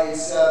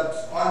 It's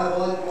on the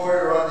bulletin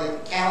board or on the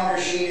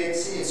calendar sheet.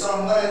 It's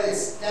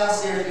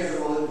downstairs near the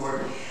bulletin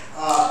board.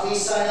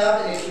 Please sign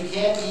up, and if you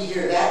can't be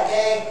here that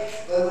day,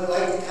 but would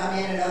like to come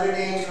in another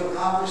day to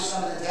accomplish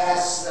some of the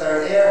tasks that are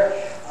there,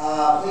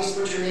 please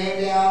put your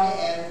name down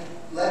and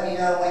let me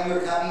know when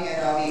you're coming,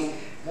 and I'll be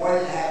more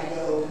than happy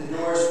to open the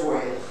doors for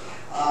you.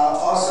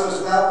 Also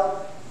as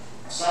well,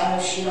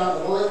 sign-up sheet on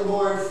the bulletin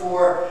board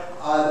for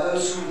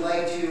those who would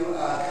like to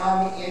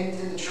come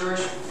into the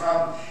church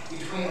from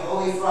between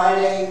Holy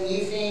Friday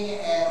evening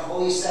and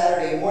Holy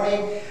Saturday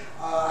morning.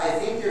 I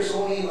think there's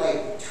only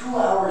like 2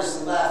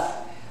 hours left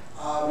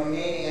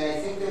remaining, and I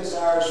think those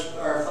hours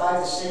are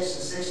 5 to 6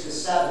 and 6 to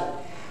 7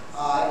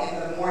 in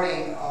the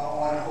morning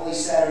on Holy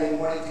Saturday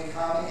morning to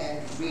come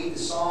and read the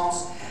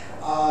Psalms.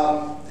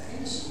 I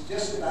think this is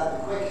just about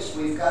the quickest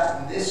we've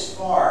gotten this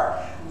far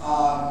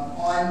on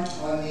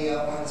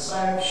the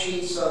sign-up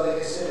sheet. So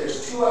like I said,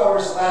 there's 2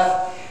 hours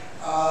left.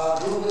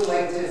 Who would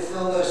like to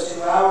fill those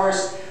 2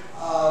 hours?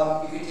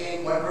 You could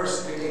take one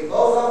person, could take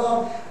both of them.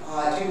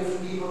 2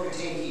 different people could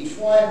take each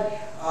one.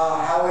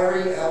 However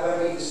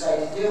you decide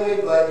to do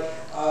it, but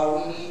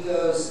we need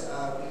those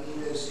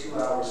 2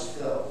 hours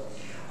filled.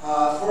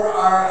 For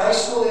our high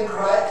school and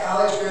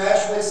college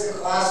graduates, the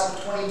class of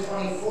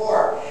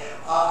 2024,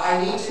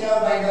 I need to know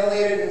by no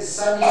later than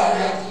Sunday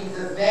the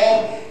 19th of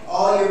May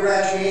all your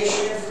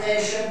graduation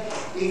information,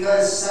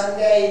 because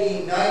Sunday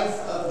the 9th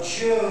of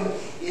June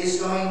is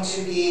going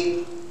to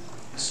be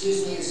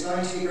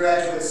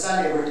Graduate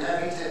Sunday. We're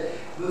having to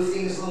move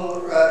things a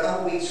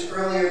couple weeks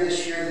earlier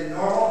this year than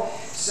normal.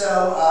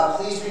 So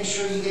please make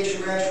sure you get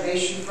your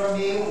graduation from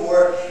me,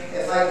 or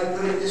if I can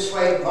put it this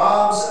way,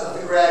 moms of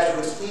the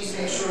graduates, please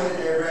make sure that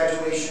their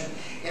graduation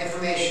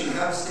information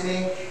comes to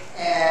me,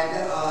 and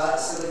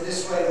so that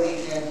this way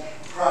we can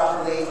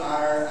properly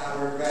honor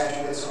our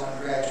graduates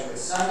on Graduate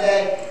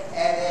Sunday.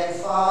 And then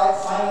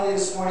finally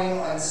this morning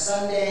on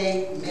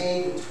Sunday,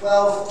 May the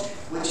 12th,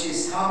 which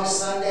is Thomas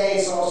Sunday,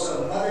 it's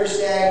also Mother's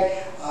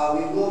Day.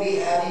 We will be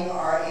having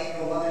our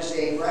annual Mother's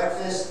Day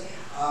breakfast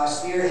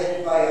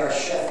spearheaded by our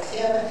chef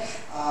Tim,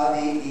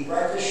 the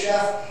breakfast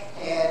chef.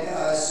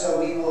 And so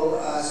we will.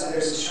 So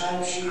there's a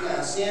sign-up sheet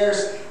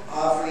downstairs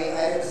for the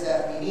items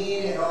that we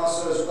need, and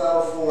also as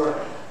well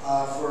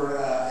for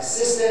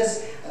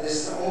assistance.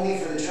 This is only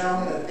for the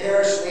gentlemen of the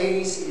parish.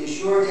 Ladies, it is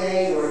your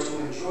day. You are to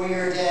enjoy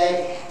your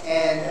day.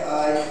 And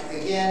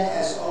again,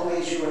 as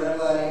always, you are not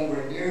allowed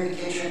anywhere near the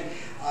kitchen.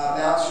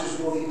 Bouncers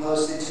will be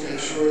posted to make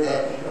sure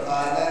that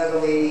none of the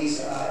ladies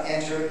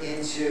enter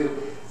into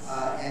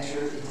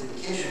the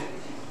kitchen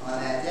on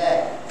that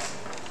day.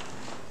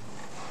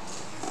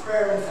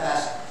 Prayer and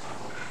fasting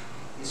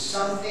is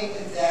something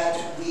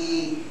that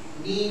we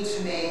need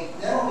to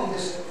make not only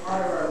just a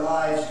part of our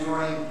lives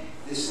during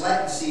this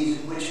Lenten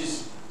season, which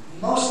is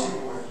most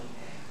important,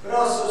 but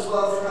also as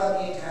well throughout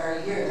the entire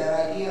year.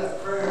 That idea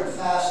of prayer and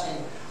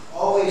fasting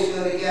always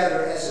go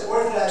together. As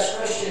Orthodox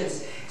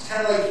Christians, it's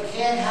kind of like you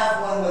can't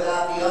have one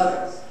without the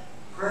other.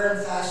 Prayer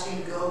and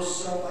fasting go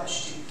so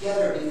much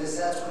together because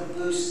that's what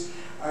boosts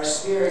our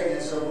spirit, and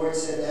as our Lord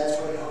said, that's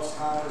what helps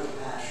conquer the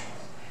passion.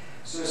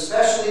 So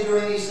especially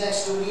during these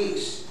next 2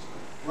 weeks,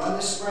 run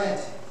the sprint.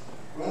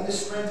 Run the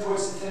sprint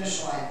towards the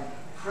finish line.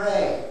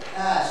 Pray,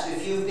 fast.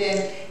 If you've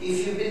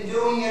been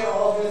doing it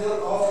all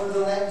through the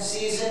Lenten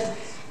season,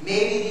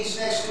 maybe these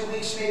next 2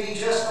 weeks may be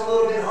just a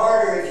little bit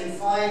harder if you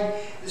find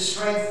the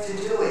strength to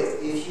do it.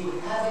 If you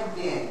haven't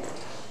been,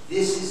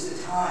 this is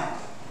the time.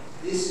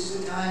 This is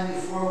the time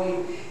before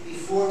we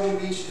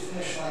reach the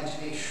finish line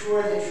to make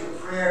sure that your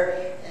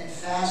prayer and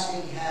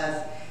fasting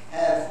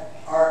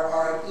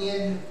are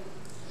in.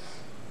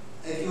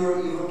 If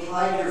you've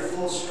applied your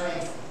full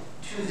strength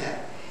to them.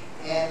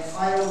 And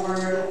final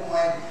word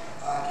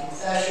on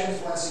confessions.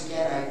 Once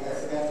again, I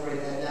forgot to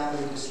write that down,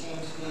 but it just came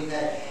to me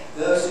that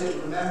those who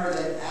remember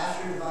that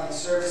after divine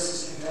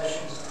services,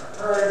 confessions are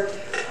heard.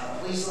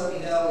 Please let me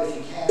know if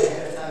you can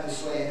ahead of time.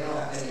 This way I know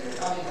how many are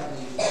coming, how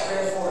many you can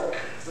pray for.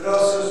 But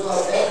also as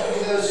well, thank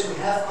you to those who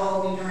have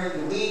called me during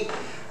the week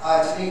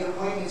to make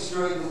appointments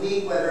during the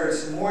week, whether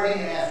it's a morning,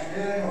 an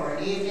afternoon, or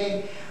an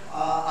evening.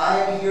 I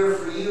am here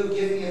for you.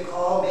 Give me a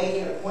call, make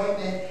an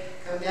appointment,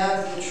 come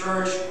down to the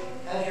church,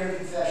 have your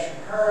confession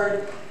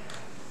heard.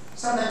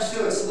 Sometimes,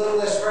 too, it's a little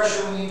less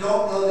pressure when you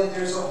don't know that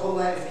there's a whole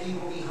line of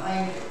people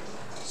behind you.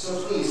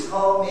 So please,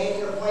 call, make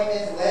an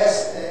appointment.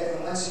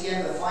 Once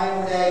again, the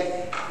final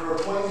day for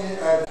appointment.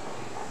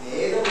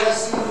 May the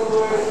blessing of the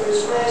Lord for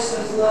His grace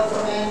and His love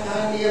for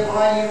mankind be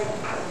upon you,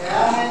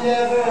 now and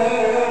ever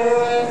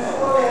and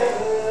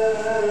forever.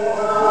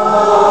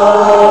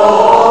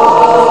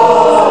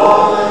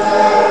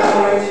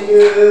 Amen. To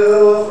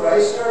you,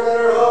 Christ our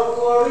better hope,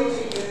 glory to you.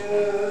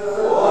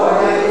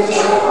 Glory to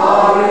the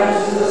Father,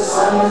 and to the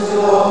Son, and to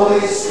the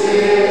Holy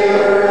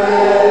Spirit,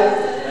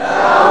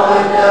 now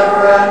and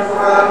ever and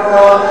forever.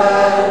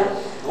 Amen.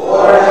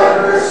 Lord have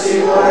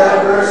mercy, Lord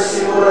have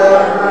mercy, Lord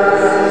have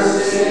mercy.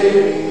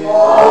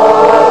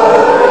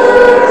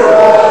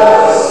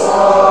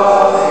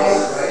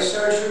 Christ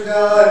our true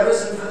God,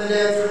 risen from the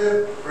dead through the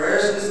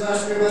prayers of His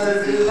most pure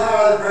Mother, through the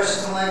power of the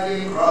precious and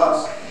life-giving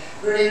cross,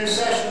 through the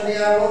intercession of the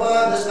honorable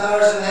godless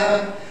powers of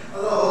heaven,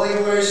 of the holy and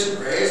glorious and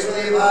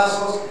praiseworthy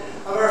apostles,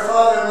 of our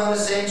Father among the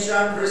saints,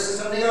 John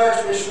Chrysostom, the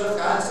Archbishop of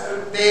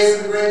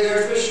Basil, the great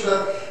Archbishop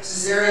of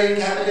Caesarea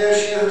and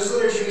Cappadocia, whose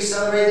liturgy we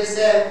celebrate this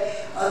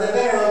day, of the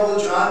Venerable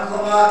John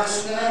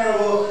Climacus, and the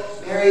Venerable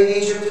Mary of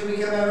Egypt,